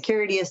U.S.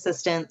 security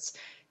assistance.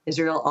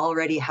 Israel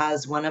already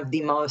has one of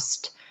the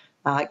most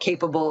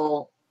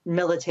capable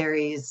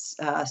militaries,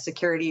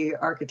 security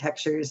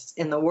architectures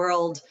in the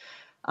world.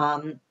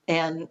 And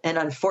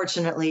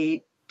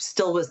unfortunately,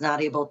 still was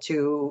not able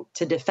to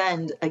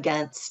defend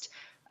against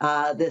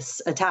this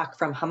attack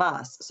from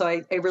Hamas. So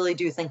I really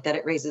do think that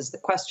it raises the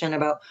question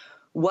about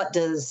what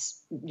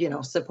does,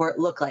 support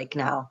look like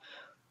now.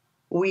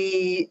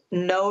 We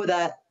know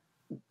that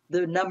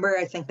the number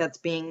I think that's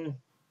being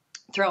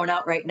thrown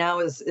out right now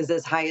is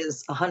as high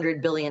as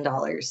 $100 billion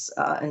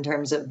in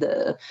terms of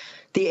the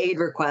aid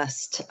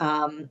request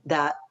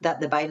that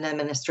the Biden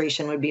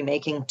administration would be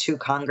making to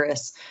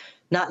Congress.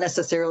 Not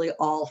necessarily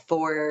all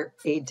for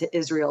aid to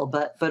Israel,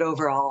 but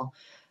overall.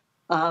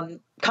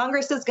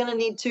 Congress is going to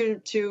need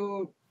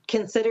to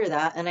consider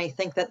that. And I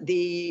think that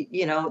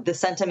the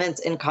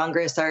sentiments in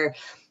Congress are,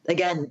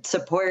 again,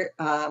 support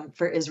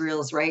for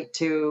Israel's right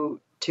to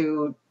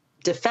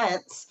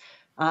defense,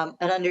 and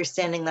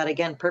understanding that,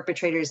 again,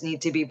 perpetrators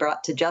need to be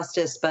brought to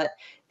justice. But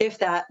if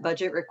that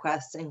budget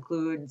request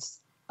includes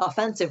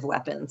offensive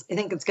weapons, I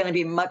think it's going to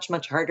be much,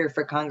 much harder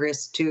for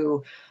Congress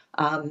to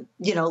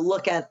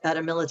look at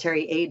a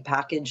military aid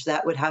package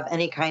that would have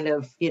any kind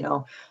of,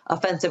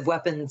 offensive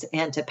weapons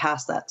and to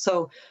pass that.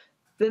 So,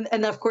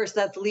 and of course,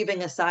 that's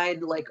leaving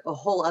aside like a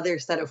whole other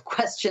set of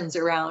questions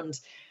around,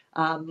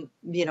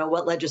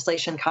 what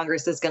legislation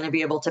Congress is going to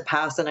be able to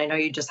pass. And I know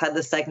you just had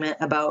the segment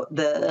about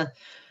the,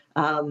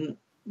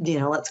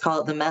 let's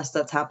call it the mess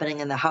that's happening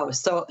in the House.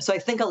 So I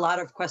think a lot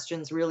of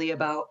questions really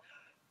about,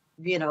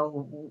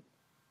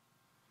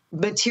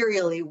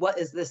 materially, what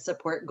is this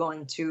support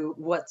going to,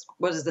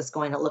 what is this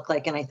going to look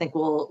like? And I think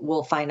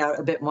we'll find out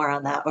a bit more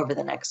on that over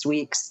the next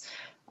weeks.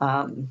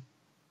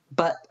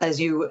 But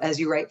as you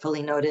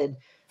rightfully noted,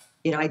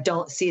 I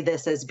don't see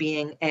this as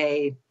being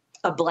a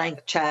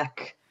blank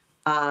check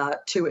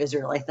to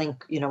Israel. I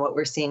think, what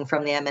we're seeing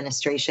from the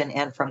administration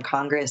and from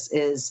Congress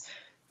is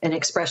an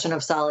expression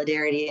of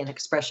solidarity, an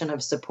expression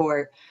of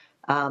support.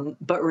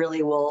 But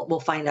really, we'll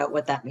find out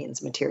what that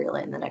means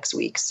materially in the next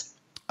weeks.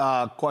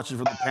 Question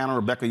from the panel.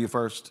 Rebecca, you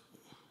first.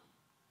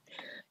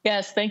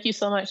 Yes, thank you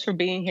so much for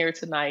being here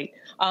tonight.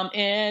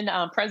 In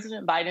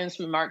President Biden's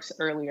remarks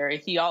earlier,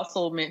 he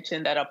also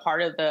mentioned that a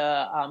part of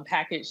the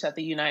package that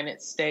the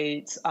United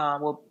States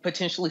will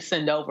potentially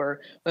send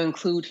over will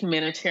include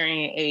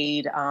humanitarian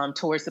aid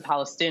towards the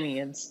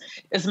Palestinians.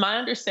 It's my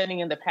understanding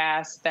in the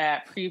past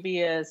that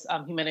previous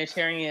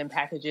humanitarian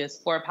packages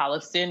for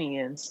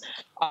Palestinians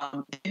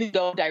didn't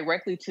go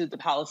directly to the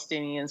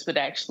Palestinians, but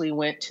actually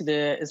went to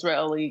the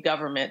Israeli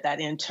government that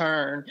in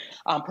turn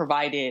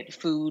provided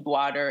food,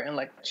 water, and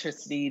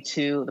electricity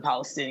to the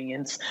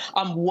Palestinians.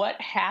 What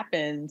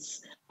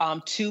happens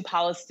to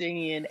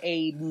Palestinian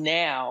aid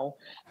now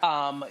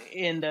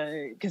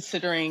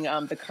considering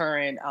the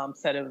current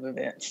set of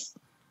events?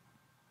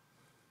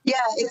 Yeah,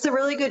 it's a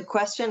really good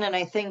question. And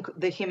I think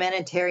the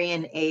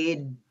humanitarian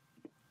aid,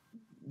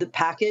 the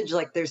package,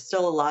 there's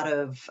still a lot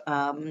of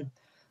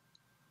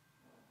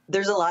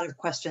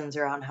questions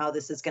around how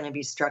this is going to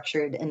be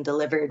structured and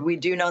delivered. We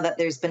do know that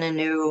there's been a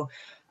new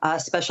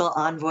special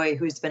envoy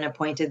who's been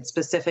appointed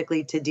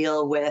specifically to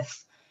deal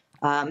with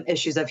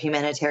issues of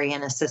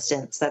humanitarian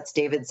assistance. That's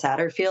David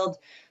Satterfield.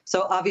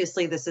 So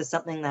obviously this is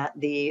something that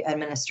the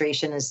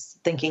administration is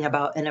thinking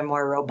about in a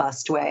more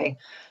robust way.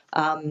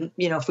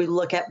 If we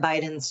look at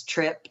Biden's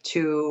trip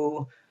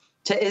to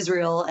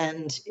Israel,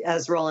 and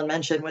as Roland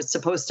mentioned, was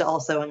supposed to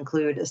also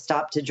include a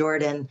stop to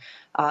Jordan,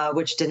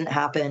 which didn't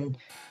happen.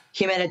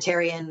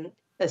 Humanitarian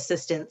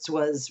assistance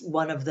was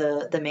one of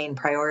the main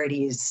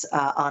priorities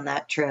on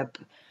that trip.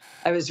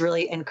 I was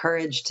really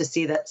encouraged to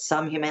see that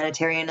some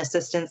humanitarian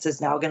assistance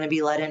is now going to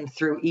be let in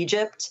through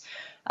Egypt.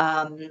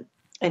 And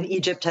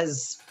Egypt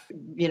has,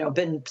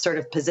 been sort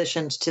of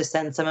positioned to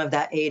send some of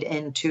that aid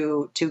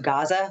into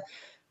Gaza.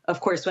 Of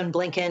course, when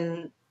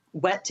Blinken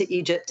went to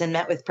Egypt and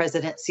met with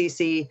President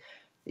Sisi,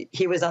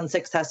 he was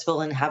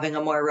unsuccessful in having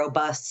a more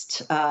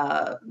robust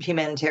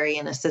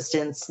humanitarian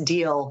assistance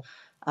deal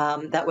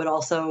that would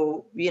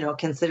also,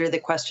 consider the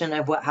question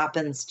of what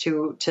happens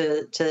to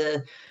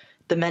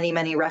the many,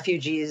 many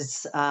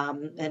refugees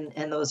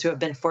and those who have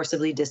been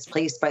forcibly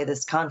displaced by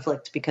this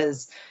conflict,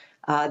 because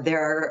there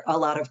are a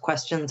lot of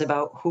questions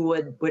about who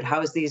would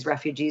house these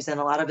refugees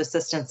and a lot of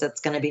assistance that's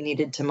going to be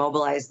needed to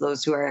mobilize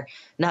those who are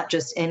not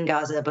just in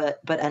Gaza,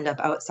 but end up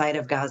outside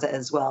of Gaza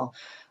as well.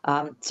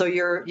 So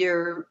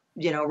you're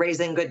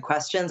raising good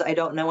questions. I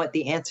don't know what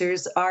the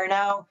answers are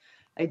now.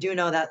 I do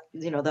know that,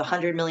 the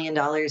 $100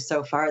 million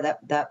so far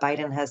that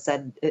Biden has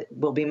said it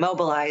will be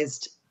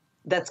mobilized,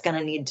 that's going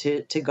to need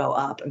to go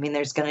up. I mean,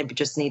 there's going to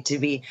just need to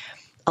be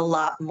a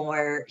lot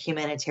more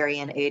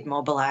humanitarian aid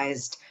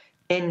mobilized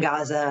in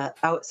Gaza,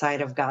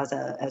 outside of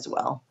Gaza as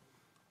well.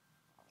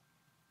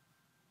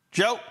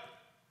 Joe?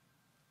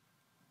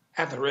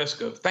 At the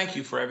risk of, thank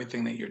you for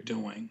everything that you're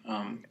doing.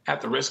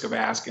 At the risk of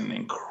asking an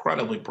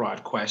incredibly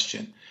broad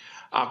question,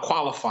 I'll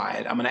qualify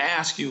it. I'm going to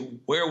ask you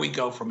where we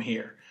go from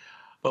here.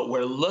 But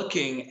we're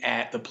looking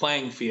at the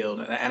playing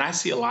field, and I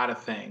see a lot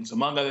of things.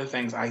 Among other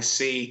things, I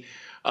see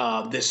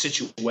this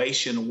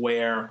situation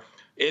where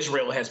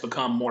Israel has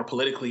become more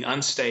politically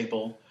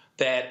unstable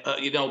that,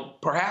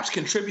 perhaps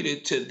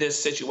contributed to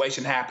this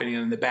situation happening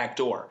in the back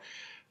door.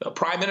 The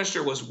prime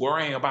minister was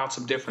worrying about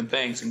some different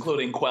things,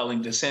 including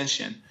quelling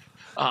dissension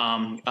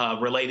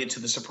related to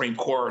the Supreme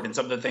Court and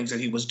some of the things that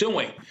he was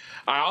doing.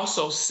 I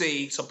also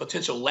see some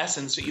potential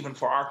lessons even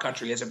for our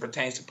country as it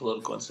pertains to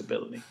political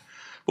instability.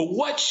 But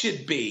what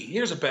should be,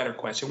 here's a better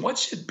question, what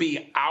should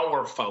be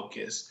our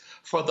focus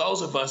for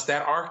those of us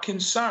that are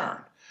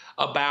concerned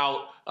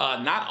about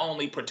not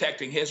only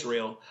protecting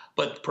Israel,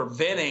 but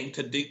preventing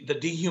the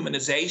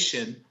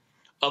dehumanization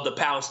of the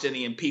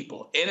Palestinian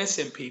people,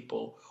 innocent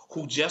people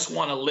who just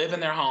want to live in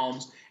their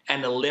homes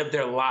and to live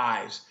their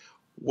lives?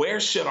 Where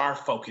should our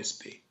focus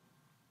be?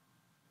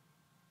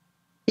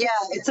 Yeah,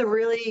 it's a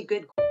really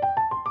good.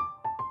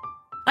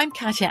 I'm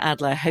Katya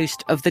Adler,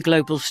 host of The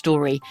Global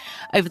Story.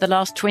 Over the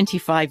last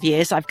 25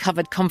 years, I've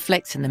covered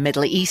conflicts in the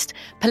Middle East,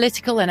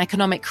 political and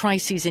economic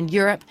crises in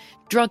Europe,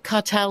 drug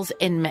cartels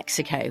in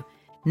Mexico.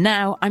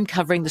 Now I'm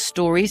covering the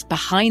stories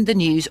behind the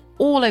news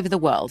all over the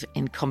world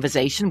in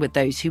conversation with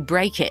those who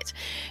break it.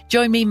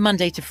 Join me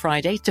Monday to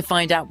Friday to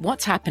find out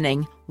what's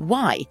happening,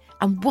 why,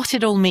 and what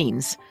it all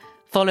means.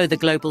 Follow The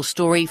Global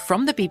Story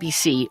from the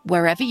BBC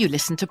wherever you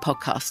listen to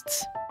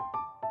podcasts.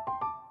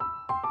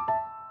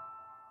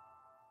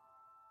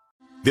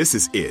 This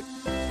is it.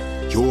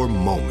 Your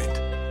moment.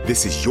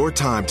 This is your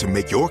time to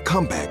make your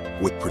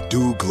comeback with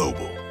Purdue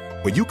Global.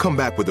 When you come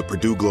back with a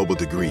Purdue Global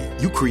degree,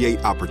 you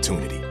create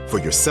opportunity for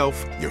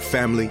yourself, your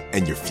family,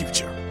 and your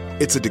future.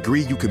 It's a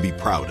degree you can be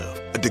proud of,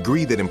 a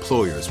degree that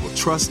employers will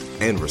trust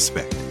and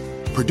respect.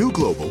 Purdue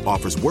Global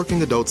offers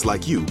working adults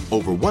like you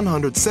over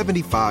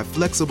 175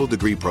 flexible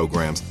degree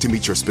programs to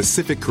meet your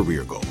specific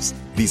career goals.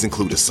 These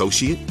include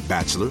associate,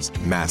 bachelor's,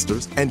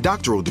 master's, and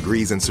doctoral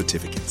degrees and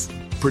certificates.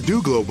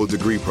 Purdue Global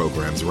degree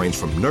programs range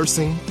from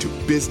nursing to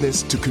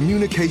business to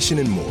communication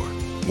and more.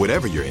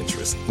 Whatever your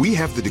interest, we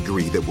have the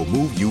degree that will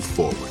move you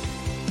forward.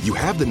 You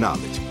have the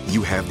knowledge,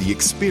 you have the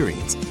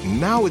experience.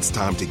 Now it's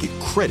time to get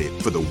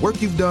credit for the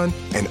work you've done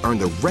and earn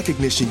the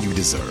recognition you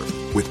deserve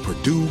with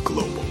Purdue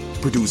Global,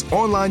 Purdue's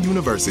online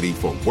university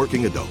for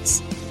working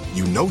adults.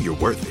 You know you're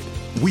worth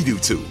it. We do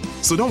too.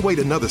 So don't wait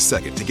another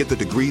second to get the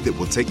degree that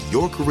will take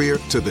your career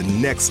to the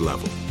next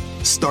level.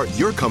 Start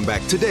your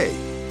comeback today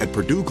at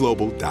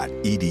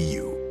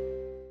purdueglobal.edu.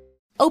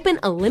 Open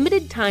a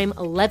limited-time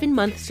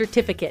 11-month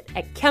certificate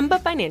at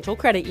Kemba Financial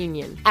Credit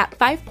Union. At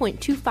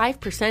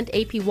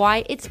 5.25%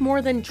 APY, it's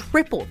more than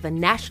triple the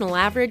national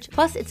average,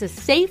 plus it's a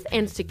safe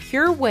and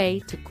secure way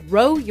to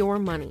grow your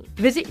money.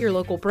 Visit your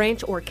local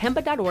branch or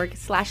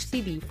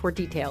kemba.org/cb for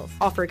details.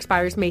 Offer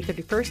expires May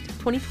 31st,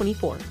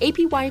 2024.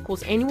 APY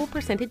equals annual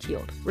percentage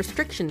yield.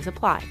 Restrictions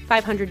apply.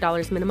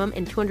 $500 minimum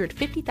and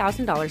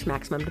 $250,000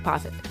 maximum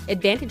deposit.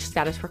 Advantage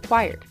status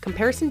required.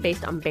 Comparison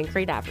based on bank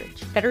rate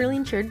average. Federally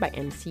insured by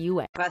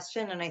NCUA.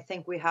 Question, and I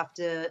think we have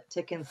to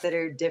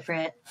consider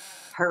different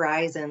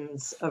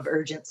horizons of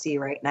urgency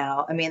right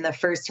now. I mean, the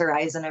first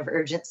horizon of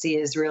urgency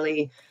is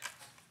really,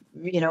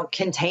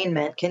 containing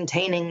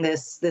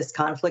this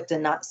conflict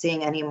and not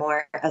seeing any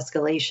more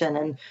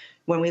escalation. And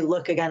when we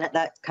look again at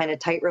that kind of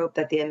tightrope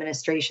that the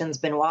administration's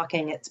been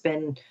walking, it's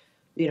been,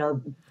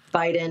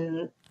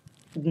 Biden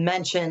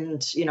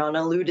mentioned, and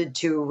alluded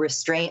to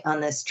restraint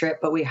on this trip,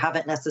 but we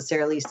haven't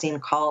necessarily seen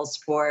calls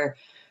for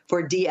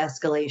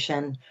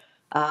de-escalation.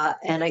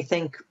 And I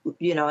think,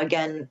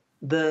 again,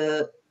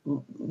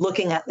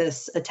 looking at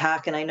this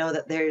attack, and I know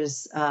that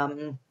there's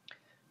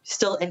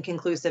still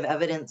inconclusive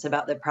evidence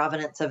about the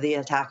provenance of the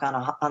attack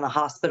on the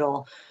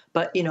hospital,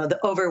 but, the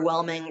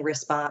overwhelming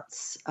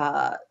response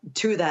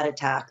to that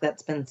attack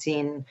that's been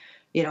seen,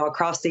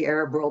 across the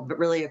Arab world, but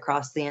really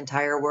across the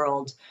entire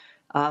world,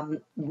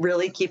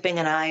 really keeping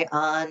an eye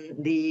on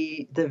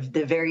the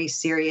very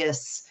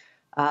serious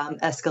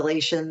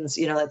escalations,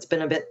 that's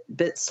been a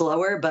bit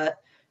slower, but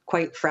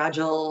quite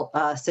fragile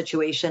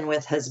situation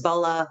with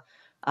Hezbollah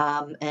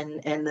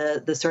and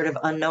the sort of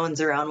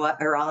unknowns around what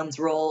Iran's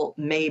role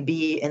may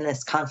be in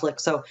this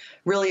conflict. So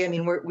really, I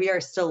mean, we are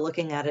still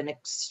looking at an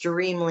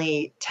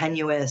extremely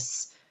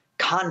tenuous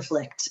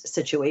conflict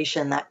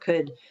situation that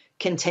could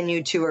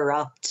continue to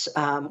erupt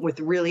with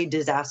really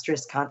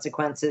disastrous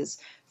consequences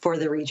for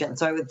the region.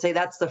 So I would say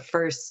that's the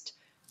first,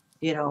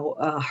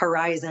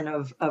 horizon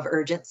of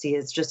urgency,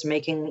 is just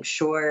making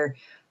sure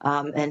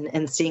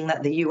and seeing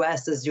that the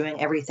U.S. is doing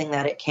everything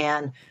that it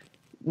can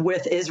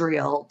with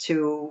Israel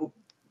to,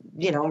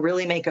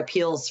 really make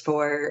appeals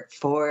for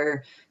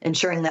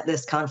ensuring that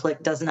this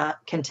conflict does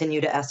not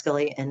continue to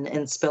escalate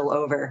and spill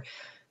over.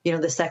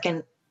 The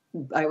second,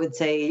 I would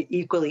say,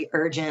 equally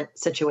urgent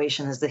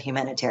situation is the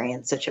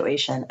humanitarian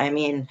situation. I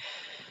mean,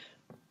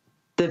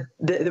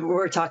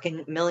 we're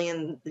talking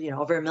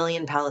over 1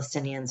 million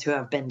Palestinians who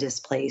have been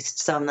displaced,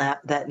 some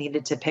that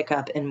needed to pick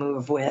up and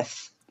move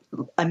with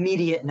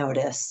immediate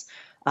notice.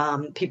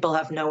 People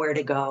have nowhere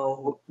to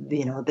go.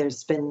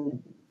 There's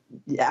been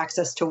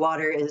access to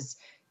water is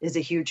a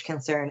huge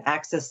concern.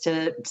 Access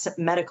to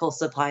medical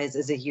supplies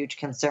is a huge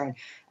concern.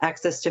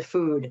 Access to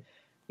food.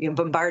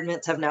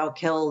 Bombardments have now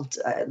killed,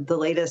 the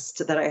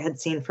latest that I had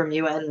seen from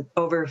UN,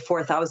 over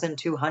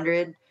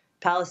 4,200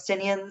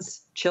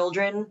 Palestinians,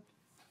 children,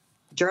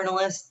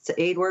 journalists,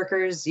 aid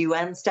workers,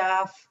 UN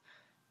staff.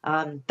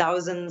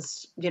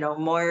 Thousands,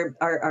 more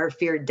are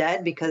feared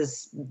dead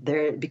because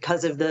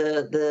of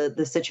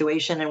the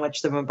situation in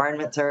which the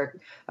bombardments are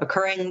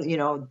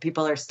occurring.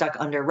 People are stuck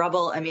under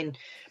rubble. I mean,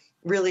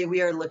 really,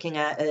 we are looking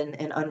at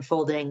an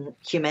unfolding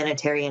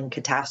humanitarian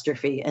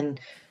catastrophe. And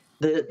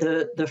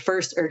the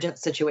first urgent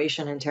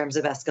situation in terms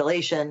of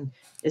escalation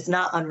is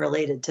not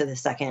unrelated to the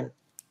second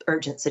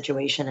urgent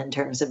situation in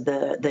terms of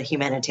the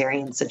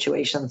humanitarian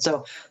situation.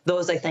 So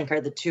those, I think,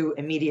 are the two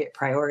immediate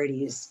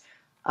priorities.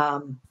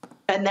 And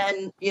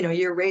then,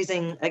 you're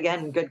raising,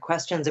 again, good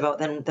questions about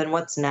then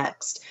what's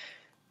next.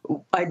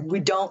 we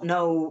don't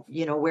know,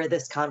 where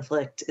this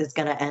conflict is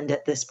going to end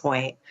at this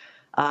point.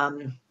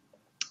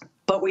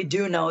 But we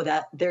do know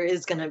that there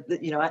is going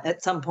to,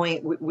 at some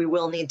point, we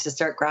will need to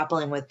start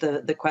grappling with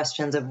the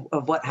questions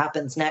of what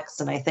happens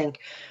next. And I think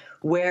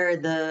where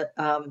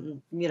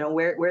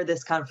where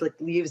this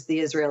conflict leaves the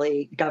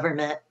Israeli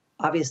government,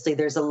 obviously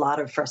there's a lot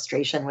of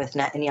frustration with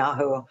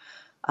Netanyahu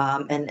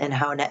and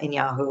how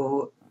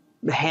Netanyahu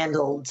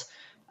handled,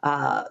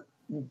 the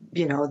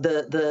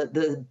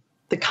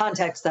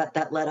context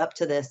that led up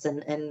to this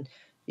and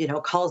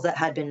calls that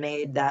had been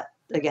made that,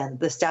 again,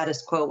 the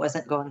status quo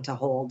wasn't going to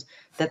hold,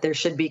 that there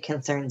should be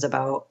concerns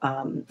about,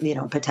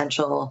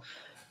 potential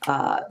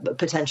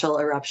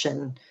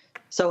eruption.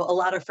 So a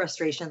lot of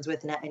frustrations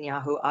with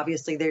Netanyahu.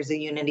 Obviously, there's a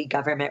unity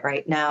government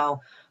right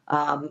now,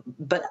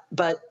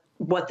 but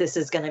what this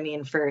is going to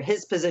mean for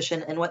his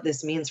position and what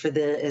this means for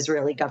the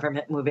Israeli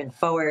government moving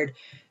forward,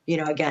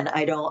 again,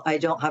 I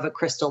don't have a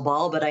crystal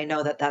ball, but I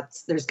know that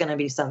there's going to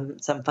be some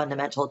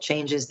fundamental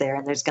changes there,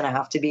 and there's going to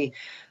have to be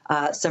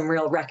some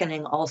real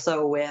reckoning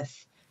also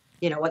with,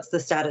 what's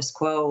the status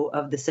quo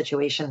of the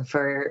situation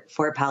for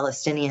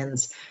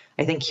Palestinians.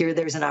 I think here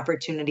there's an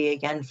opportunity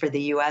again for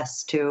the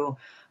U.S. to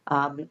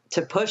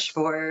push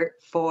for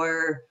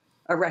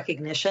a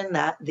recognition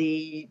that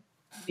the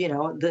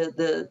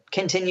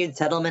continued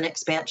settlement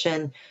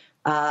expansion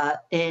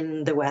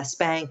in the West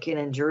Bank and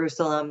in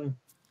Jerusalem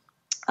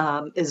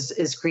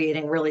is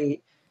creating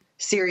really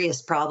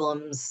serious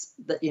problems.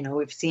 That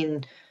we've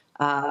seen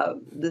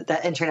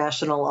that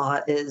international law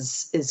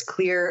is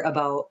clear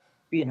about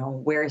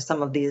where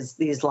some of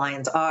these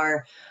lines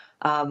are.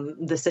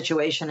 The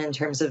situation in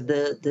terms of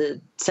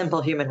the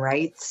simple human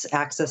rights,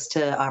 access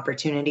to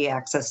opportunity,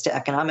 access to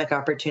economic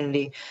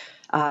opportunity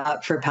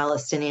for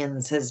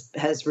Palestinians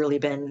has really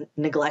been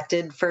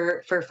neglected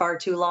for far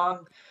too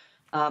long.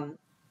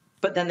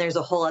 But then there's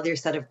a whole other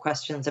set of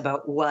questions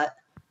about what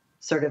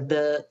sort of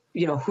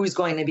who's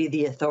going to be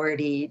the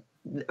authority,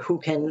 who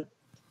can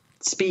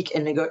speak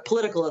and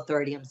political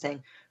authority, I'm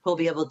saying, who'll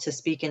be able to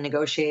speak and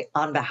negotiate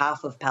on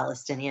behalf of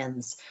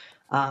Palestinians.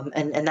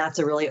 And that's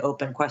a really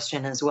open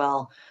question as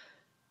well.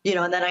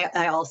 And then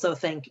I also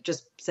think,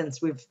 just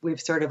since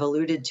we've sort of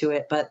alluded to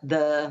it, but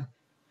the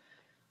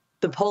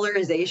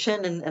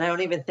polarization, and I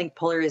don't even think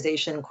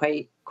polarization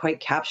quite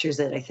captures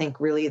it. I think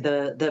really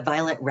the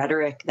violent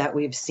rhetoric that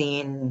we've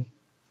seen,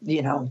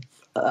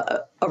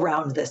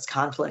 around this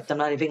conflict. I'm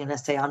not even going to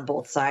say on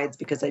both sides,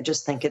 because I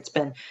just think it's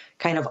been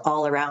kind of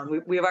all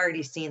around. We've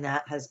already seen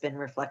that has been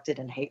reflected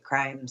in hate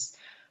crimes.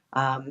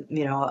 A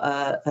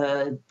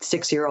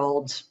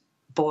 6-year-old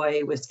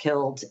boy was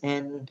killed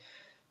in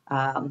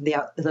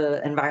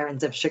the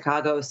environs of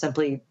Chicago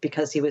simply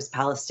because he was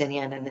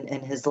Palestinian,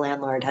 and his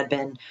landlord had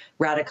been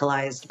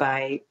radicalized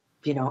by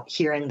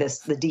hearing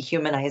the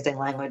dehumanizing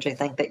language, I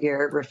think, that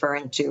you're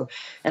referring to.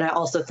 And I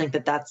also think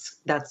that's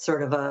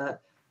sort of a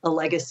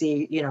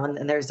legacy,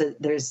 and there's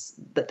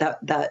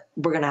that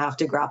we're going to have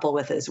to grapple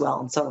with as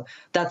well. And so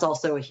that's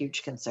also a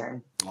huge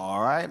concern.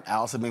 All right,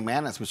 Allison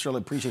McManus, we surely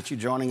appreciate you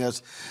joining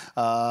us.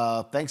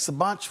 Thanks a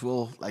bunch.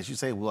 As you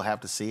say, we'll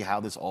have to see how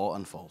this all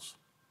unfolds.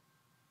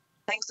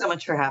 Thanks so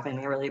much for having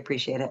me. I really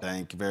appreciate it.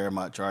 Thank you very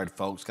much. All right,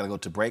 folks, got to go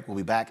to break. We'll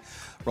be back.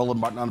 Roland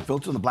Martin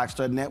Unfiltered on the Black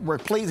Star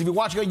Network. Please, if you're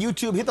watching on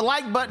YouTube, hit the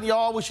like button,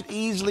 y'all. We should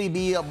easily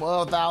be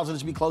above 1,000. It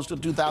should be close to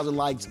 2,000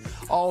 likes.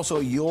 Also,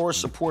 your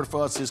support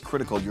for us is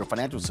critical, your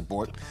financial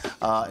support.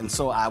 And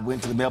so I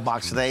went to the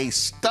mailbox today,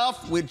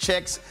 stuffed with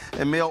checks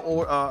and mail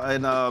order,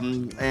 and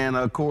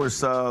of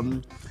course,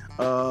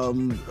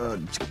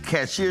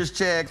 cashier's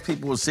checks.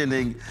 People were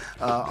sending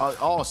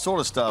all sort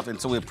of stuff, and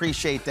so we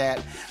appreciate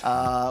that.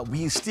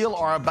 We still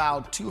are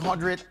about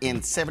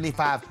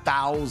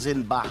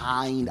 275,000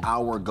 behind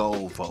our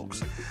goal,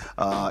 folks.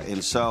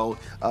 And so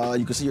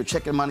you can see your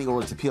checking money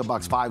orders to P.O.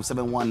 Box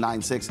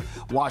 57196,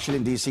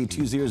 Washington, D.C.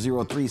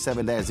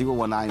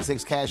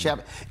 20037-0196. Cash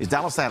App is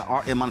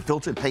 $RM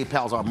Unfiltered.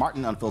 PayPal's R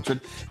Martin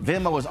Unfiltered.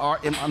 Venmo is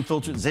RM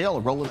Unfiltered.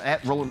 Zelle, Roland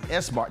at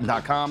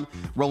RolandSMartin.com.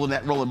 Roland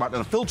at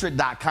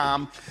RolandMartinUnfiltered.com.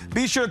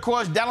 Be sure, of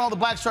course, download the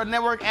Black Star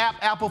Network app,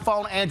 Apple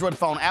phone, Android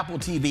phone, Apple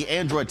TV,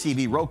 Android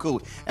TV, Roku,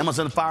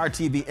 Amazon Fire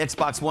TV,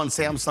 Xbox One,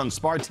 Samsung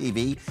Smart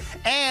TV.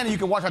 And you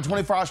can watch our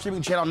 24-hour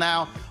streaming channel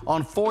now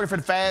on 4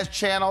 different fast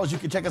channels. You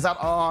can check us out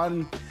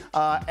on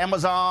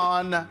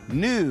Amazon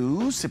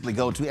News. Simply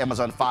go to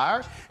Amazon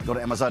Fire, go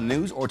to Amazon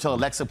News, or tell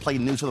Alexa play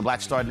news for the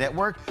Black Star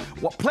Network.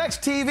 Well, Plex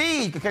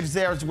TV, you can catch us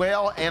there as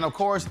well. And, of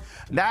course,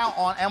 now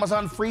on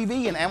Amazon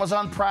Freevee and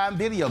Amazon Prime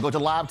Video. Go to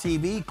Live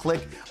TV,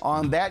 click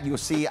on that. You'll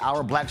see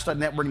our Black Star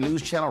Network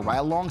news channel right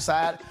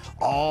alongside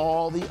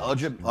all the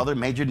other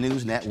major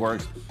news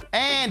networks.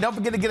 And don't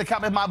forget to get a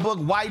copy of my book,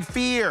 White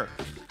Fear,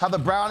 How the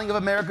Browning of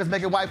America is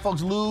Making White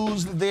Folks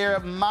Lose Their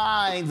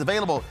Minds.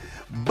 Available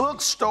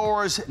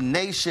bookstores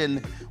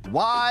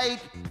nationwide.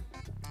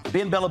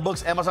 Ben Bella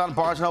Books, Amazon,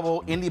 Barnes &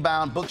 Noble,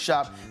 IndieBound,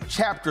 Bookshop,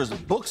 Chapters,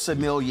 Books A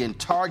Million,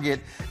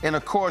 Target, and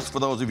of course, for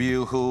those of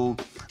you who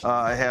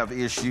have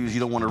issues you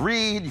don't want to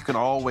read, you can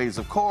always,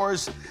 of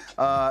course,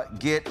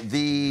 get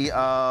the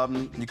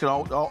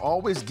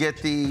always get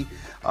the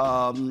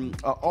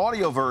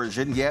audio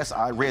version. Yes,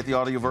 I read the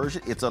audio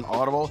version. It's on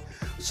Audible.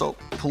 So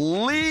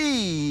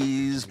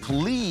please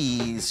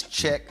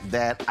check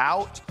that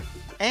out.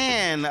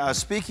 And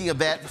speaking of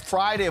that,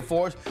 Friday,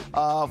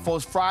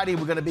 Friday,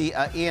 we're going to be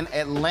in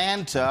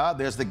Atlanta.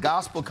 There's the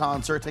gospel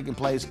concert taking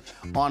place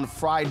on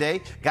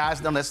Friday.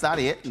 Guys, no, that's not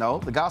it. No,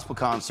 the gospel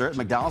concert,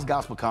 McDonald's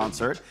gospel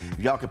concert. If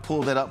y'all could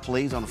pull that up,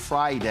 please, on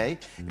Friday.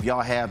 If y'all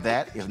have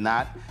that. If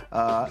not,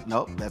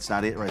 nope, that's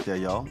not it right there,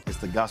 y'all. It's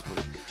the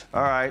gospel.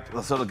 All right,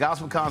 so the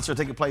gospel concert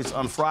taking place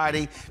on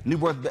Friday.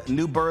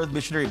 New Birth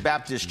Missionary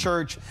Baptist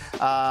Church.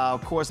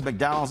 Of course, the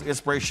McDonald's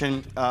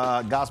Inspiration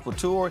Gospel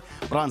Tour.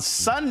 But on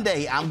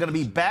Sunday, I'm going to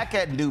be back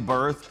at New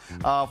Birth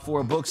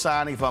for a book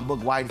signing for my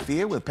book, White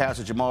Fear, with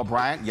Pastor Jamal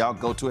Bryant. Y'all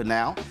go to it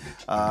now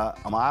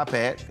on my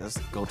iPad. Let's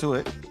go to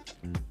it.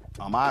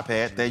 On my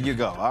iPad, there you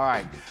go. All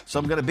right. So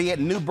I'm going to be at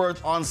New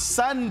Birth on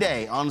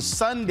Sunday.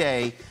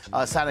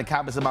 Signing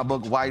copies of my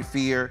book, White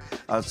Fear.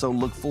 So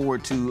look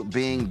forward to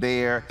being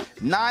there.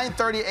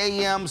 9:30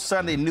 a.m.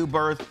 Sunday, New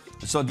Birth.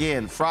 So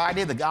again,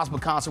 Friday, the gospel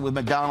concert with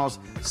McDonald's.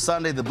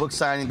 Sunday, the book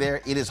signing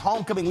there. It is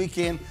homecoming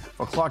weekend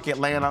for Clark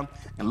Atlanta,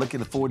 and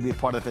looking forward to be a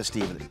part of the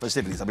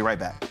festivities. I'll be right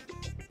back.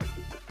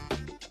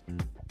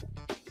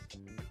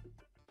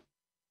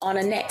 On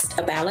a next,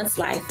 A Balanced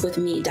Life with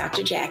me,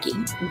 Dr. Jackie.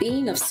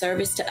 Being of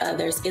service to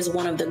others is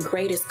one of the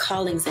greatest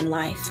callings in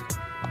life.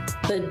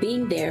 But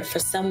being there for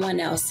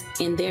someone else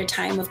in their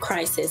time of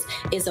crisis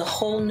is a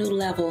whole new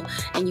level,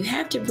 and you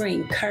have to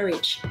bring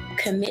courage,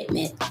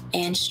 commitment,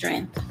 and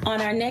strength. On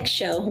our next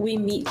show, we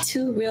meet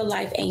two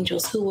real-life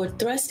angels who were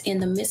thrust in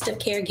the midst of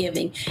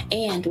caregiving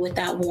and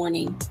without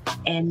warning.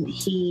 And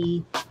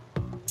he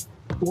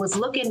was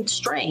looking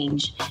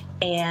strange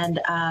and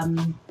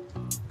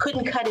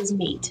couldn't cut his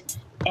meat.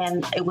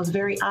 And it was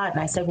very odd. And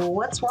I said, well,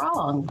 what's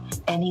wrong?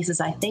 And he says,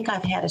 I think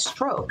I've had a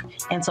stroke.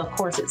 And so, of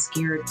course, it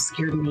scared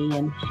me.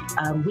 And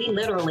we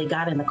literally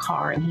got in the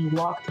car and he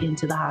walked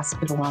into the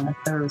hospital on a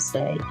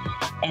Thursday.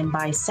 And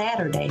by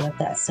Saturday of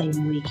that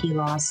same week, he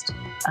lost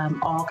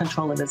all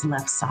control of his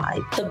left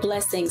side. The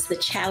blessings, the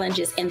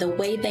challenges, and the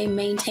way they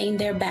maintain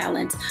their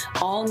balance,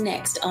 all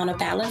next on A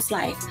Balanced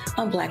Life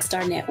on Black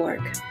Star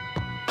Network.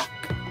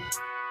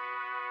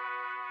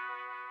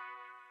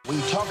 When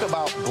you talk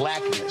about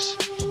blackness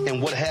and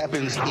what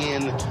happens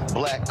in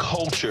black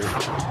culture,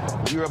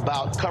 we're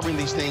about covering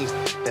these things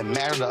that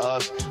matter to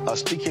us,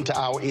 speaking to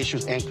our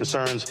issues and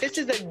concerns. This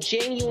is a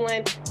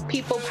genuine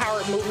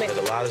people-powered movement.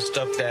 There's a lot of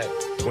stuff that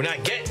we're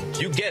not getting.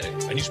 You get it,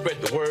 and you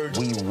spread the word.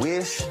 We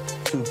wish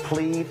to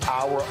plead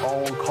our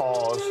own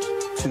cause.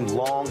 Too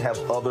long have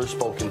others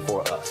spoken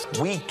for us.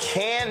 We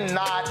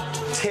cannot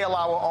tell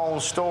our own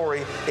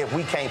story if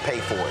we can't pay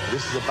for it.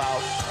 This is about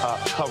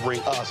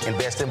covering us.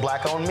 Invest in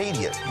black-owned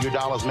media. Your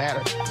dollars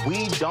matter.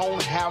 We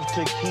don't have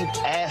to keep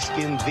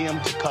asking them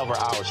to cover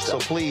our stuff. So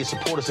please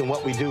support us in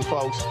what we do,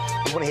 folks.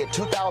 We want to hit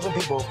 2,000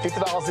 people,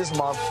 $50 this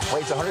month,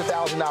 raise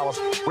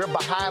 $100,000. We're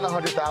behind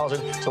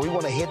 100,000, so we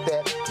want to hit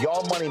that.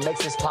 Y'all money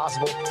makes this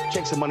possible.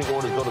 Checks and money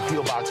orders go to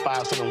P.O. Box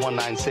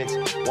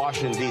 57196,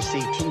 Washington, D.C.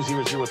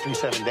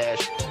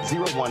 20037-0196.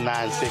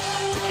 The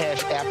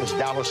Cash App is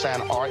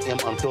 $RM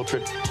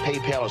Unfiltered.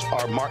 PayPal is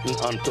R Martin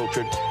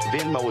Unfiltered.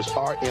 Venmo is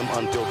RM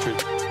Unfiltered.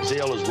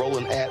 Zelle is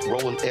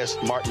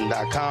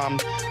Roland@RolandSMartin.com.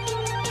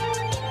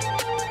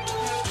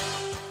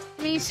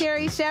 Me,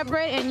 Sherry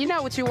Shepard, and you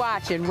know what you're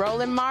watching,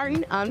 Roland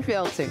Martin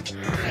Unfiltered.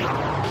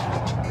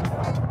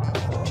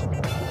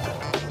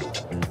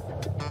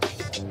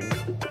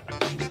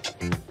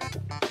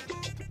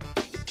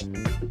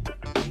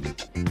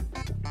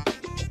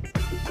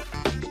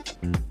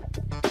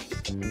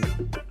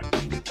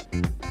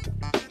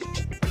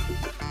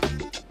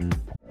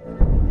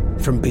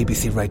 From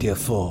BBC Radio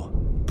 4,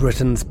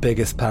 Britain's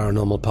biggest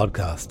paranormal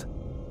podcast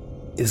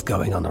is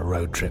going on a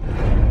road trip.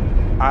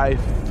 I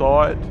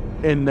thought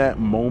in that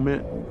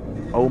moment,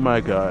 oh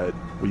my God,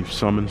 we've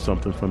summoned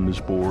something from this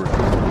board.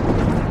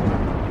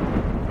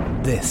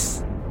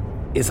 This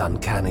is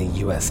Uncanny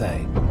USA.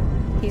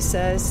 He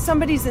says,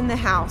 somebody's in the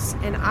house,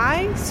 and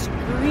I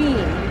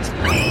screamed.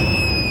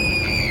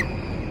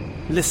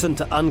 Listen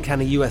to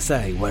Uncanny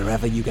USA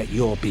wherever you get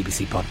your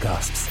BBC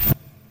podcasts,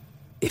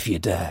 if you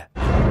dare.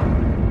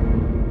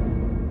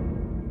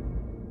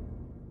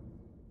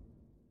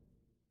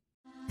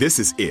 This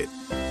is it.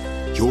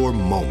 Your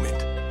moment.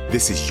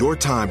 This is your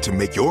time to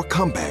make your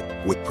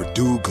comeback with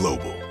Purdue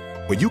Global.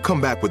 When you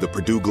come back with a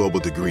Purdue Global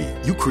degree,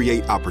 you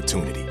create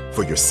opportunity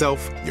for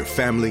yourself, your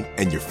family,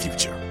 and your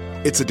future.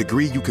 It's a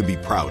degree you can be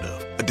proud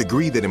of, a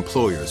degree that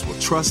employers will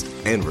trust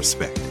and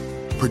respect.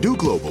 Purdue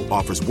Global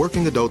offers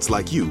working adults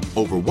like you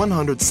over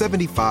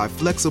 175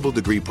 flexible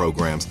degree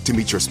programs to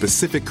meet your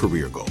specific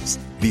career goals.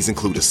 These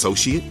include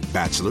associate,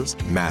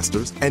 bachelor's,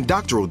 master's, and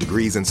doctoral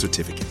degrees and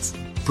certificates.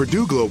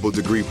 Purdue Global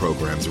degree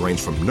programs range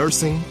from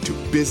nursing to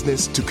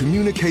business to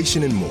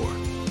communication and more.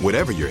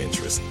 Whatever your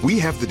interest, we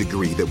have the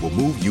degree that will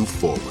move you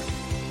forward.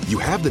 You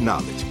have the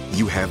knowledge,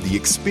 You have the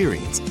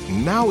experience.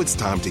 Now it's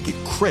time to get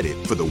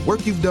credit for the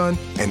work you've done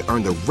and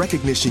earn the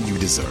recognition you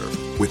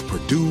deserve with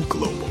Purdue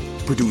Global,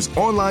 Purdue's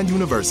online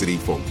university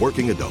for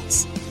working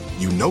adults.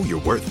 You know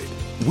you're worth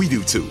it. We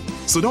do too.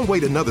 So don't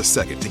wait another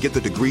second to get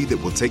the degree that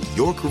will take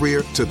your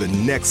career to the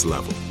next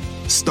level.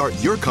 Start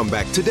your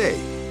comeback today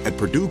at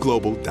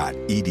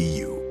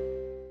purdueglobal.edu.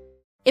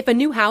 If a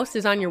new house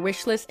is on your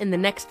wish list in the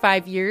next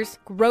 5 years,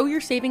 grow your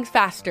savings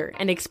faster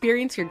and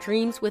experience your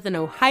dreams with an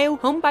Ohio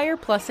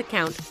Homebuyer Plus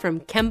account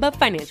from Kemba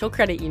Financial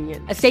Credit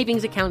Union. A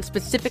savings account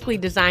specifically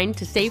designed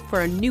to save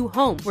for a new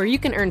home where you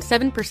can earn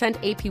 7%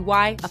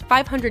 APY,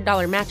 a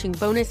 $500 matching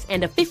bonus,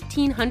 and a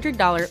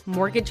 $1,500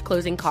 mortgage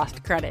closing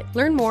cost credit.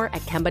 Learn more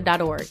at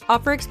Kemba.org.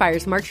 Offer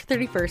expires March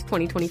 31st,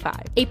 2025.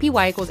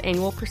 APY equals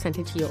annual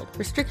percentage yield.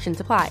 Restrictions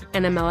apply.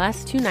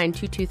 NMLS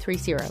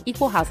 292230.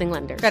 Equal housing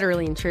lender.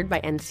 Federally insured by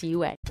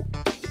NCUA.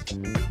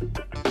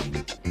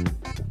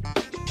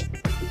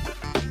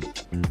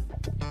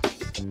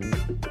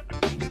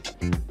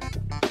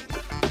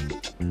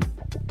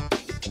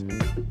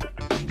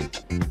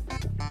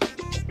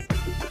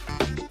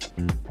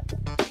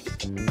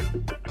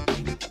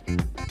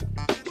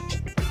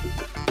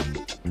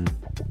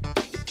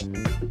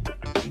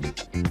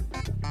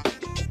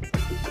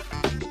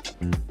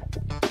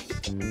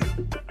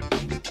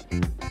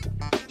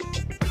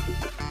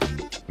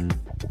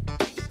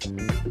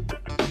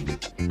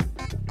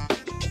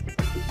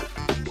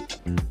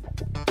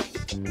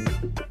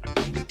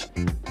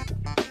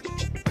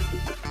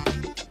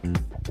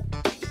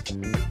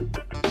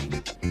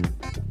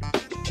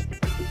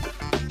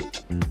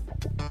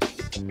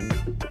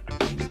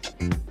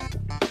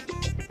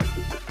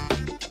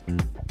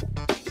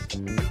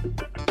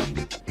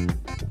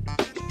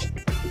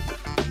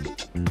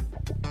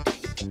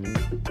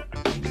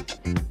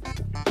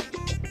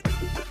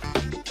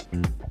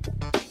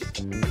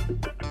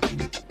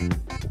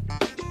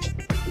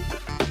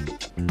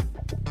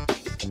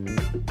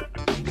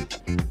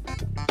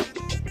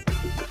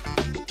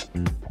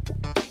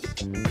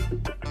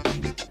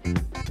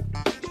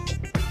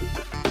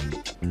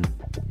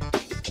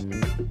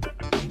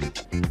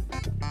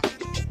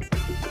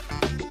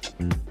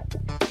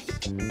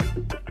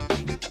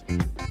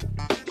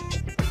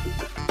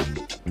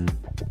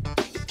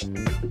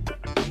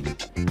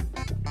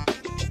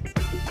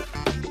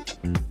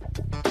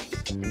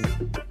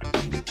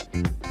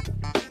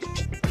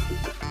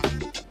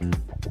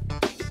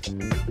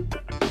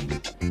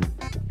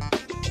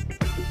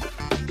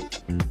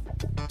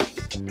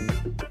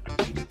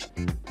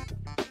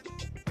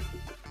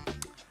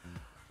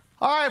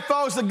 All right,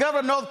 folks, the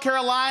governor of North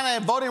Carolina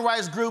and voting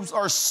rights groups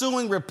are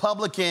suing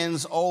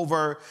Republicans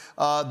over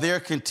their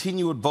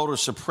continued voter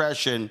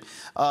suppression.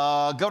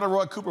 Governor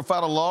Roy Cooper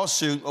filed a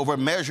lawsuit over a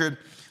measure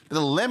that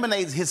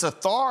eliminates his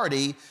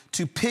authority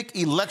to pick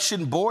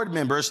election board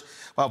members,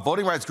 while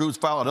voting rights groups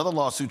filed another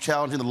lawsuit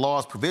challenging the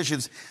law's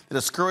provisions that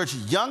discourage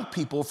young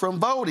people from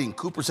voting.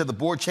 Cooper said the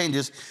board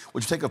changes,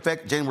 which take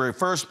effect January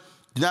 1st,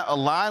 do not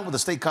align with the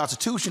state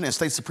constitution and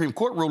state Supreme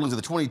Court rulings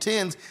of the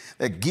 2010s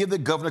that give the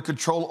governor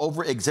control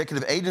over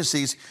executive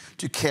agencies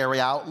to carry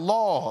out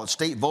law.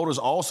 State voters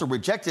also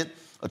rejected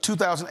a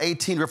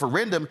 2018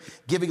 referendum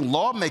giving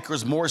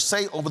lawmakers more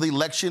say over the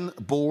election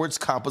board's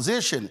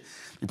composition.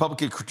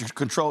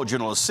 Republican-controlled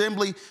General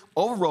Assembly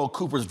overrode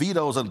Cooper's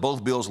vetoes on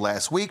both bills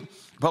last week.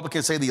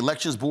 Republicans say the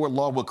Elections Board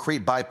law will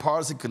create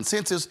bipartisan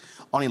consensus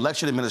on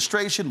election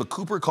administration, but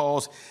Cooper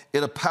calls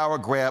it a power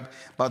grab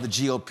by the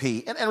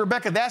GOP. And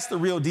Rebecca, that's the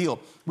real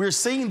deal. We're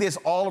seeing this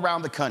all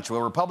around the country,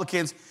 where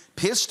Republicans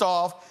pissed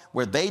off,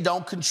 where they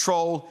don't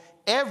control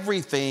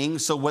everything.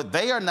 So what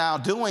they are now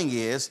doing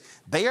is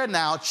they are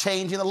now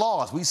changing the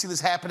laws. We see this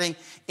happening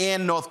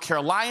in North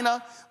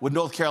Carolina. With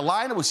North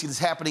Carolina, we see this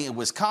happening in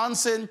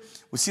Wisconsin.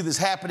 We see this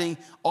happening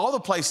all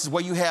the places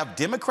where you have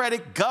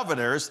Democratic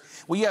governors,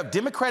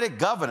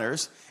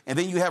 and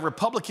then you have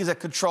Republicans that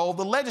control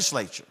the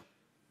legislature.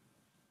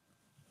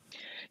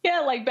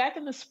 Yeah, like back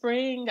in the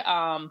spring,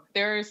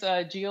 there's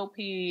a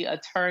GOP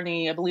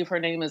attorney, I believe her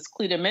name is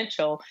Cleta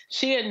Mitchell.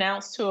 She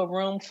announced to a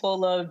room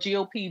full of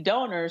GOP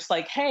donors,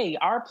 like, hey,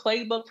 our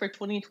playbook for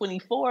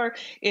 2024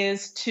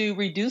 is to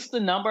reduce the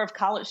number of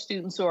college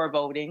students who are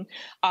voting,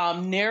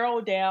 narrow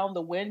down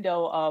the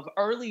window of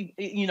early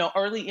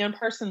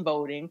in-person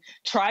voting,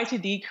 try to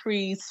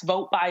decrease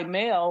vote by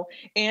mail,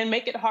 and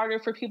make it harder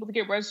for people to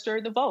get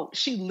registered to vote.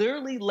 She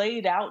literally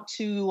laid out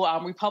to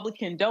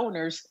Republican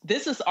donors,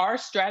 this is our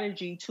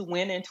strategy to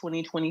win in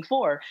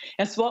 2024.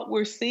 And so what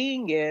we're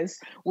seeing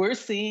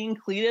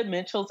Cleta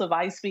Mitchell's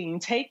advice being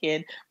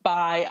taken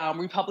by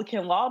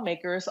Republican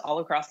lawmakers all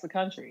across the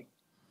country.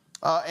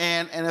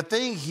 And the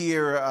thing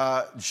here,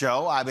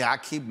 Joe, I mean, I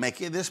keep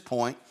making this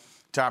point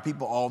to our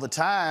people all the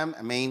time.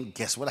 I mean,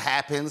 guess what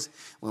happens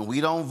when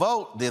we don't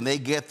vote? Then they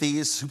get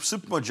these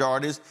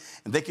supermajorities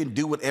and they can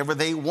do whatever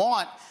they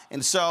want.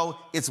 And so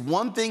it's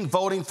one thing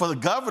voting for the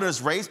governor's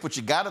race, but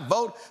you got to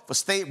vote for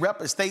state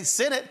rep and state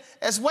senate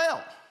as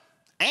well.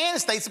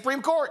 And state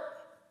Supreme Court.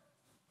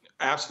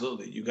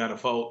 Absolutely. You got to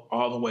vote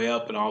all the way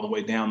up and all the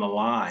way down the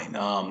line.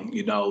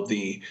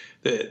 The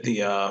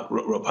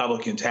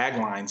Republican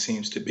tagline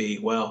seems to be,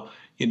 well,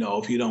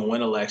 if you don't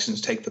win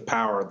elections, take the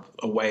power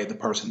away of the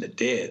person that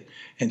did.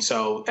 And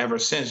so ever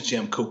since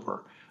Jim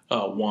Cooper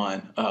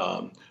won,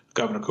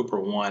 Governor Cooper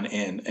won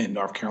in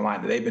North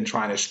Carolina, they've been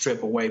trying to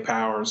strip away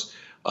powers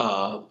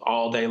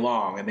all day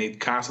long, and they've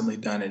constantly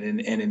done it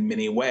in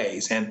many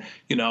ways. And,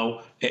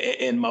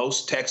 in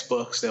most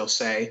textbooks, they'll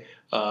say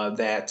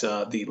that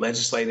the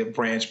legislative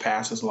branch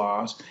passes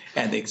laws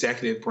and the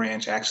executive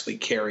branch actually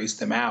carries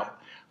them out.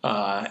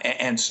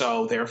 And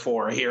so,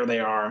 therefore, here they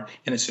are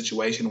in a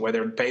situation where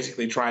they're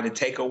basically trying to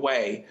take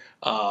away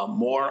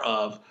more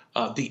of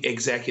the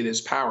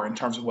executive's power in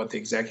terms of what the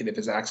executive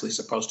is actually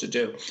supposed to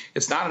do.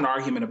 It's not an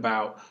argument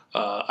about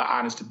an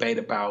honest debate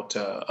about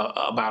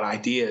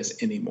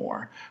ideas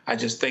anymore. I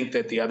just think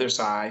that the other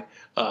side,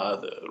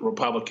 the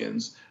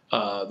Republicans,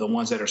 the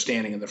ones that are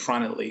standing in the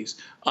front at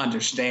least,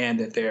 understand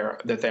that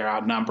they're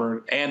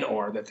outnumbered and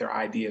or that their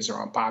ideas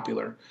are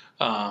unpopular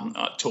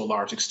to a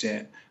large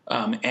extent.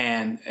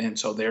 And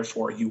so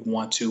therefore you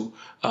want to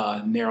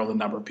narrow the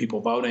number of people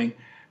voting,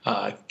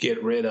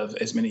 get rid of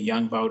as many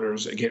young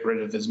voters, get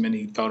rid of as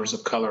many voters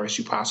of color as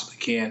you possibly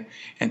can,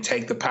 and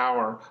take the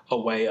power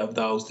away of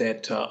those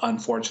that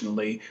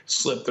unfortunately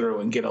slip through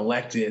and get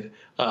elected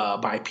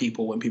by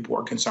people when people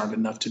are concerned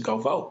enough to go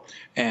vote.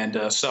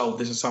 And so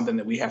this is something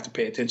that we have to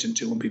pay attention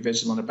to and be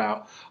vigilant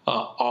about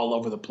all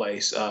over the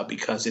place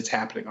because it's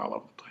happening all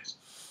over the place.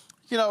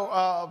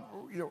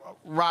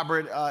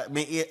 Robert,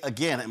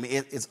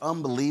 it's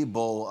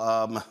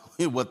unbelievable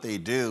what they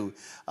do.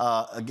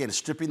 Again,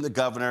 stripping the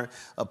governor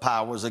of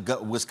powers.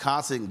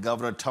 Wisconsin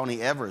Governor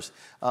Tony Evers,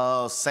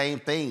 same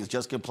things,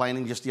 just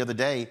complaining just the other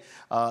day.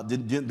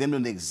 Them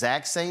doing the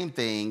exact same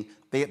thing.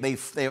 They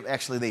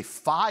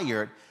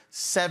fired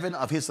 7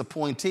 of his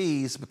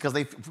appointees because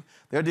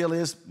their deal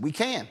is we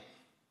can.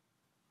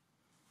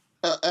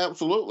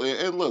 Absolutely.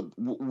 And look,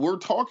 we're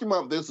talking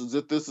about this as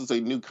if this is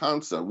a new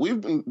concept. We've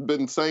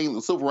been saying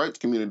the civil rights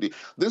community,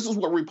 this is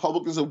what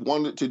Republicans have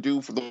wanted to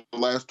do for the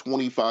last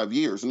 25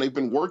 years. And they've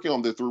been working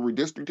on this through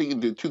redistricting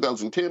in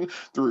 2010,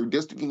 through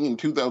redistricting in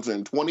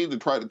 2020 to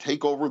try to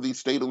take over these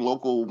state and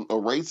local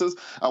races.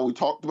 We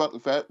talked about the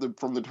fact that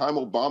from the time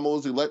Obama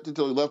was elected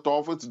till he left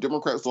office, the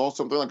Democrats lost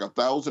something like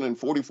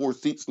 1,044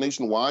 seats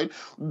nationwide.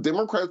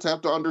 Democrats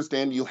have to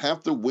understand you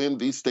have to win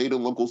these state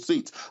and local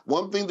seats.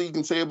 One thing that you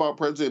can say about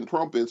President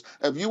Trump is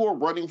if you are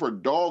running for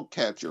dog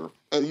catcher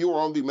and you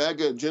are on the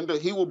MAGA agenda,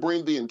 he will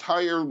bring the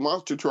entire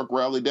monster truck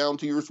rally down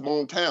to your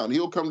small town.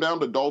 He'll come down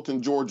to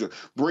Dalton, Georgia,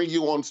 bring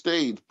you on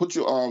stage, put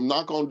you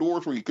knock on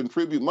doors where you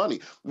contribute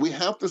money. We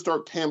have to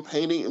start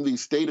campaigning in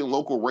these state and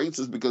local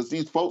races because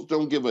these folks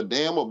don't give a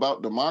damn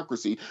about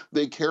democracy.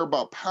 They care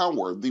about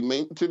power, the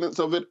maintenance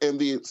of it, and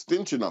the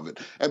extension of it.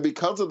 And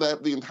because of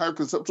that, the entire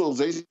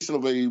conceptualization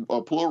of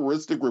a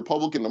pluralistic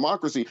Republican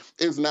democracy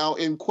is now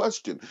in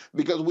question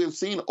because we have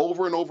seen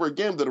over and over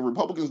again that if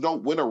Republicans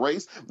don't win a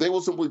race, they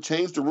will simply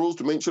change the rules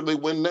to make sure they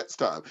win next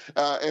time.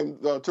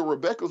 And to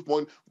Rebecca's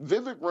point,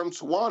 Vivek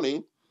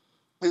Ramaswamy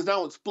is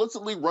now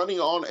explicitly running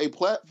on a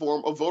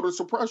platform of voter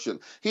suppression.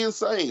 He is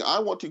saying, I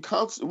want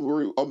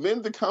to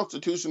amend the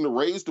Constitution to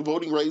raise the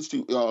voting age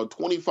to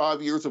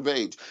 25 years of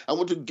age. I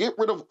want to get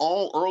rid of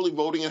all early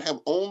voting and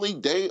have only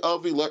day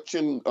of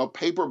election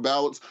paper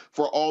ballots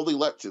for all the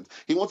elections.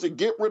 He wants to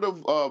get rid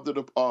of the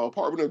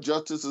Department of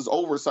Justice's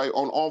oversight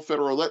on all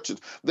federal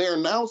elections. They are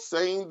now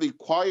saying the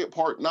quiet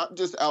part, not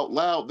just out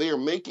loud, they are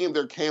making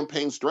their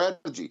campaign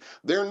strategy.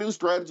 Their new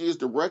strategy is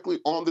directly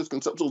on this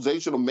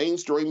conceptualization of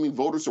mainstreaming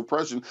voter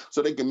suppression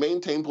so they can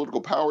maintain political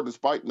power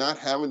despite not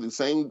having the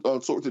same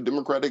sorts of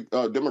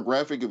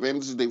demographic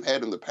advantages they've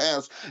had in the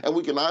past. And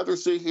we can either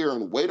sit here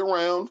and wait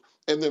around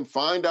and then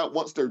find out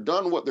once they're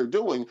done what they're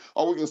doing,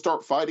 or we can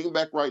start fighting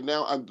back right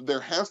now. There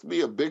has to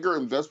be a bigger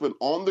investment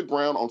on the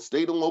ground on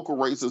state and local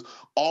races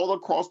all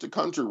across the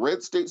country,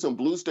 red states and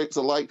blue states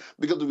alike,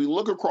 because if you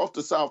look across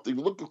the South, if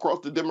you look across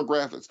the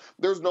demographics,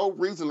 there's no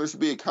reason there should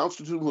be a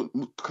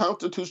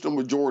constitutional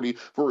majority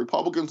for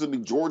Republicans in the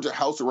Georgia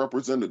House of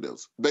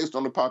Representatives based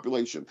on the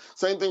population.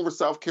 Same thing for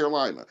South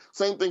Carolina.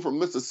 Same thing for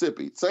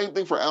Mississippi. Same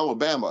thing for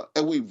Alabama.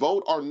 And we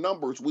vote our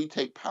numbers, we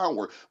take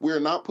power. We are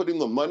not putting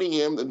the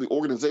money in and the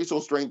organizational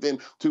strength in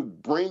to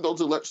bring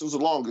those elections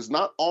along. It's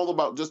not all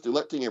about just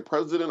electing a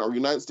president or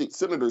United States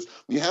senators.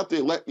 You have to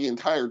elect the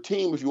entire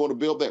team if you want to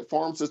build that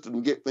farm system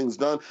and get things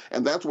done.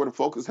 And that's where the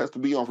focus has to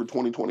be on for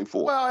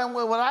 2024. Well, and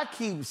what I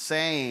keep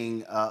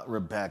saying,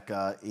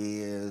 Rebecca,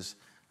 is,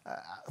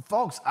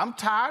 folks, I'm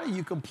tired of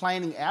you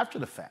complaining after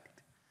the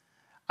fact.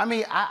 I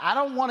mean, I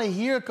don't want to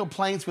hear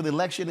complaints when the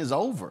election is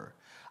over.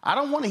 I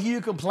don't want to hear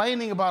you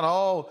complaining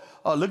about,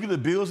 look at the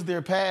bills that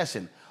they're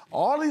passing.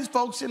 All these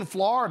folks in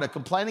Florida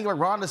complaining about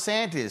Ron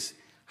DeSantis,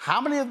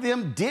 how many of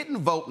them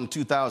didn't vote in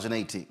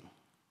 2018?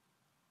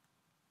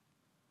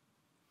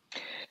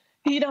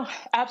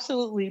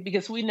 Absolutely,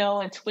 because we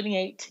know in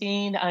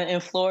 2018 in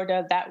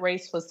Florida, that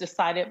race was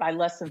decided by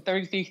less than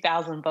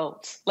 33,000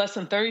 votes. Less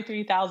than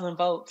 33,000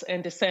 votes,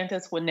 and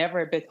DeSantis would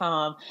never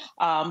become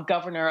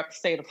governor of the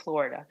state of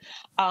Florida.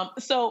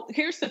 So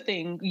here's the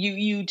thing.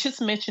 You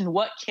just mentioned,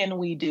 what can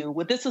we do?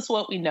 Well, this is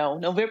what we know.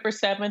 November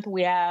 7th,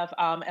 we have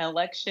an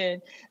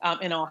election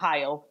in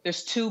Ohio.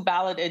 There's two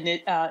ballot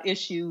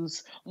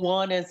issues.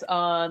 One is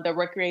on the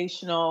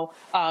recreational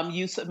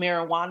use of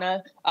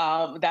marijuana.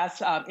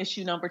 That's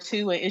issue number 2.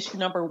 And issue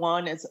number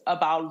 1 is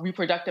about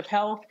reproductive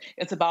health.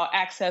 It's about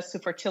access to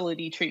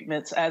fertility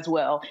treatments as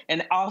well,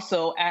 and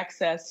also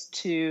access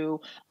to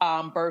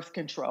birth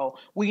control.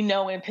 We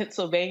know in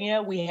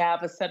Pennsylvania, we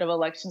have a set of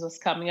elections that's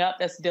coming up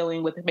that's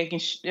dealing with making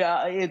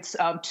it's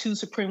 2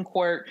 Supreme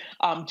Court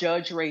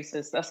judge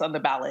races that's on the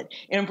ballot.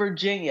 In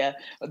Virginia,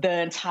 the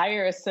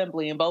entire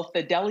assembly, in both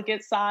the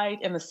delegate side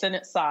and the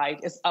Senate side,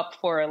 is up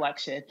for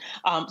election.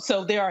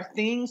 So there are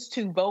things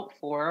to vote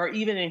for. Or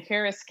even in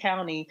Harris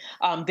County,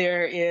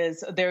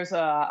 there's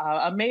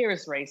a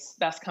mayor's race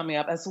that's coming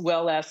up, as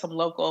well as some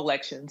local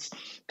elections.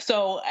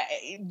 So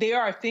there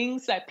are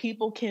things that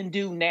people can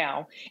do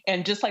now.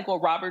 And just like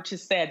what Robert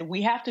just said,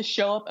 we have to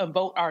show up and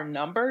vote our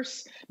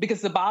numbers,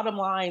 because the bottom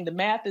line, the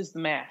math is the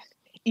math.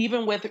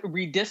 Even with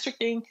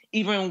redistricting,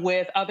 even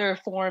with other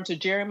forms of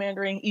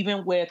gerrymandering,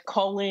 even with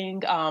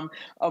culling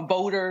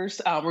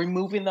voters,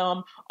 removing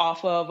them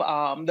off of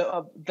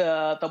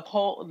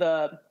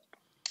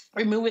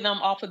removing them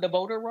off of the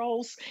voter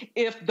rolls.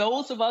 If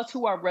those of us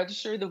who are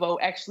registered to vote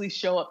actually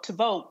show up to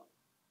vote,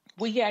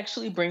 we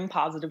actually bring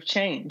positive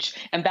change.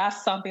 And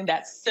that's something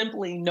that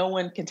simply no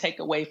one can take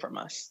away from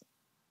us.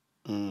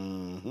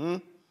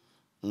 I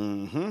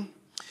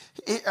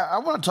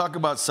want to talk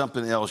about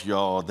something else,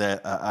 y'all,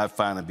 that I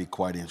find to be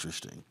quite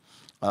interesting.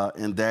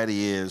 And that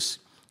is,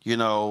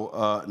 now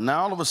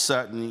all of a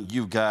sudden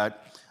you've got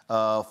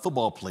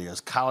football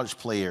players, college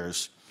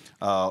players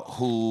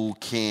who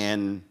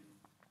can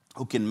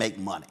make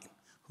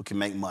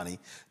money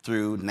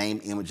through name,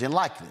 image, and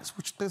likeness,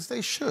 which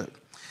they should.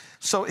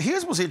 So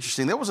here's what's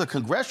interesting. There was a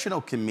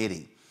congressional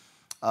committee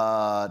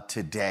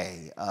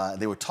today.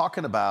 They were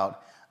talking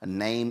about a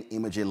name,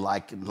 image, and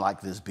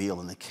likeness bill,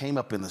 and it came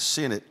up in the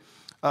Senate.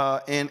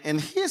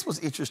 And here's what's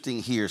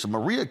interesting here. So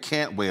Maria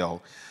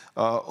Cantwell,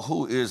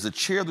 who is the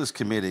chair of this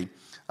committee,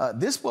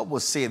 this is what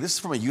was said. This is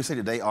from a USA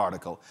Today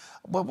article.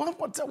 But I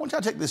want y'all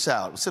to check this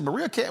out. It said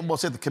Maria Cantwell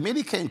said the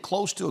committee came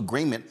close to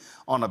agreement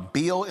on a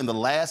bill in the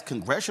last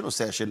congressional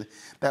session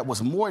that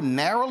was more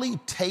narrowly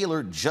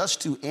tailored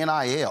just to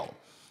NIL,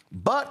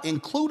 but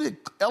included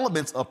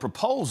elements of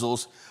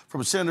proposals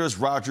from Senators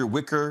Roger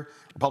Wicker,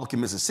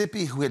 Republican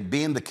Mississippi, who had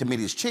been the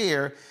committee's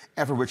chair,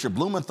 and from Richard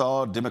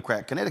Blumenthal,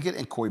 Democrat Connecticut,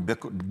 and Cory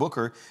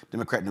Booker,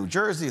 Democrat New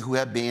Jersey, who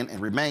have been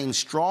and remain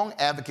strong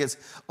advocates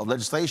of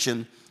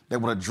legislation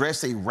that would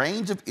address a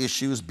range of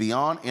issues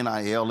beyond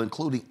NIL,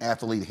 including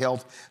athlete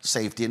health,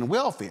 safety, and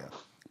welfare.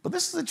 But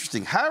this is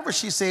interesting. However,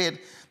 she said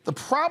the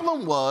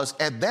problem was,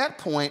 at that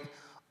point,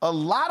 a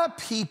lot of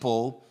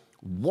people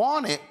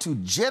wanted to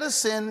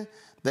jettison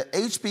the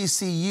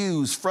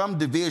HBCUs from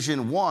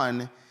Division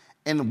I,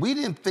 and we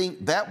didn't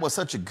think that was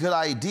such a good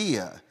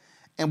idea.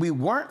 And we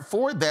weren't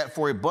for that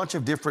for a bunch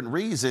of different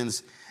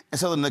reasons, and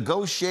so the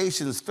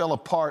negotiations fell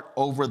apart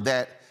over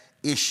that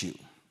issue.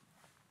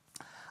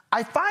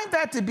 I find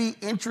that to be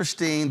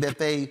interesting that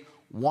they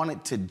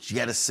wanted to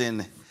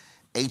jettison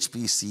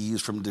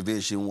HBCUs from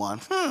Division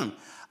I.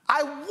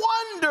 I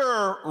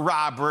wonder,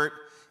 Robert,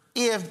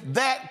 if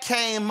that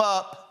came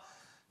up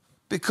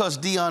because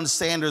Deion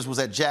Sanders was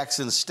at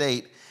Jackson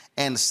State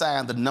and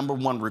signed the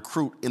 #1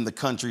 recruit in the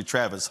country,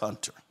 Travis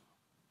Hunter.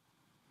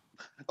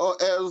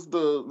 As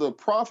the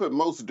prophet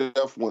Mos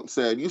Def once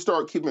said, you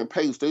start keeping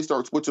pace, they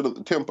start switching up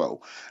the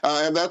tempo.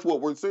 And that's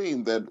what we're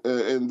seeing, that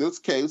in this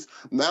case,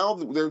 now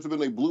there's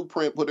been a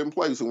blueprint put in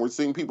place, and we're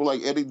seeing people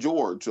like Eddie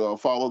George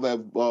follow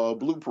that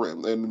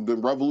blueprint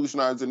and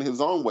revolutionize in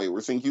his own way.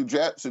 We're seeing Hugh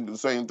Jackson do the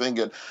same thing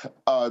at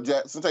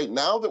Jackson State.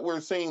 Now that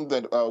we're seeing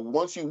that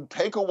once you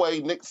take away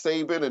Nick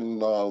Saban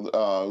and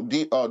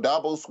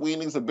Dabo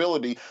Swinney's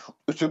ability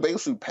to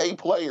basically pay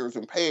players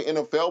and pay an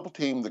NFL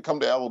team to come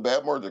to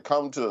Alabama or to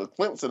come to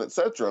Clemson,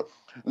 etc.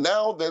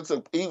 Now there's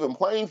an even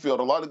playing field.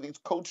 A lot of these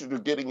coaches are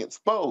getting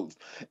exposed.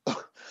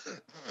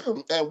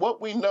 And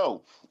what we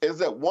know is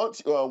that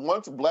once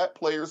black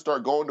players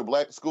start going to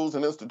black schools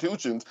and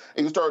institutions,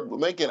 and you start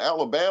making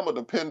Alabama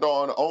depend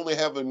on only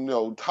having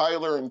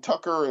Tyler and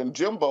Tucker and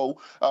Jimbo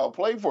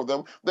play for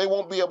them, they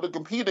won't be able to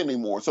compete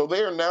anymore. So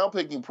they are now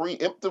taking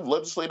preemptive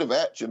legislative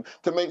action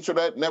to make sure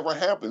that never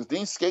happens.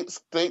 These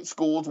state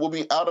schools will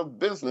be out of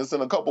business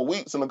in a couple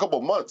weeks, in a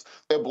couple months,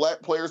 if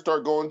black players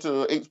start going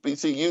to HBCUs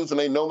HBCUs, and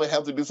they know they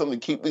have to do something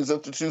to keep these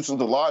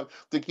institutions alive,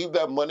 to keep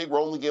that money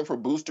rolling in for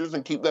boosters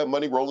and keep that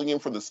money rolling in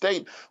for the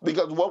state.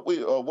 Because what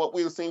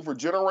we have seen for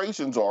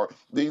generations are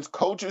these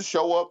coaches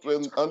show up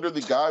under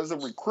the guise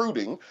of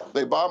recruiting.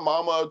 They buy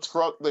mama a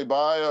truck, they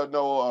buy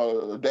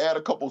dad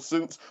a couple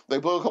suits, they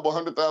put a couple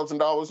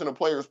 $100,000 in a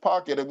player's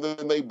pocket, and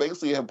then they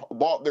basically have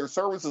bought their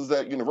services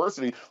at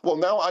university. Well,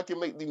 now I can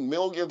make the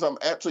millions I'm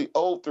actually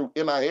owed through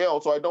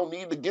NIL, so I don't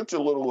need to get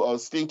your little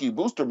stinky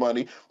booster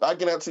money. I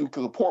can actually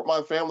support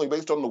my family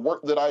based on the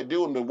work that I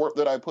do and the work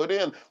that I put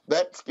in.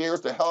 That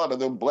scares the hell out of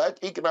them.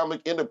 Black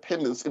economic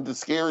independence is the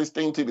scariest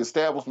thing to the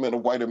establishment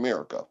of white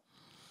America.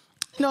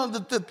 You know,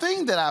 the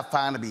thing that I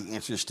find to be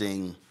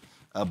interesting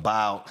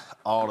about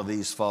all of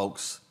these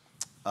folks,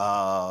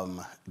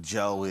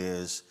 Joe,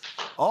 is,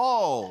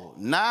 well,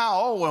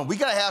 we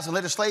got to have some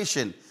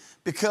legislation,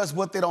 because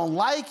what they don't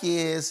like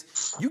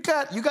is you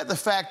got the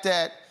fact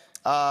that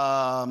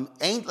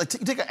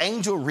take an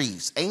Angel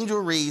Reese. Angel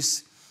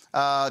Reese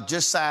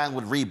just signed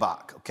with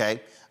Reebok,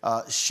 okay?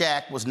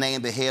 Shaq was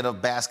named the head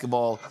of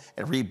basketball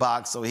at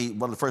Reebok, so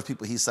one of the first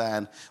people he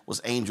signed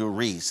was Angel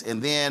Reese.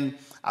 And then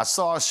I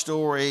saw a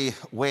story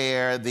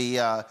where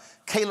the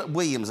Caleb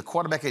Williams, a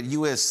quarterback at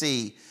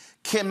USC,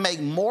 can make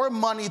more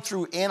money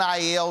through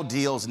NIL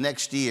deals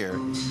next year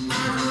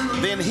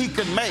than he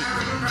could make.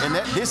 And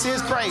this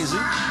is crazy.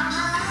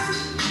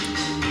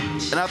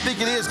 And I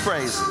think it is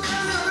crazy.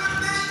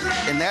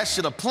 And that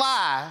should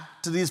apply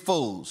to these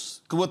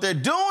fools. Because what they're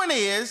doing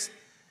is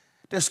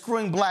they're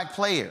screwing black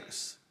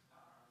players.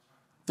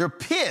 They're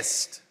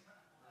pissed.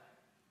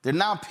 They're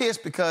now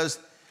pissed because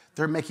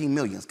they're making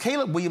millions.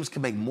 Caleb Williams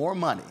can make more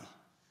money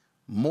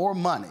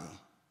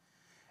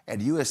at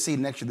USC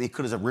next year than he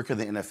could as a rookie in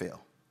the NFL.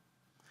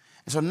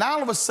 And so now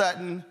all of a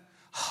sudden,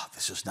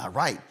 this is not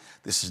right.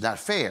 This is not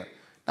fair.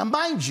 Now,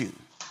 mind you,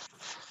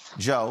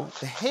 Joe,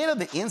 the head of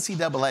the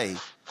NCAA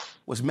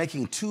was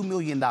making $2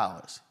 million.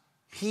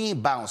 He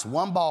ain't bounced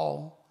one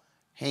ball.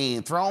 He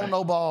ain't thrown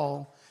no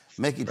ball,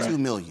 making $2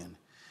 million.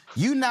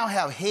 You now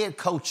have head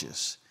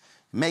coaches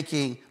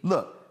making,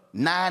 $9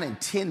 and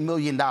 $10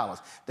 million.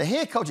 The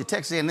head coach at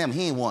Texas A&M,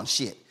 he ain't won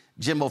shit.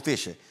 Jimbo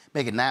Fisher,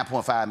 making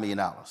 $9.5 million.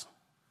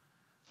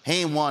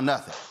 He ain't won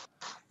nothing.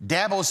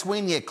 Dabo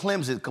Swinney at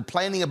Clemson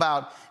complaining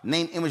about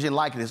name, image, and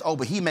likeness.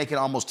 But he making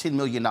almost $10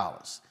 million.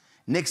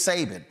 Nick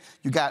Saban.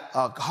 You got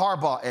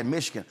Harbaugh at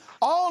Michigan.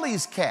 All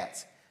these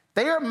cats,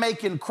 they are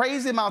making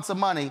crazy amounts of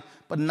money,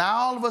 but now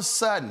all of a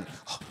sudden,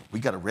 we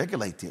got to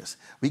regulate this.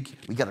 We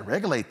got to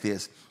regulate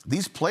this.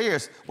 These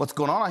players, what's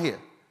going on here?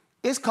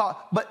 It's called,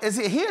 but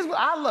here's what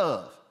I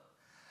love.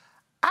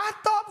 I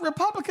thought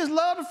Republicans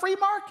love the free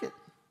market.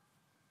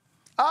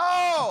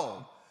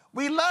 Oh,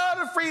 we love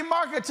the free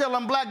market till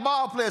them black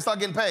ball players start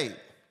getting paid.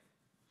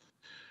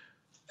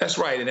 That's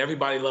right, and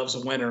everybody loves a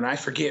winner. And I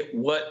forget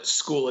what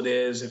school it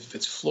is. If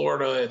it's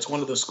Florida, it's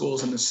one of the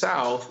schools in the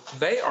South.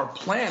 They are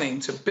planning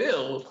to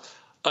build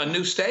a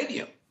new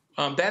stadium.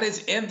 That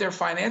is in their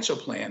financial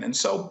plan. And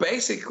so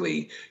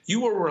basically,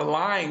 you are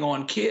relying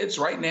on kids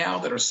right now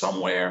that are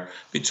somewhere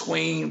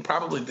between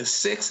probably the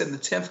 6th and the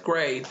 10th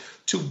grade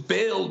to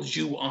build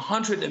you a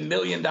 $100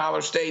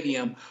 million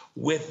stadium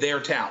with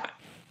their talent.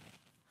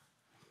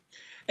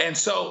 And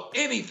so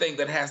anything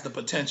that has the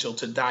potential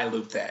to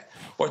dilute that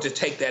or to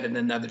take that in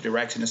another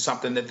direction is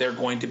something that they're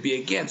going to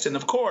be against. And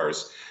of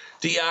course,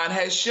 Deion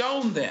has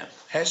shown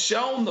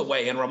the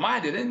way and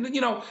reminded. And,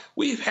 you know,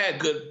 we've had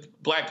good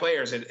black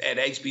players at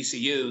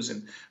HBCUs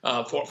and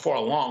for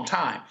a long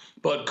time,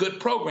 but good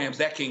programs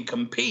that can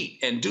compete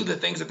and do the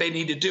things that they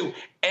need to do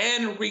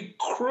and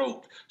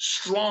recruit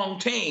strong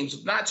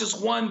teams, not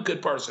just one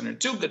good person or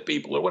two good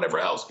people or whatever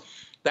else.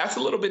 That's a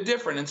little bit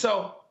different. And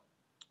so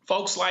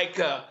folks like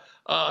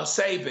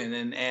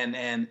Saban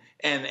and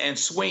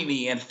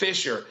Swinney and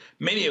Fisher,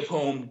 many of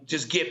whom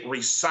just get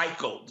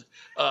recycled,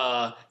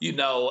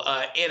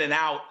 in and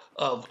out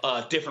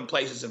of different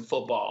places in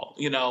football.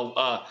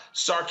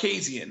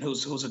 Sarkisian,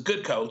 who's a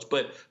good coach,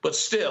 but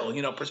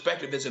still,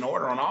 perspective is in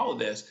order on all of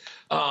this.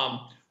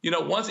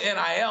 Once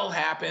NIL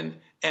happened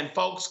and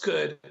folks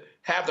could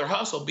have their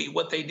hustle be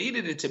what they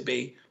needed it to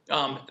be,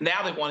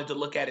 now they wanted to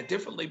look at it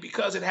differently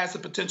because it has the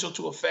potential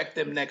to affect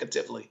them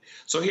negatively.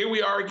 So here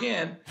we are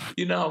again.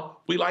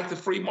 We like the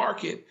free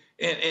market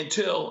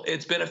until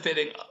it's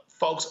benefiting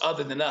folks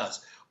other than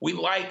us. We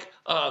like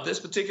this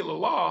particular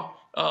law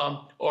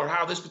or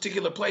how this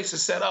particular place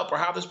is set up or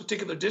how this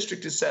particular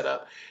district is set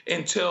up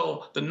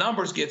until the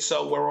numbers get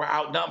so where we're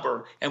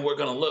outnumbered and we're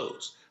going to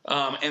lose.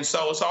 And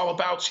so it's all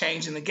about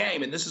changing the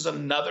game. And this is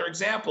another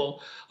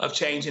example of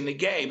changing the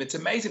game. It's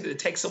amazing that it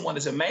takes someone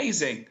as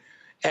amazing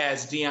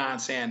as Deion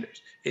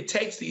Sanders. It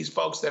takes these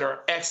folks that are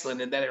excellent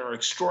and that are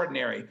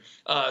extraordinary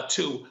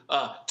to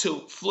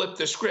flip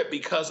the script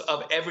because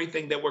of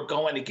everything that we're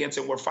going against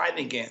and we're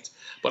fighting against.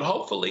 But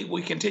hopefully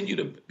we continue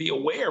to be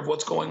aware of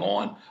what's going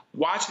on,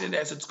 watching it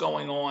as it's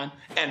going on,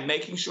 and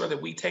making sure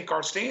that we take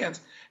our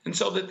stands, and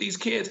so that these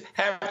kids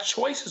have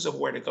choices of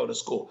where to go to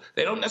school.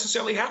 They don't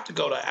necessarily have to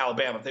go to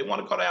Alabama. If they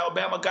want to go to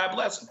Alabama, God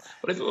bless them.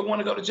 But if they want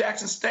to go to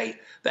Jackson State,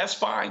 that's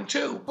fine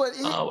too. But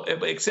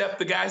except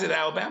the guys at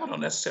Alabama don't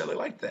necessarily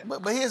like that.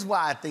 But here's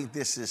why I think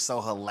this is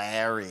so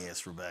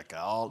hilarious,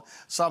 Rebecca.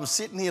 So I'm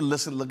sitting here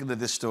looking at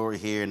this story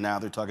here, and now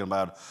they're talking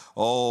about,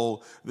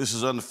 oh, this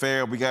is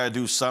unfair. We got to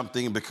do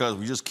something because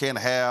we just can't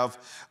have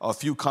a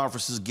few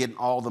conferences getting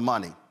all the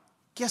money.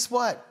 Guess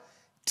what?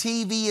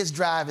 TV is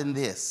driving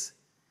this.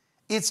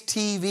 It's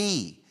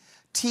TV.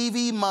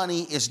 TV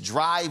money is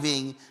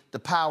driving the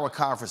power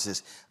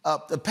conferences.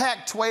 The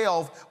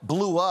Pac-12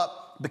 blew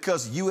up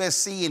because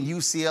USC and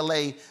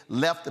UCLA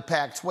left the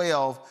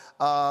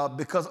Pac-12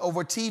 because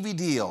over a TV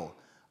deal.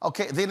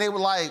 Okay, then they were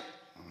like,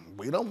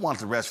 we don't want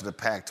the rest of the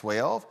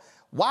Pac-12.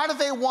 Why do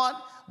they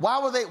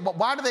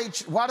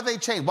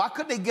change? Why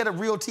couldn't they get a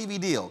real TV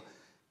deal?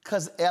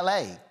 Because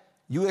LA,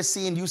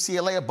 USC and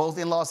UCLA are both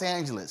in Los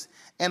Angeles.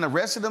 And the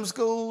rest of them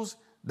schools,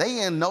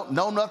 they in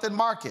no-nothing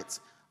markets.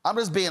 I'm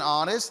just being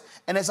honest,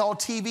 and it's all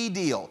TV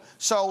deal.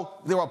 So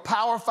there are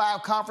Power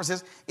 5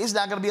 conferences. It's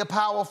not going to be a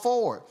Power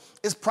 4.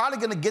 It's probably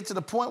going to get to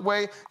the point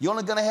where you're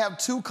only going to have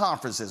 2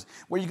 conferences,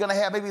 where you're going to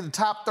have maybe the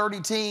top 30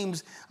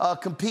 teams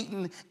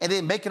competing and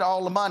then making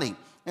all the money.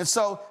 And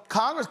so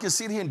Congress can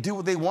sit here and do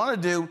what they want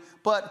to do,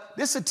 but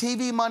this is a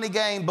TV money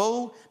game,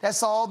 boo.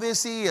 That's all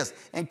this is.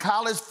 And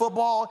college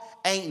football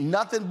ain't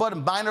nothing but a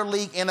minor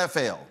league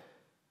NFL.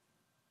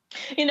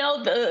 You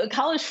know, the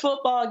college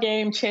football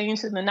game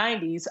changed in the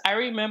 90s. I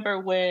remember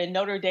when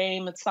Notre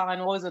Dame had signed,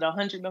 what was it,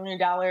 $100 million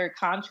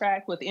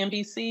contract with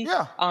NBC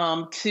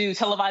to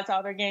televise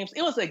all their games.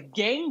 It was a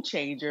game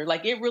changer.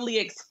 Like, it really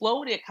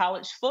exploded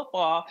college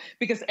football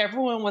because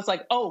everyone was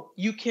like, oh,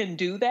 you can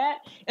do that?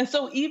 And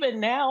so even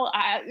now,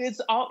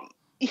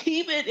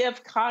 even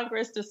if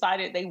Congress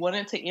decided they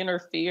wanted to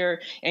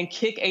interfere and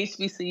kick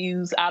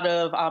HBCUs out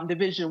of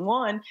Division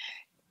I,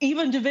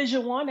 even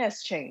Division I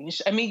has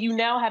changed. I mean, you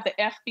now have the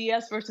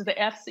FBS versus the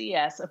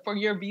FCS. For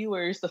your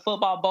viewers, the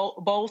football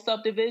bowl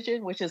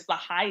subdivision, which is the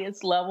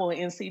highest level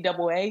in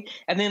NCAA,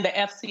 and then the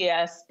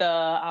FCS,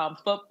 the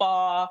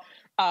football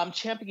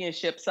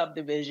championship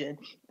subdivision,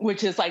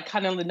 which is like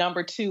kind of the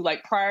number 2,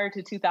 like prior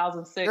to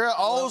 2006. Girl,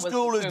 old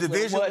school is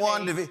Division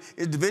I,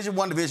 Division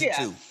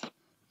II.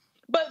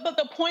 But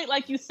the point,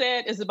 like you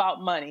said, is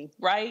about money,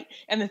 right?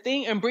 And the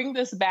thing, and bring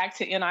this back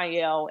to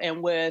NIL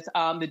and with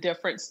the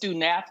different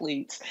student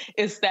athletes,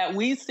 is that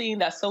we've seen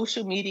that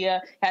social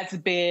media has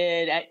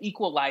been an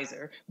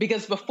equalizer.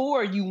 Because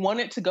before, you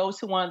wanted to go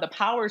to one of the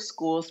power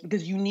schools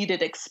because you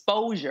needed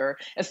exposure,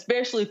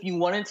 especially if you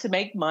wanted to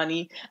make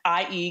money,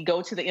 i.e.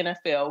 go to the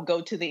NFL, go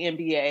to the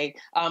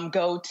NBA,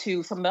 go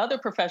to some of the other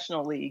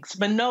professional leagues.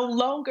 But no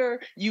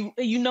longer, you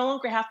no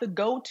longer have to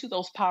go to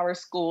those power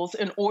schools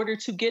in order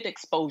to get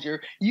exposure.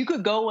 You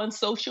could go on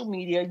social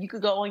media, you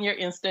could go on your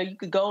Insta, you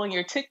could go on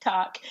your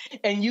TikTok,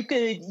 and you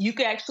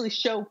could actually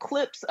show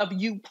clips of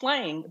you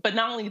playing. But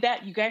not only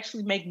that, you can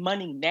actually make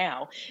money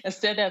now.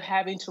 Instead of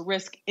having to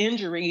risk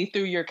injury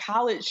through your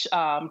college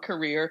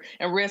career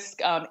and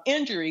risk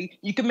injury,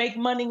 you can make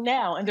money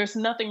now. And there's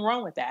nothing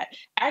wrong with that.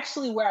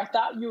 Actually, where I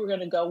thought you were going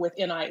to go with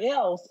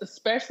NILs,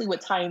 especially with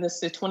tying this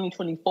to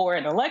 2024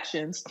 and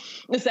elections,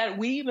 is that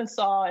we even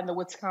saw in the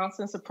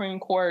Wisconsin Supreme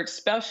Court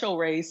special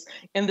race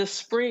in the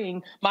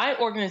spring, my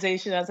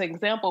organization, as an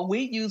example, we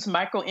use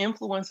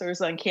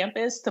micro-influencers on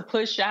campus to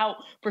push out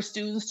for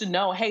students to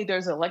know, hey,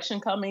 there's an election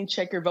coming,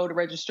 check your voter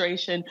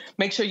registration,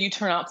 make sure you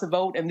turn out to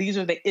vote, and these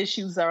are the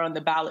issues that are on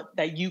the ballot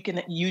that you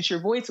can use your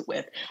voice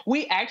with.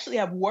 We actually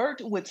have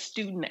worked with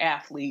student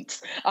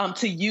athletes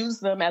to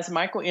use them as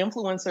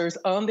micro-influencers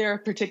on their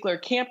particular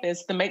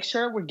campus to make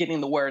sure we're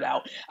getting the word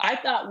out. I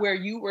thought where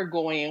you were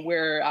going,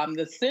 where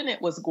the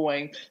Senate was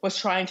going, was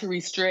trying to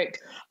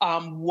restrict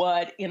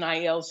what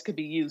NILs could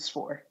be used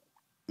for.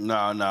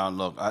 No,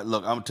 look, I'm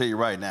gonna tell you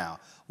right now,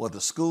 what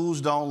the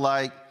schools don't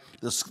like,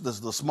 the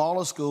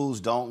smaller schools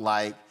don't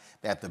like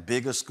that the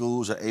bigger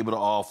schools are able to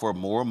offer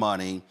more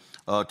money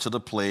to the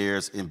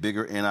players in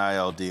bigger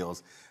NIL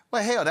deals.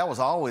 Well, hell, that was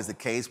always the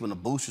case when the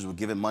boosters were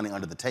giving money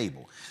under the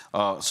table.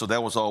 So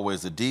that was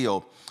always the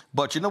deal.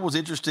 But you know what's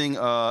interesting,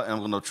 and I'm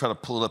gonna try to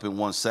pull it up in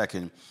 1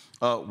 second.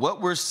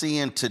 What we're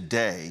seeing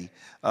today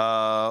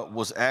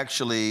was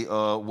actually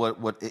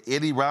what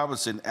Eddie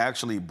Robinson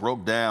actually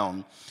broke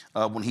down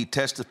when he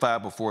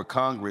testified before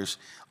Congress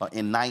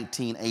in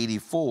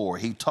 1984.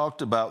 He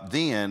talked about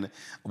then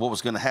what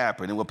was going to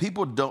happen. And what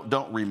people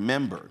don't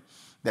remember,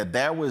 that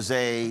there was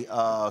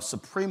a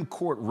Supreme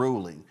Court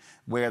ruling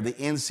where the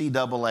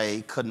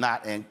NCAA could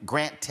not, and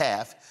Grant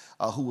Taft,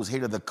 who was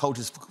head of the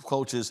Coaches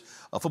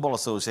Football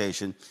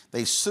Association,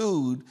 they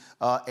sued,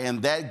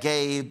 and that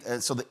gave,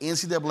 so the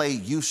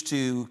NCAA used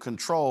to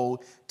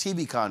control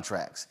TV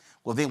contracts.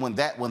 Well, then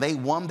when they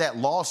won that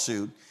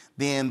lawsuit,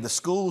 then the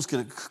schools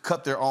could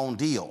cut their own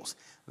deals.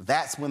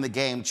 That's when the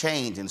game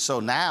changed. And so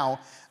now,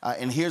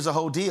 and here's the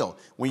whole deal.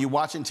 When you're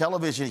watching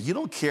television, you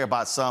don't care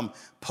about some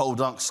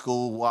podunk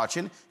school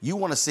watching. You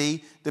want to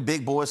see the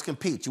big boys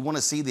compete. You want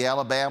to see the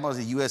Alabamas,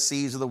 the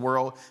USCs of the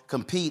world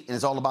compete, and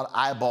it's all about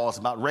eyeballs,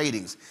 about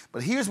ratings.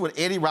 But here's what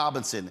Eddie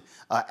Robinson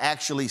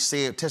actually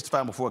said,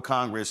 testifying before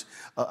Congress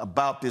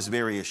about this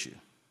very issue.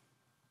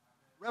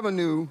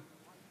 Revenue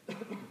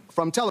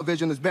from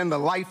television has been the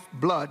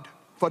lifeblood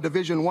for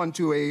Division I,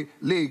 IIA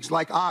leagues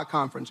like our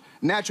conference.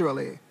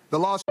 Naturally, the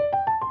loss.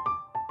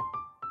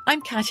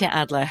 I'm Katya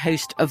Adler,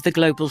 host of The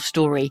Global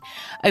Story.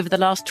 Over the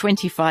last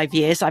 25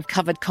 years, I've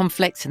covered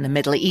conflicts in the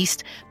Middle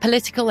East,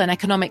 political and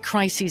economic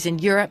crises in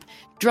Europe,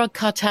 drug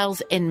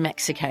cartels in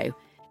Mexico.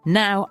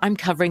 Now I'm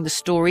covering the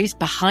stories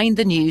behind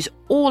the news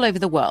all over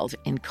the world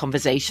in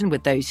conversation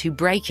with those who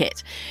break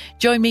it.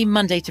 Join me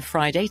Monday to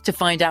Friday to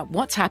find out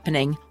what's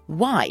happening,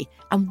 why,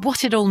 and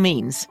what it all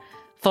means.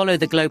 Follow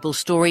The Global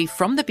Story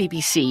from the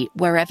BBC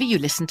wherever you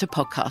listen to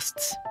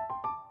podcasts.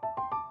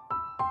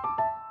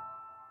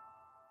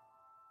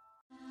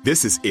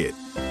 This is it.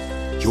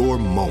 Your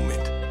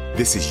moment.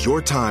 This is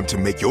your time to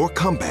make your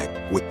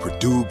comeback with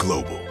Purdue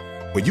Global.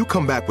 When you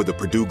come back with a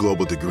Purdue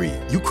Global degree,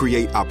 you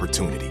create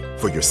opportunity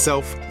for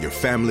yourself, your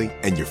family,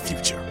 and your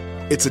future.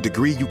 It's a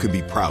degree you can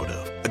be proud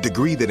of, a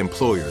degree that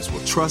employers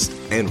will trust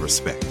and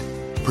respect.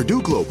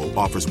 Purdue Global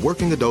offers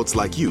working adults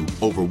like you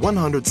over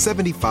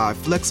 175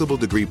 flexible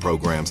degree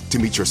programs to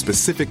meet your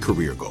specific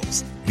career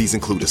goals. These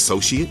include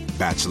associate,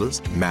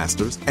 bachelor's,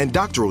 master's, and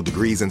doctoral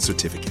degrees and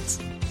certificates.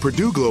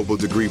 Purdue Global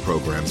degree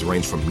programs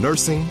range from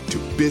nursing to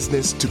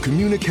business to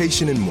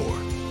communication and more.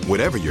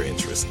 Whatever your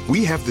interest,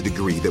 we have the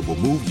degree that will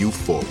move you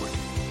forward.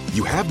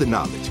 You have the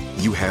knowledge,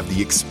 you have the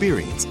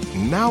experience.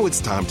 Now it's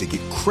time to get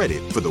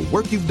credit for the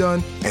work you've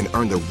done and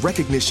earn the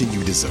recognition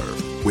you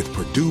deserve with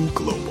Purdue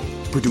Global,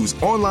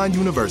 Purdue's online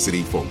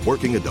university for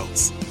working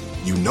adults.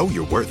 You know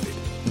you're worth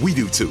it. We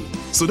do too.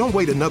 So don't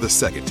wait another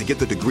second to get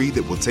the degree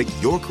that will take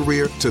your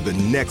career to the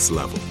next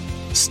level.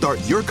 Start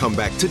your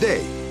comeback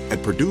today at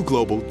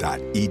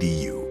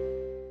purdueglobal.edu.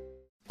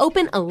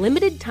 Open a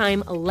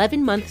limited-time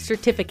 11-month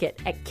certificate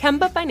at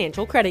Kemba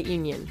Financial Credit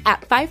Union.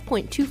 At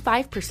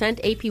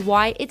 5.25%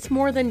 APY, it's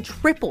more than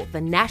triple the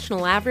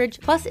national average,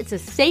 plus it's a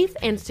safe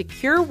and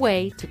secure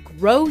way to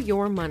grow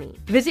your money.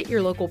 Visit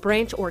your local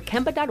branch or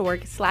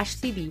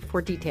kemba.org/cb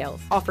for details.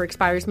 Offer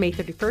expires May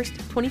 31st,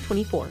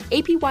 2024.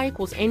 APY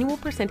equals annual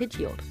percentage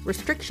yield.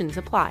 Restrictions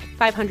apply.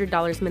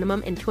 $500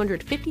 minimum and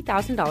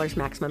 $250,000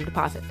 maximum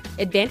deposit.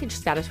 Advantage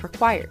status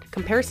required.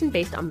 Comparison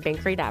based on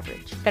bank rate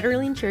average.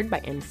 Federally insured by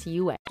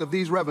NCUA. Of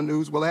these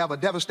revenues will have a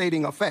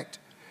devastating effect.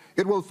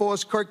 It will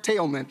force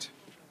curtailment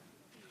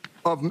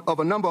of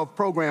a number of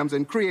programs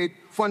and create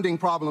funding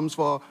problems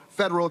for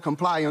federal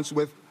compliance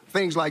with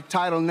things like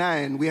Title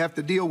IX. We have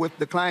to deal with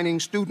declining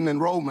student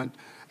enrollment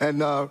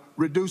and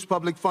reduce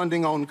public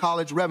funding on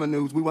college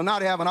revenues. We will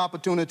not have an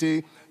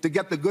opportunity to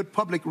get the good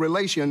public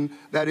relation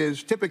that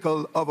is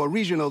typical of a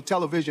regional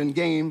television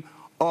game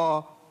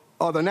or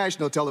the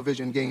national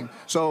television game.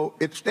 So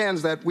it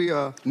stands that we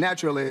are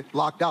naturally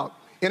locked out.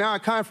 In our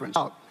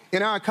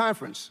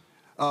conference,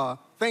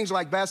 things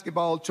like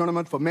basketball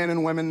tournament for men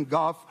and women,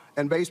 golf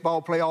and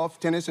baseball playoff,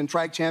 tennis and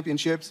track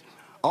championships,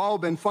 all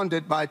been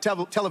funded by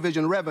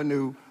television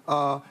revenue,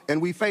 and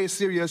we face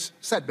serious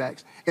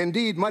setbacks.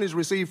 Indeed, monies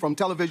received from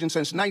television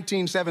since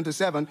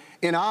 1977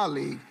 in our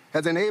league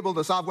has enabled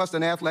the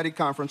Southwestern Athletic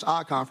Conference,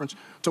 our conference,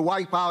 to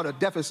wipe out a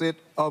deficit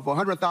of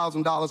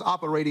 $100,000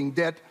 operating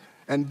debt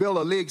and build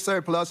a league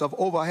surplus of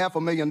over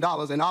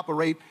 $500,000 and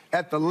operate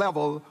at the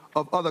level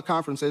of other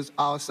conferences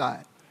our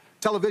side.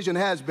 Television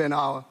has been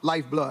our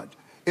lifeblood.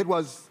 It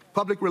has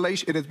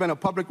been a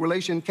public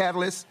relation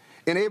catalyst,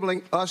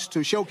 enabling us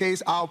to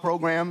showcase our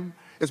program.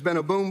 It's been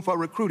a boom for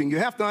recruiting. You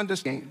have to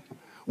understand,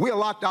 we are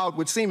locked out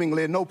with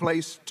seemingly no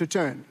place to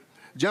turn.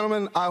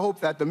 Gentlemen, I hope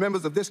that the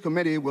members of this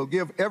committee will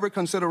give every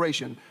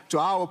consideration to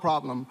our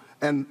problem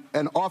and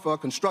offer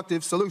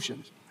constructive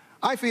solutions.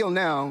 I feel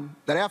now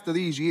that after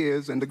these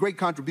years and the great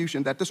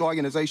contribution that this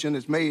organization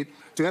has made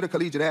to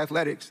intercollegiate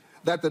athletics,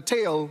 that the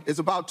tail is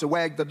about to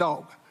wag the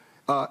dog.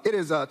 It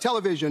is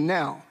television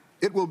now.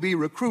 It will be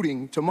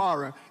recruiting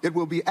tomorrow. It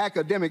will be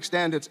academic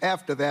standards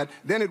after that.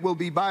 Then it will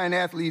be buying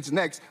athletes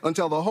next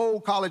until the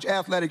whole college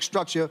athletic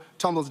structure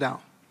tumbles down.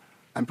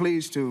 I'm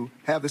pleased to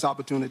have this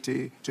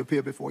opportunity to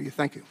appear before you.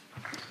 Thank you.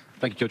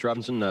 Thank you, Coach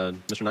Robinson.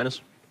 Mr.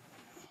 Ninus?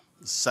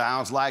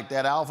 Sounds like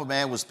that alpha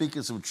man was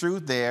speaking some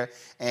truth there,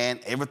 and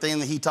everything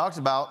that he talked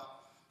about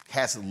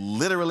has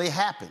literally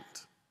happened.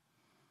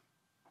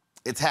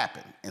 It's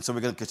happened, and so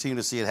we're going to continue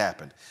to see it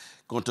happen.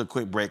 Going to a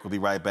quick break. We'll be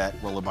right back.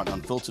 Roland Martin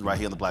Unfiltered right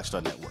here on the Black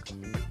Star Network.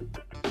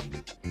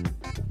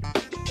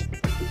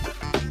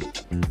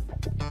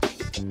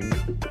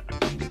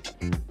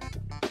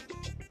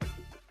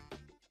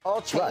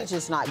 All change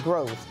is not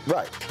growth.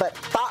 Right. But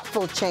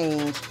thoughtful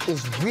change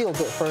is real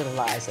good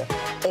fertilizer.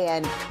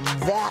 And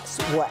that's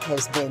what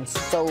has been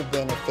so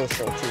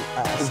beneficial to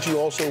us. But you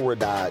also were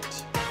not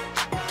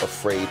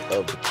afraid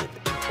of the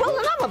pivot. Well,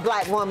 and I'm a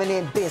black woman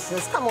in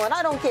business. Come on,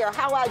 I don't care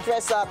how I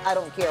dress up. I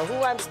don't care who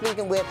I'm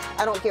speaking with.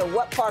 I don't care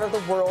what part of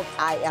the world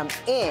I am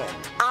in.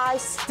 I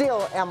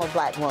still am a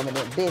black woman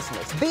in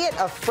business. Being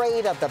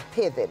afraid of the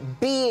pivot,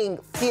 being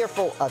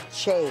fearful of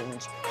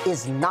change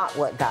is not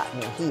what got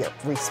me here.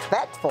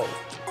 Respectful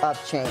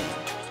of change.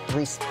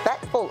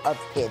 Respectful of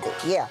pivot,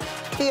 yeah.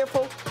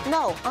 Fearful?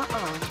 No,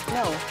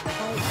 no.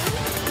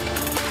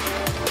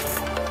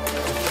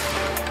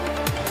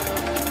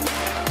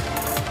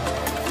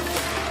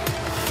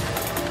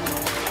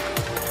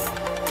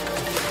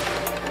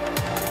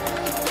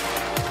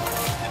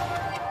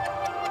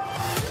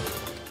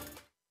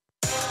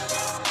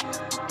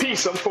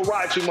 Peace, I'm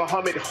Faraji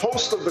Muhammad,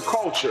 host of The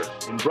Culture.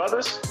 And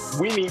brothers,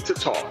 we need to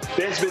talk.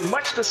 There's been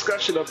much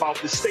discussion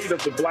about the state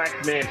of the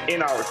black man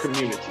in our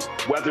community,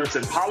 whether it's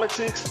in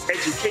politics,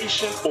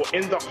 education, or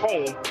in the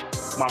home.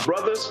 My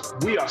brothers,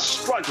 we are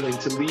struggling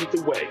to lead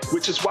the way,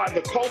 which is why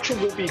The Culture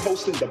will be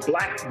hosting the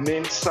Black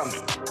Men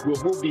Summit,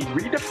 where we'll be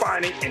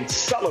redefining and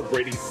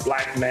celebrating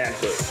black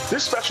manhood.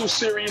 This special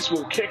series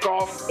will kick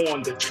off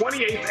on the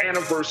 28th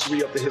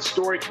anniversary of the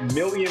historic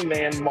Million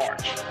Man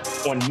March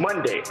on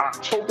Monday,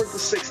 October the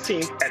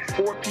 16th at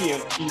 4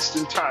 p.m.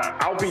 Eastern Time.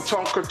 I'll be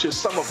talking to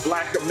some of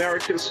Black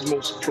America's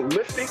most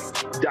prolific,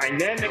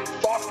 dynamic,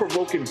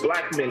 thought-provoking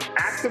black men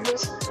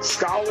activists,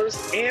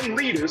 scholars, and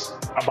leaders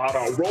about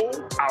our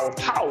role, our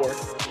power,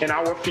 and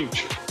our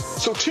future.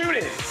 So tune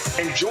in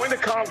and join the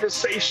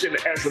conversation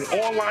as an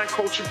online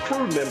Culture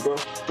crew member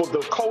for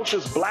The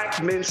Culture's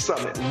Black Men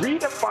Summit,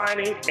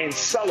 redefining and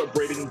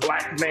celebrating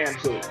black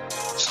manhood.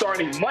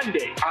 Starting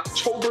Monday,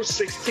 October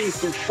 16th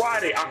through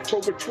Friday,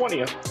 October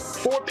 20th,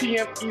 4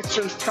 p.m.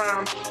 Eastern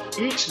Time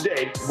each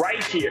day,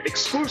 right here,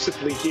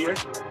 exclusively here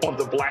on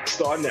the Black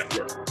Star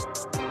Network.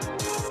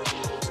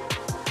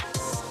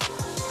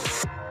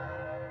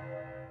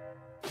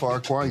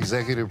 Farquhar,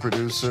 executive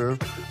producer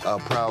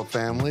of Proud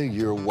Family.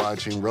 You're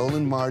watching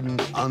Roland Martin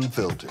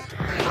Unfiltered.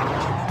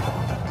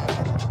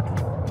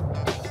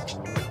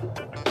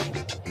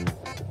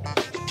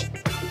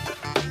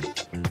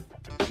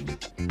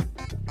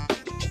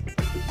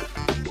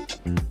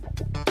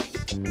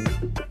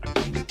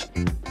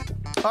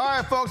 All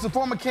right, folks, the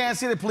former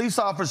Kansas City police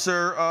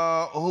officer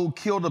who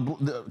killed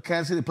the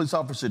Kansas City police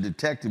officer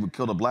detective who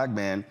killed a black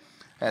man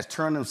has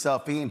turned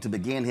himself in to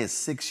begin his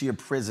 6-year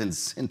prison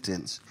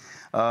sentence.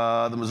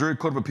 The Missouri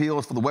Court of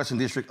Appeals for the Western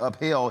District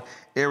upheld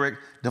Eric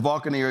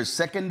DeValkenier's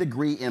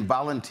second-degree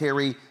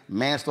involuntary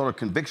manslaughter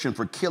conviction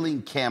for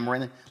killing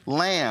Cameron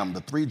Lamb. The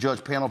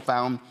 3-judge panel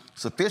found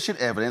sufficient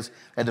evidence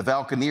that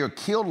DeValkenier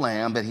killed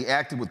Lamb, that he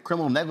acted with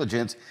criminal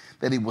negligence,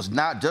 that he was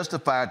not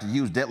justified to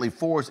use deadly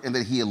force, and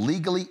that he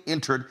illegally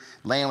entered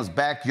Lamb's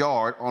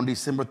backyard on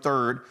December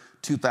 3rd,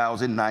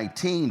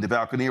 2019.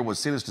 DeValkenier was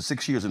sentenced to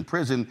 6 years in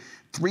prison,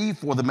 3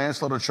 for the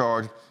manslaughter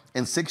charge,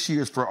 and 6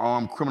 years for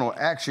armed criminal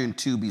action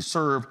to be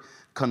served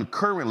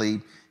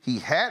concurrently. He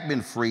had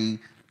been free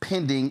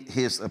pending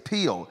his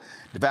appeal.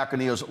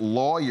 DeValkenier's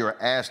lawyer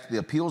asked the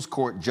appeals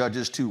court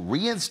judges to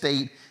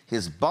reinstate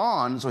his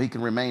bond so he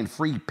can remain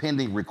free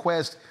pending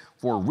request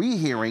for a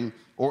rehearing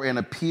or an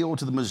appeal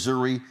to the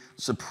Missouri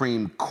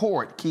Supreme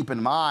Court. Keep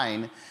in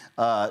mind,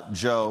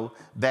 Joe,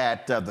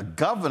 that the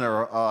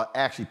governor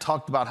actually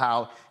talked about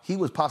how he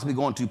was possibly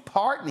going to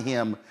pardon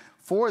him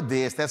for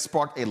this. That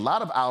sparked a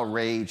lot of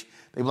outrage.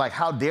 They were like,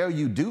 how dare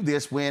you do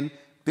this when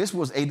this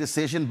was a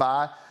decision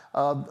by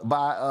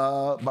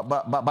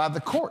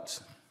the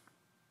courts?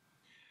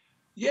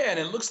 Yeah, and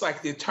it looks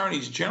like the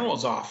Attorney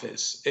General's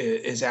office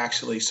is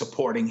actually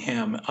supporting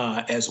him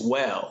as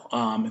well.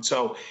 And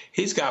so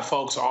he's got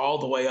folks all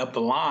the way up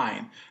the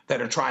line that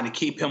are trying to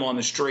keep him on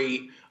the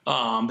street,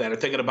 that are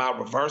thinking about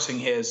reversing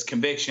his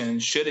conviction,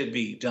 should it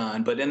be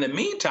done. But in the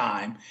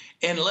meantime,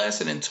 unless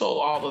and until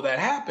all of that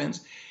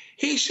happens,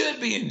 he should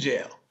be in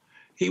jail.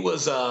 He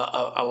was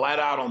let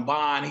out on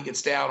bond. He could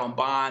stay out on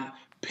bond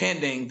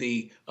pending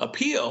the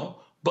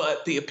appeal,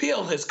 but the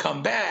appeal has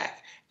come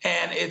back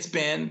and it's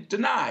been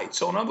denied.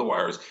 So in other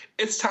words,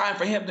 it's time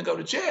for him to go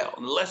to jail.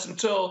 Unless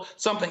until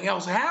something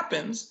else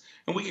happens,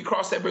 and we can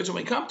cross that bridge when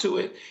we come to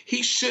it,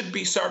 he should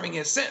be serving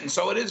his sentence.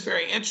 So it is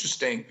very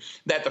interesting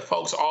that the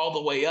folks all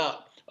the way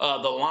up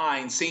the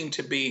line seem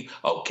to be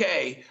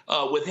okay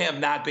with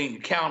him not being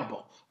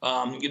accountable.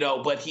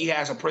 But he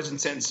has a prison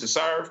sentence to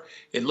serve.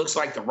 It looks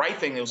like the right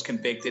thing that was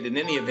convicted. In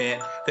any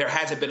event, there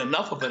hasn't been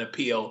enough of an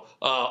appeal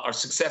or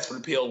successful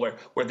appeal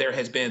where there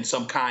has been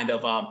some kind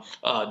of,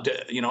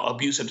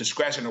 abuse of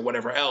discretion or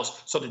whatever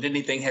else, so that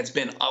anything has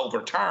been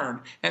overturned.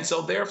 And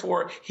so,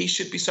 therefore, he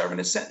should be serving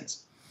his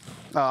sentence.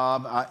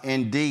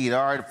 Indeed.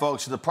 All right,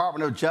 folks. The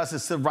Department of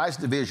Justice Civil Rights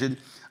Division,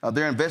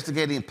 they're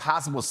investigating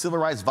possible civil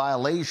rights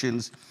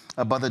violations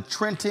by the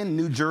Trenton,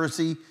 New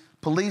Jersey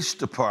Police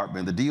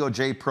Department. The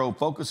DOJ probe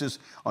focuses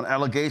on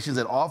allegations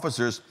that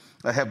officers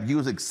have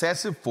used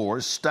excessive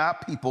force,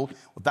 stopped people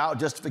without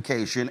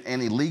justification,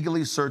 and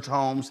illegally searched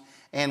homes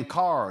and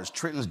cars.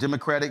 Trenton's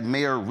Democratic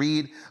Mayor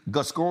Reed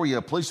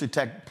Guscoria,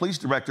 Police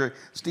Director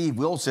Steve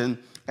Wilson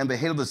and the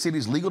head of the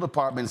city's legal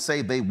department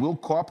say they will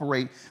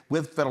cooperate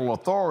with federal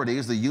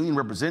authorities. The union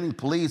representing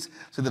police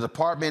said the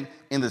department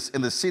in the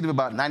city of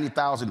about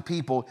 90,000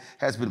 people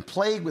has been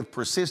plagued with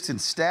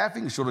persistent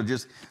staffing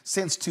shortages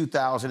since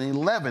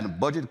 2011.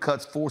 Budget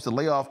cuts forced the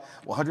layoff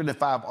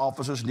 105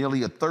 officers,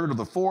 nearly a third of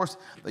the force.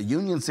 The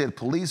union said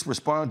police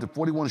responded to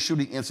 41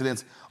 shooting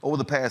incidents over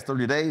the past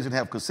 30 days and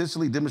have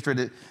consistently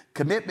demonstrated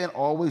commitment,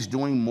 always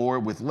doing more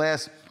with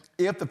less.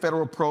 If the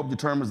federal probe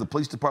determines the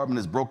police department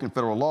has broken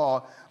federal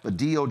law, the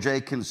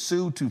DOJ can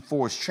sue to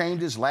force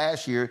changes.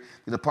 Last year,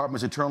 the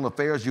department's Internal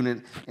Affairs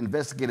Unit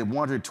investigated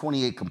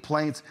 128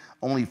 complaints.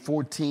 Only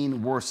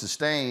 14 were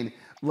sustained.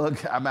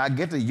 Look, I mean, I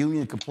get the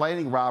union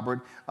complaining,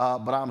 Robert,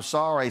 but I'm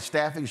sorry,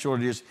 staffing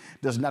shortages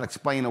does not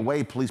explain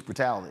away police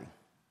brutality.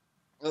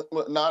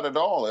 Not at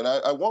all. And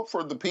I want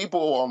for the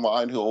people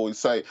online who always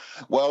say,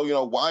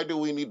 well, why do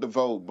we need to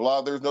vote?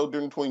 Blah, there's no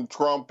difference between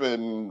Trump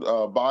and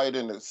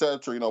Biden, et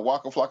cetera.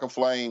 Waka Flocka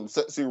Flame,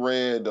 Sexy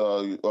Red,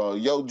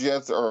 Yo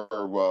Jets,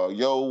 or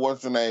Yo,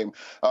 what's her name,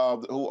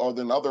 who are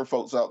then other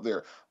folks out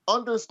there.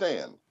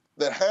 Understand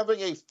that having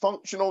a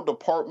functional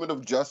Department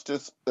of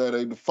Justice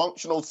and a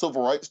functional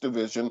Civil Rights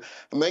Division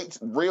makes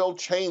real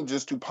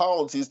changes to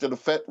policies that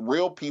affect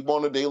real people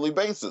on a daily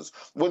basis.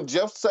 When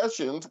Jeff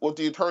Sessions was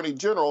the Attorney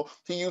General,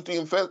 he used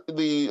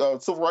the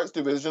Civil Rights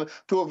Division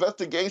to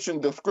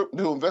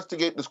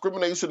investigate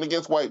discrimination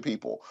against white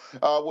people.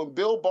 When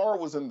Bill Barr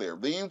was in there,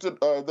 they used it.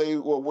 They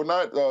were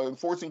not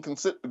enforcing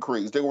consent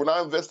decrees. They were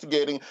not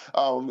investigating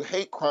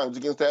hate crimes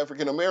against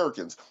African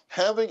Americans.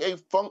 Having a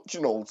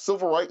functional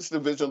Civil Rights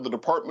Division of the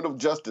Department of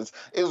Justice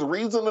is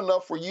reason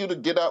enough for you to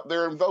get out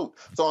there and vote.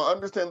 So I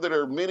understand that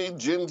there are many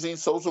Gen Z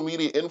social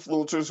media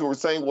influencers who are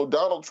saying, well,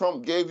 Donald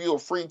Trump gave you a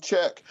free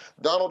check.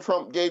 Donald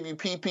Trump gave you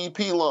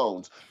PPP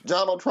loans.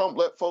 Donald Trump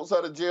let folks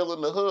out of jail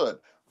in the hood.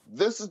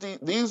 These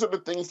are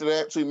the things that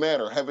actually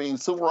matter. Having a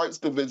civil rights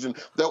division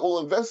that will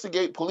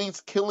investigate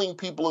police killing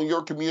people in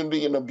your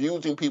community and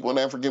abusing people in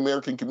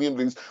African-American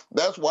communities.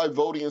 That's why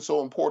voting is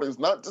so important. It's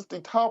not just the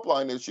top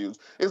line issues.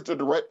 It's the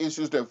direct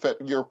issues that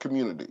affect your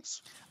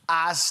communities.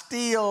 I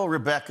still,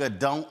 Rebecca,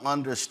 don't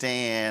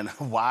understand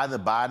why the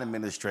Biden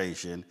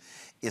administration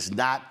is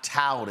not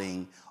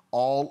touting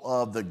all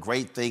of the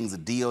great things the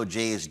DOJ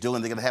is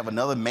doing. They're going to have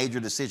another major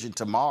decision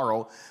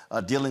tomorrow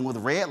dealing with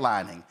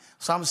redlining.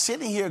 So I'm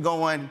sitting here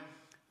going,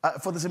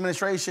 for this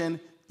administration,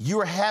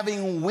 you're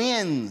having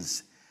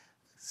wins.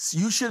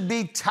 You should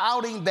be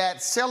touting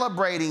that,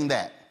 celebrating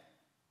that.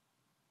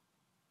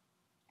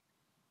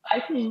 I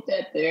think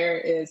that there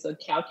is a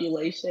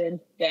calculation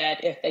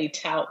that if they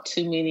tout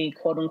too many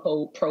quote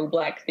unquote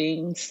pro-Black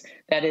things,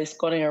 that is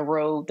going to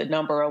erode the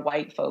number of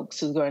white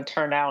folks who are going to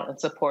turn out and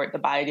support the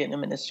Biden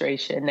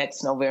administration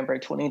next November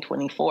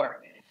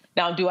 2024.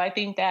 Now, do I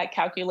think that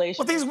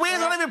calculation? But these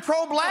wins aren't even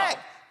pro-Black.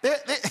 No.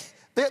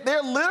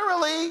 They're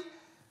literally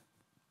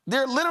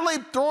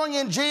throwing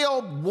in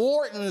jail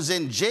wardens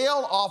and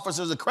jail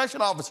officers and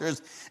correction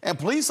officers and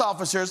police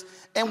officers.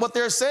 And what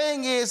they're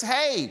saying is,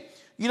 hey,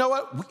 you know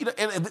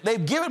what?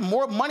 They've given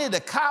more money to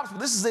cops, but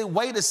this is a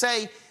way to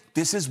say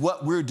this is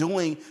what we're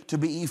doing to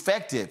be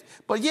effective.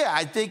 But yeah,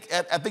 I think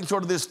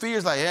sort of this fear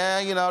is like,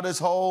 this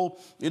whole,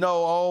 we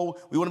want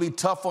to be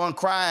tough on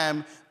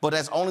crime, but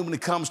that's only when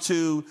it comes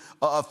to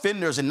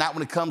offenders and not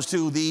when it comes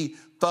to the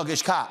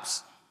thuggish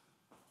cops.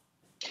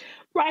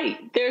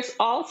 Right. There's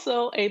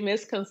also a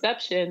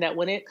misconception that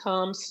when it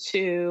comes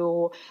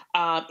to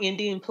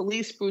ending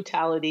police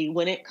brutality,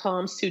 when it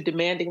comes to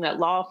demanding that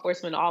law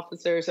enforcement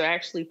officers are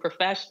actually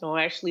professional,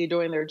 actually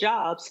doing their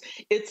jobs,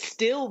 it's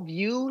still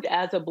viewed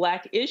as a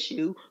Black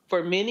issue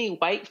for many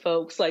white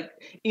folks,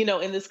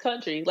 in this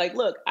country. Like,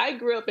 look, I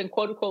grew up in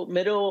quote unquote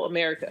middle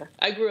America.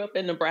 I grew up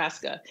in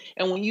Nebraska.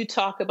 And when you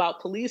talk about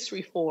police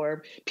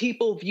reform,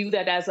 people view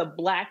that as a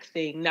Black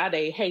thing, not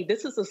a, hey,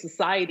 this is a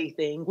society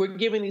thing. We're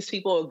giving these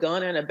people a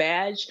gun and a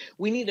badge.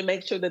 We need to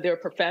make sure that they're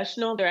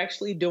professional. They're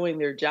actually doing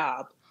their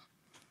job.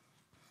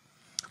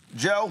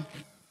 Joe?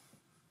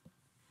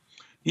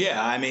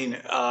 Yeah, I mean,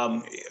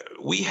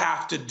 we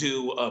have to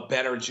do a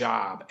better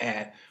job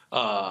at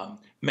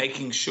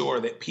making sure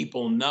that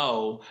people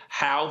know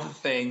how the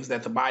things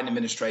that the Biden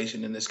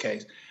administration, in this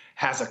case,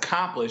 has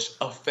accomplished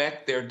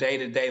affect their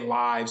day-to-day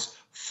lives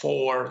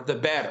for the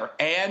better.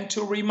 And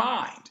to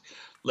remind,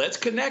 let's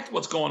connect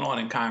what's going on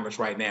in Congress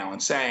right now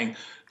and saying,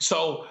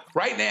 so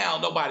right now,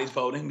 nobody's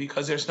voting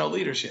because there's no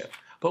leadership.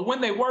 But when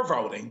they were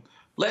voting,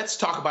 let's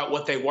talk about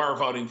what they were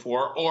voting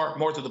for, or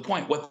more to the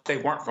point, what they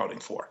weren't voting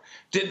for.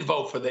 Didn't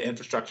vote for the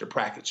infrastructure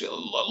package.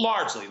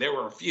 Largely, there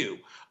were a few.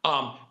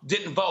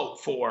 Didn't vote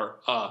for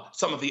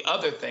some of the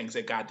other things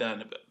that got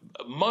done.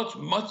 Most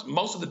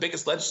of the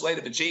biggest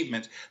legislative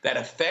achievements that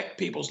affect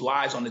people's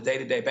lives on a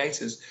day-to-day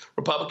basis,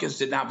 Republicans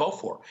did not vote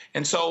for.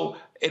 And so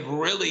it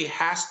really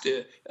has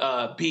to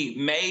be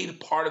made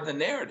part of the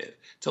narrative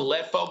to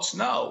let folks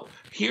know,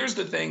 here's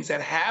the things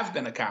that have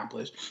been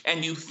accomplished.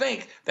 And you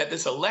think that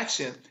this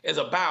election is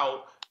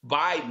about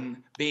Biden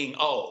being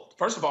old.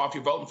 First of all, if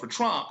you're voting for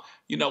Trump,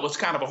 you know, it's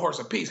kind of a horse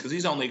apiece because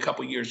he's only a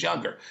couple years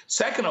younger.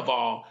 Second of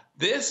all,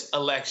 this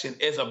election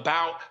is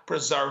about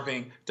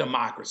preserving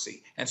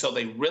democracy. And so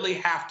they really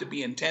have to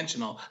be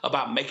intentional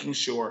about making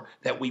sure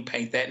that we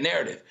paint that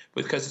narrative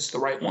because it's the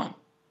right one.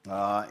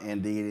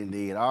 Indeed,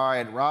 indeed. All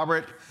right,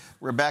 Robert,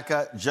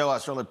 Rebecca, Joe, I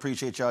certainly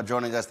appreciate y'all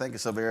joining us. Thank you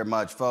so very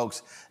much,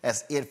 folks.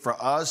 That's it for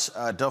us.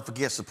 Don't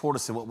forget, support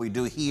us in what we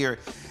do here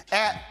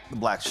at the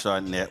Black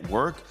Star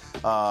Network.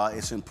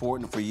 It's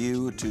important for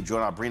you to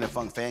join our Brina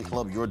Funk fan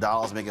club. Your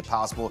dollars make it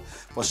possible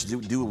for us to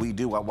do what we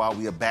do while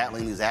we are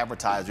battling these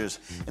advertisers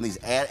and these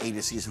ad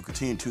agencies who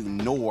continue to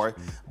ignore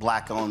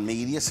Black-owned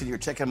media. Send your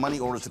check and money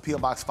orders to P.O.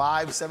 Box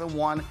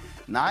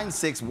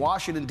 57196,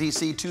 Washington,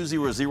 D.C.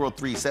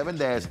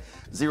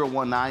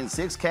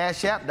 20037-0196.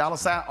 Cash App,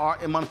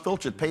 $RM Unfiltered.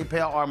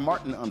 PayPal, R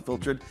Martin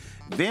Unfiltered.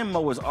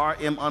 Venmo is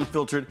RM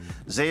Unfiltered.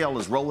 Zelle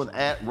is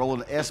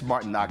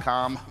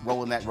RolandSMartin.com.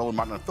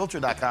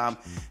 RolandMartinUnfiltered.com.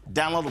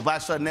 Download the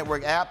Black Star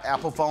Network app,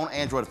 Apple phone,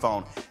 Android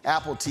phone,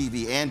 Apple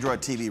TV, Android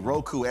TV,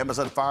 Roku,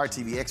 Amazon Fire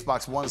TV,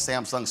 Xbox One,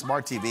 Samsung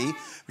Smart TV.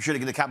 Be sure to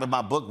get a copy of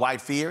my book,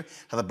 White Fear,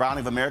 How the Browning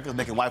of America is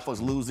Making White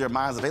Folks Lose Their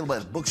Minds. Available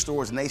at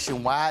bookstores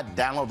nationwide.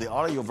 Download the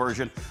audio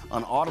version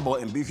on Audible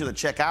and be sure to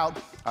check out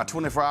our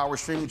 24-hour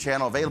streaming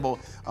channel available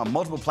on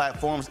multiple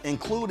platforms,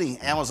 including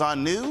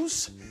Amazon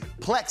News,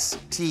 Plex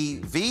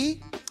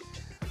TV,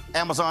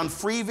 Amazon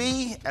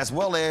Freevee, as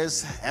well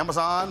as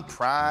Amazon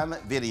Prime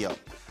Video.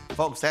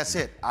 Folks, that's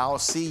it. I'll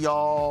see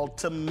y'all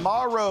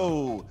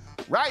tomorrow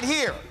right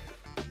here,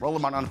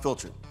 Roland Martin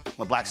Unfiltered on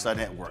the Black Star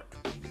Network.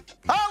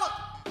 Holla!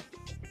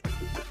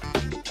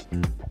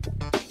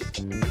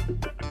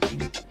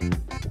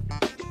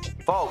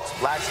 Folks,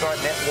 Black Star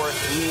Network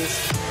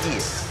is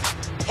here.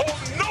 Oh,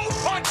 no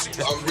punches!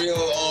 I'm real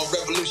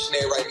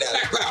revolutionary right now.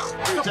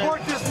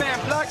 Support this man,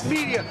 Black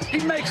Media. He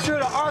makes sure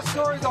that our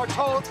stories are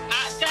told.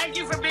 Thank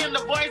you for being the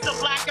voice of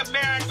Black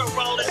America,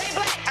 Roland. Stay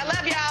black. I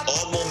love y'all.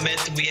 All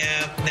momentum we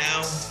have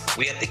now,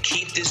 we have to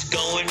keep this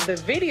going. The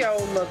video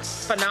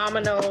looks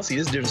phenomenal. See,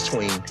 this difference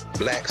between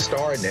Black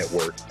Star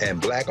Network and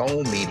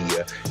Black-owned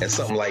media and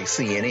something like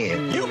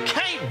CNN. You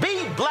can't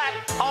be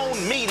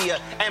Black-owned media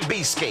and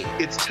be scared.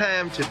 It's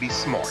time to be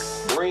smart.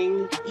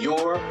 Bring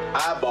your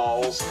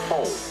eyeballs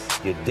home.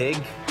 You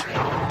dig?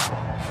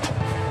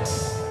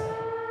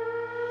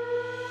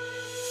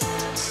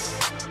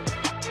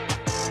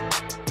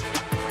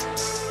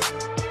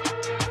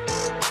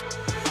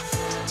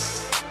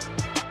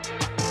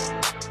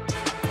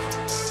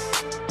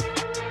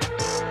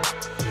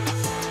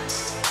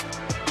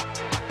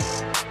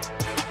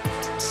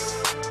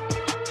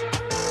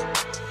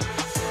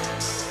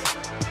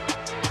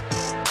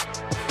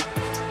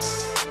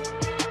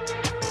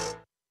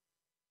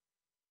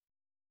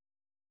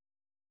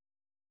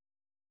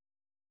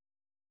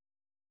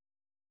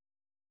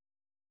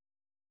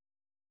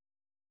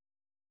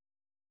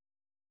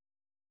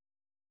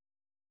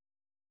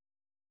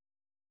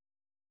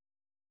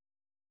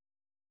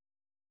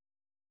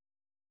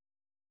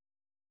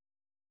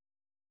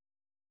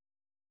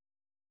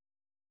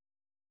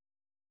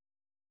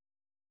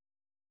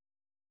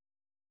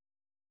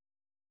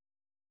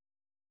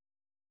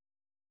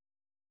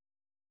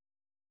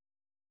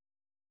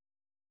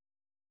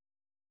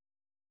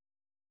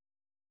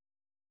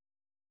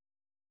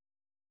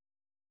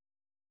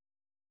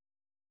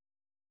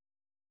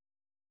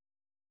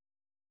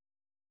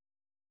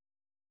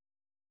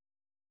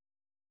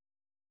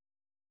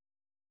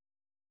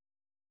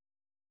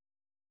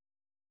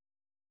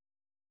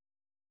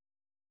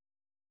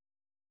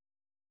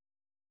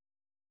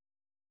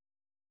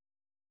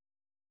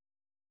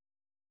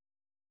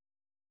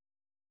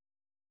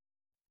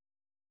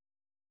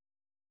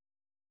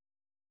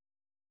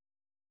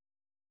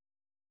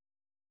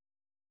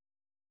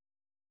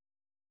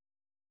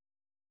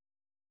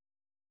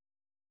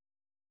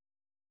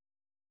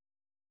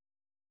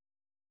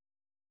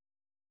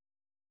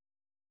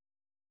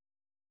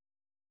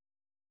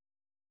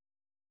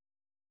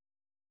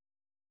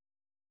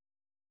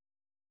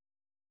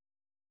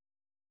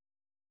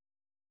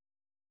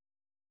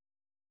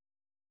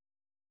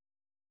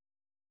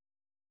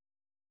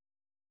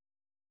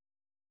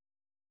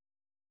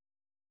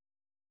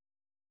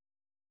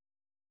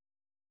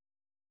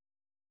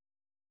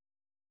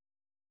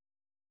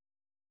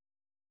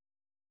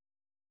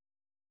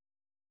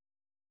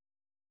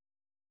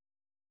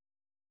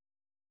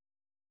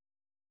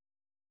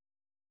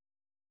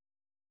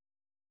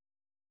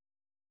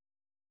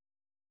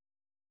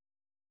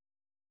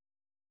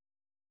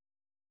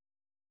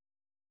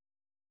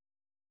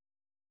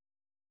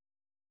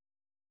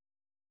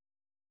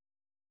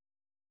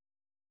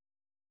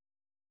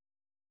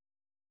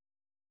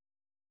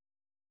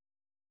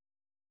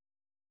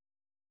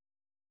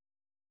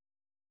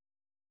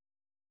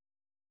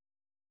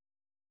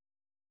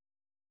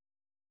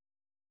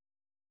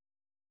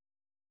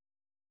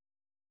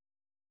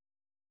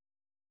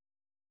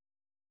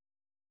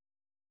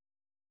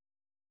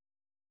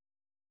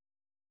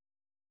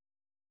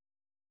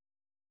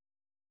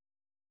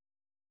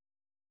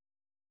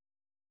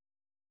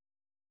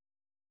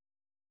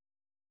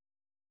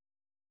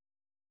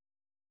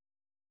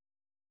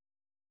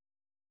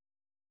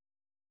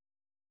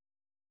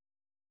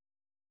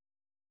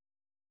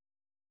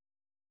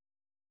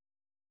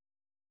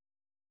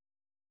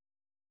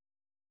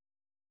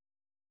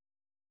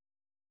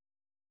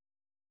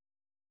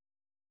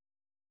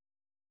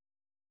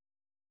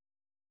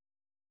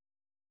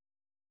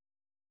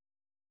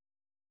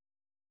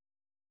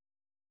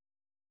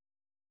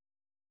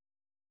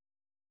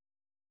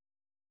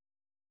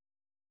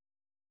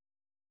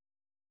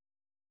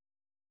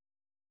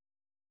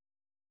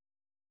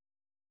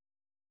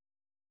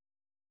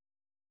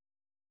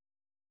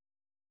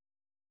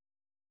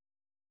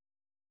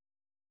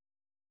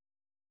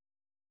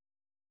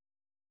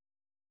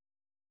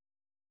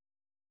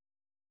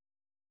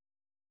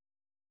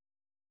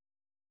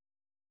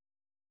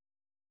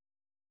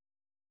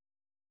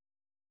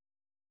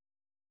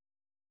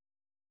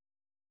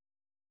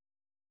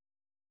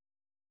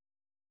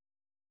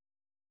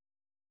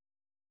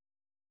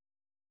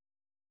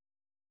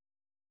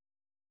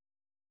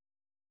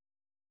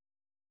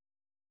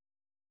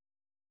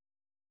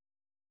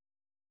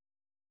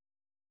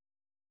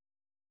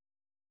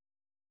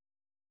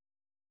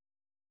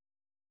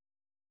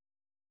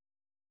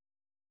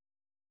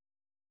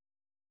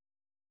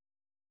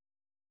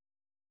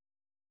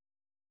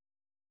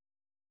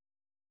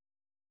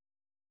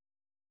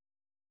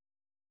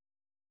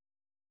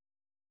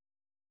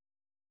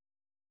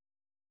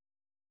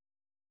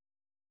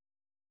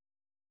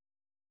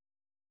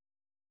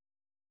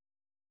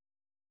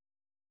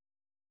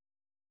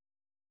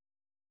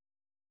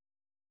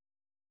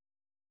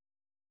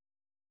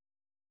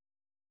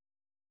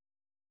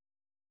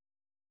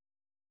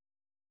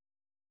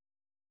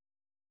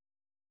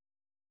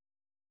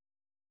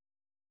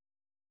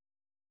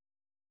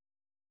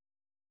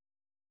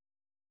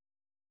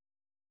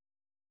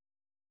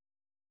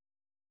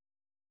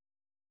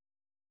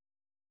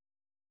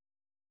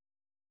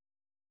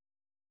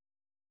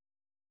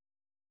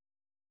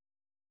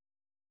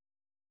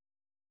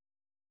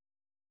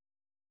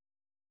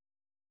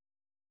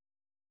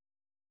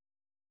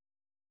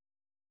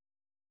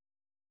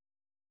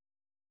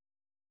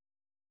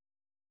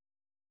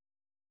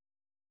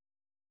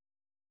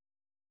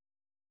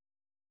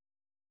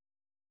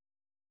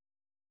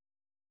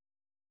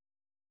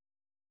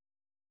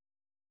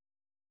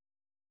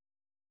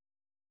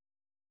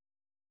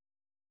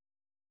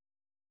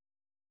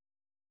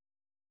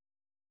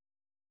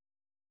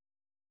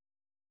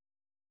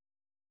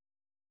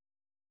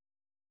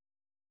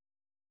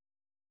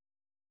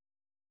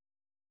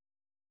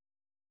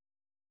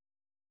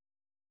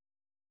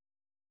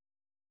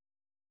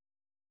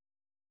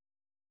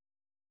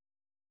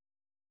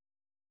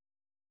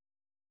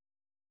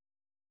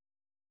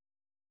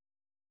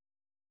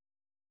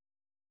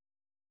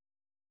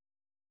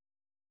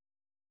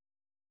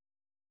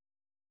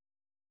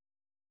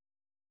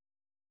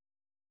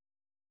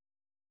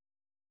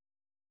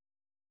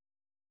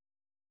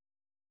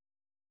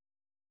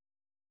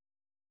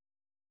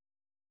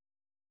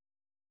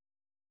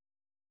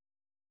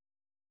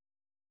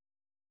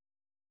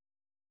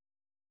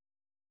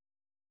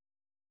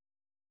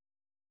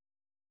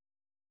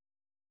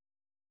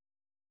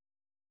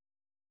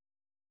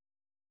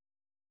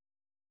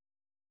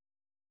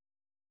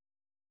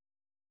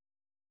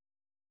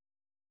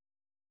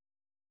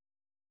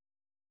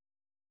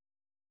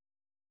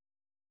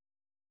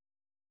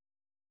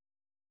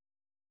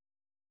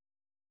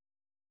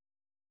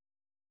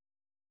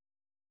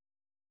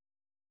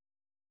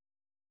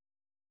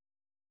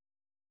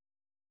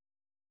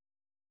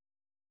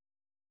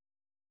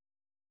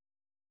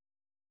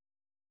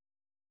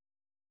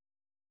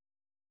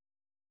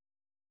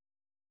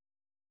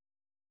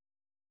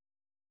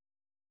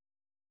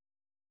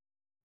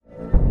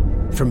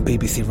 From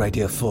BBC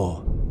Radio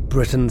 4,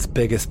 Britain's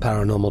biggest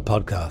paranormal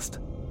podcast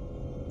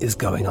is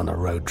going on a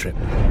road trip.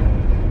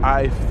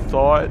 I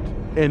thought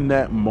in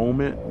that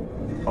moment,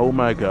 oh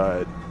my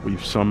God,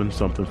 we've summoned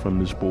something from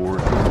this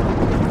board.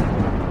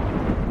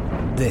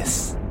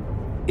 This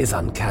is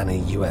Uncanny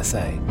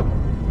USA.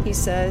 He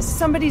says,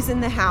 somebody's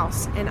in the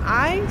house, and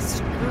I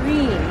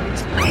screamed.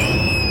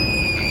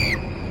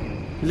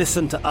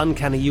 Listen to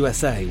Uncanny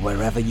USA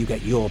wherever you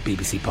get your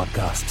BBC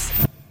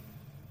podcasts,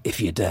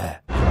 if you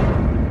dare.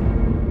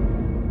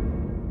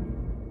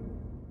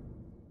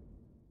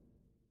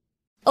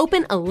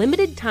 Open a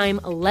limited-time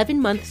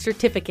 11-month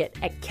certificate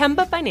at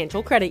Kemba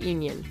Financial Credit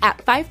Union. At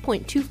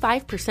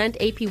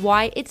 5.25%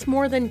 APY, it's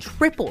more than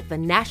triple the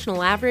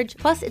national average,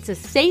 plus it's a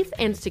safe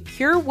and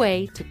secure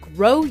way to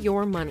grow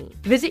your money.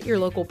 Visit your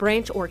local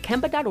branch or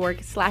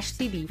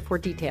kemba.org/CD for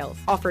details.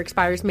 Offer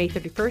expires May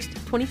 31st,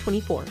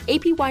 2024.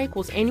 APY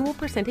equals annual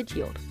percentage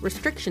yield.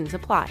 Restrictions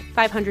apply.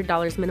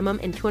 $500 minimum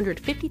and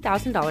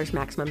 $250,000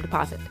 maximum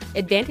deposit.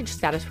 Advantage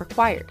status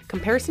required.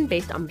 Comparison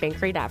based on bank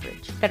rate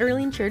average.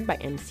 Federally insured by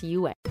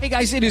NCUA. Hey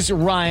guys, it is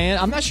Ryan.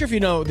 I'm not sure if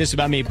you know this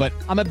about me, but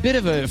I'm a bit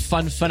of a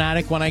fun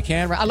fanatic when I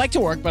can. I like to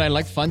work, but I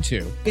like fun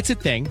too. It's a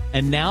thing.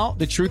 And now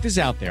the truth is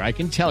out there. I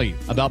can tell you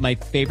about my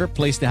favorite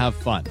place to have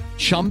fun.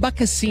 Chumba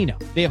Casino.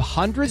 They have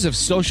hundreds of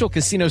social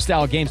casino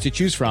style games to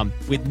choose from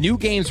with new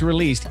games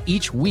released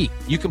each week.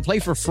 You can play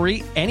for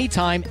free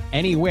anytime,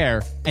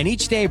 anywhere. And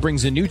each day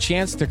brings a new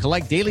chance to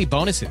collect daily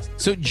bonuses.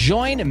 So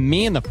join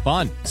me in the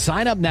fun.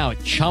 Sign up now at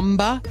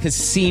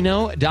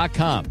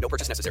ChumbaCasino.com. No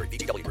purchase necessary.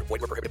 VGW Group.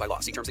 Void where prohibited by law.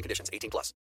 See terms and conditions. 18+.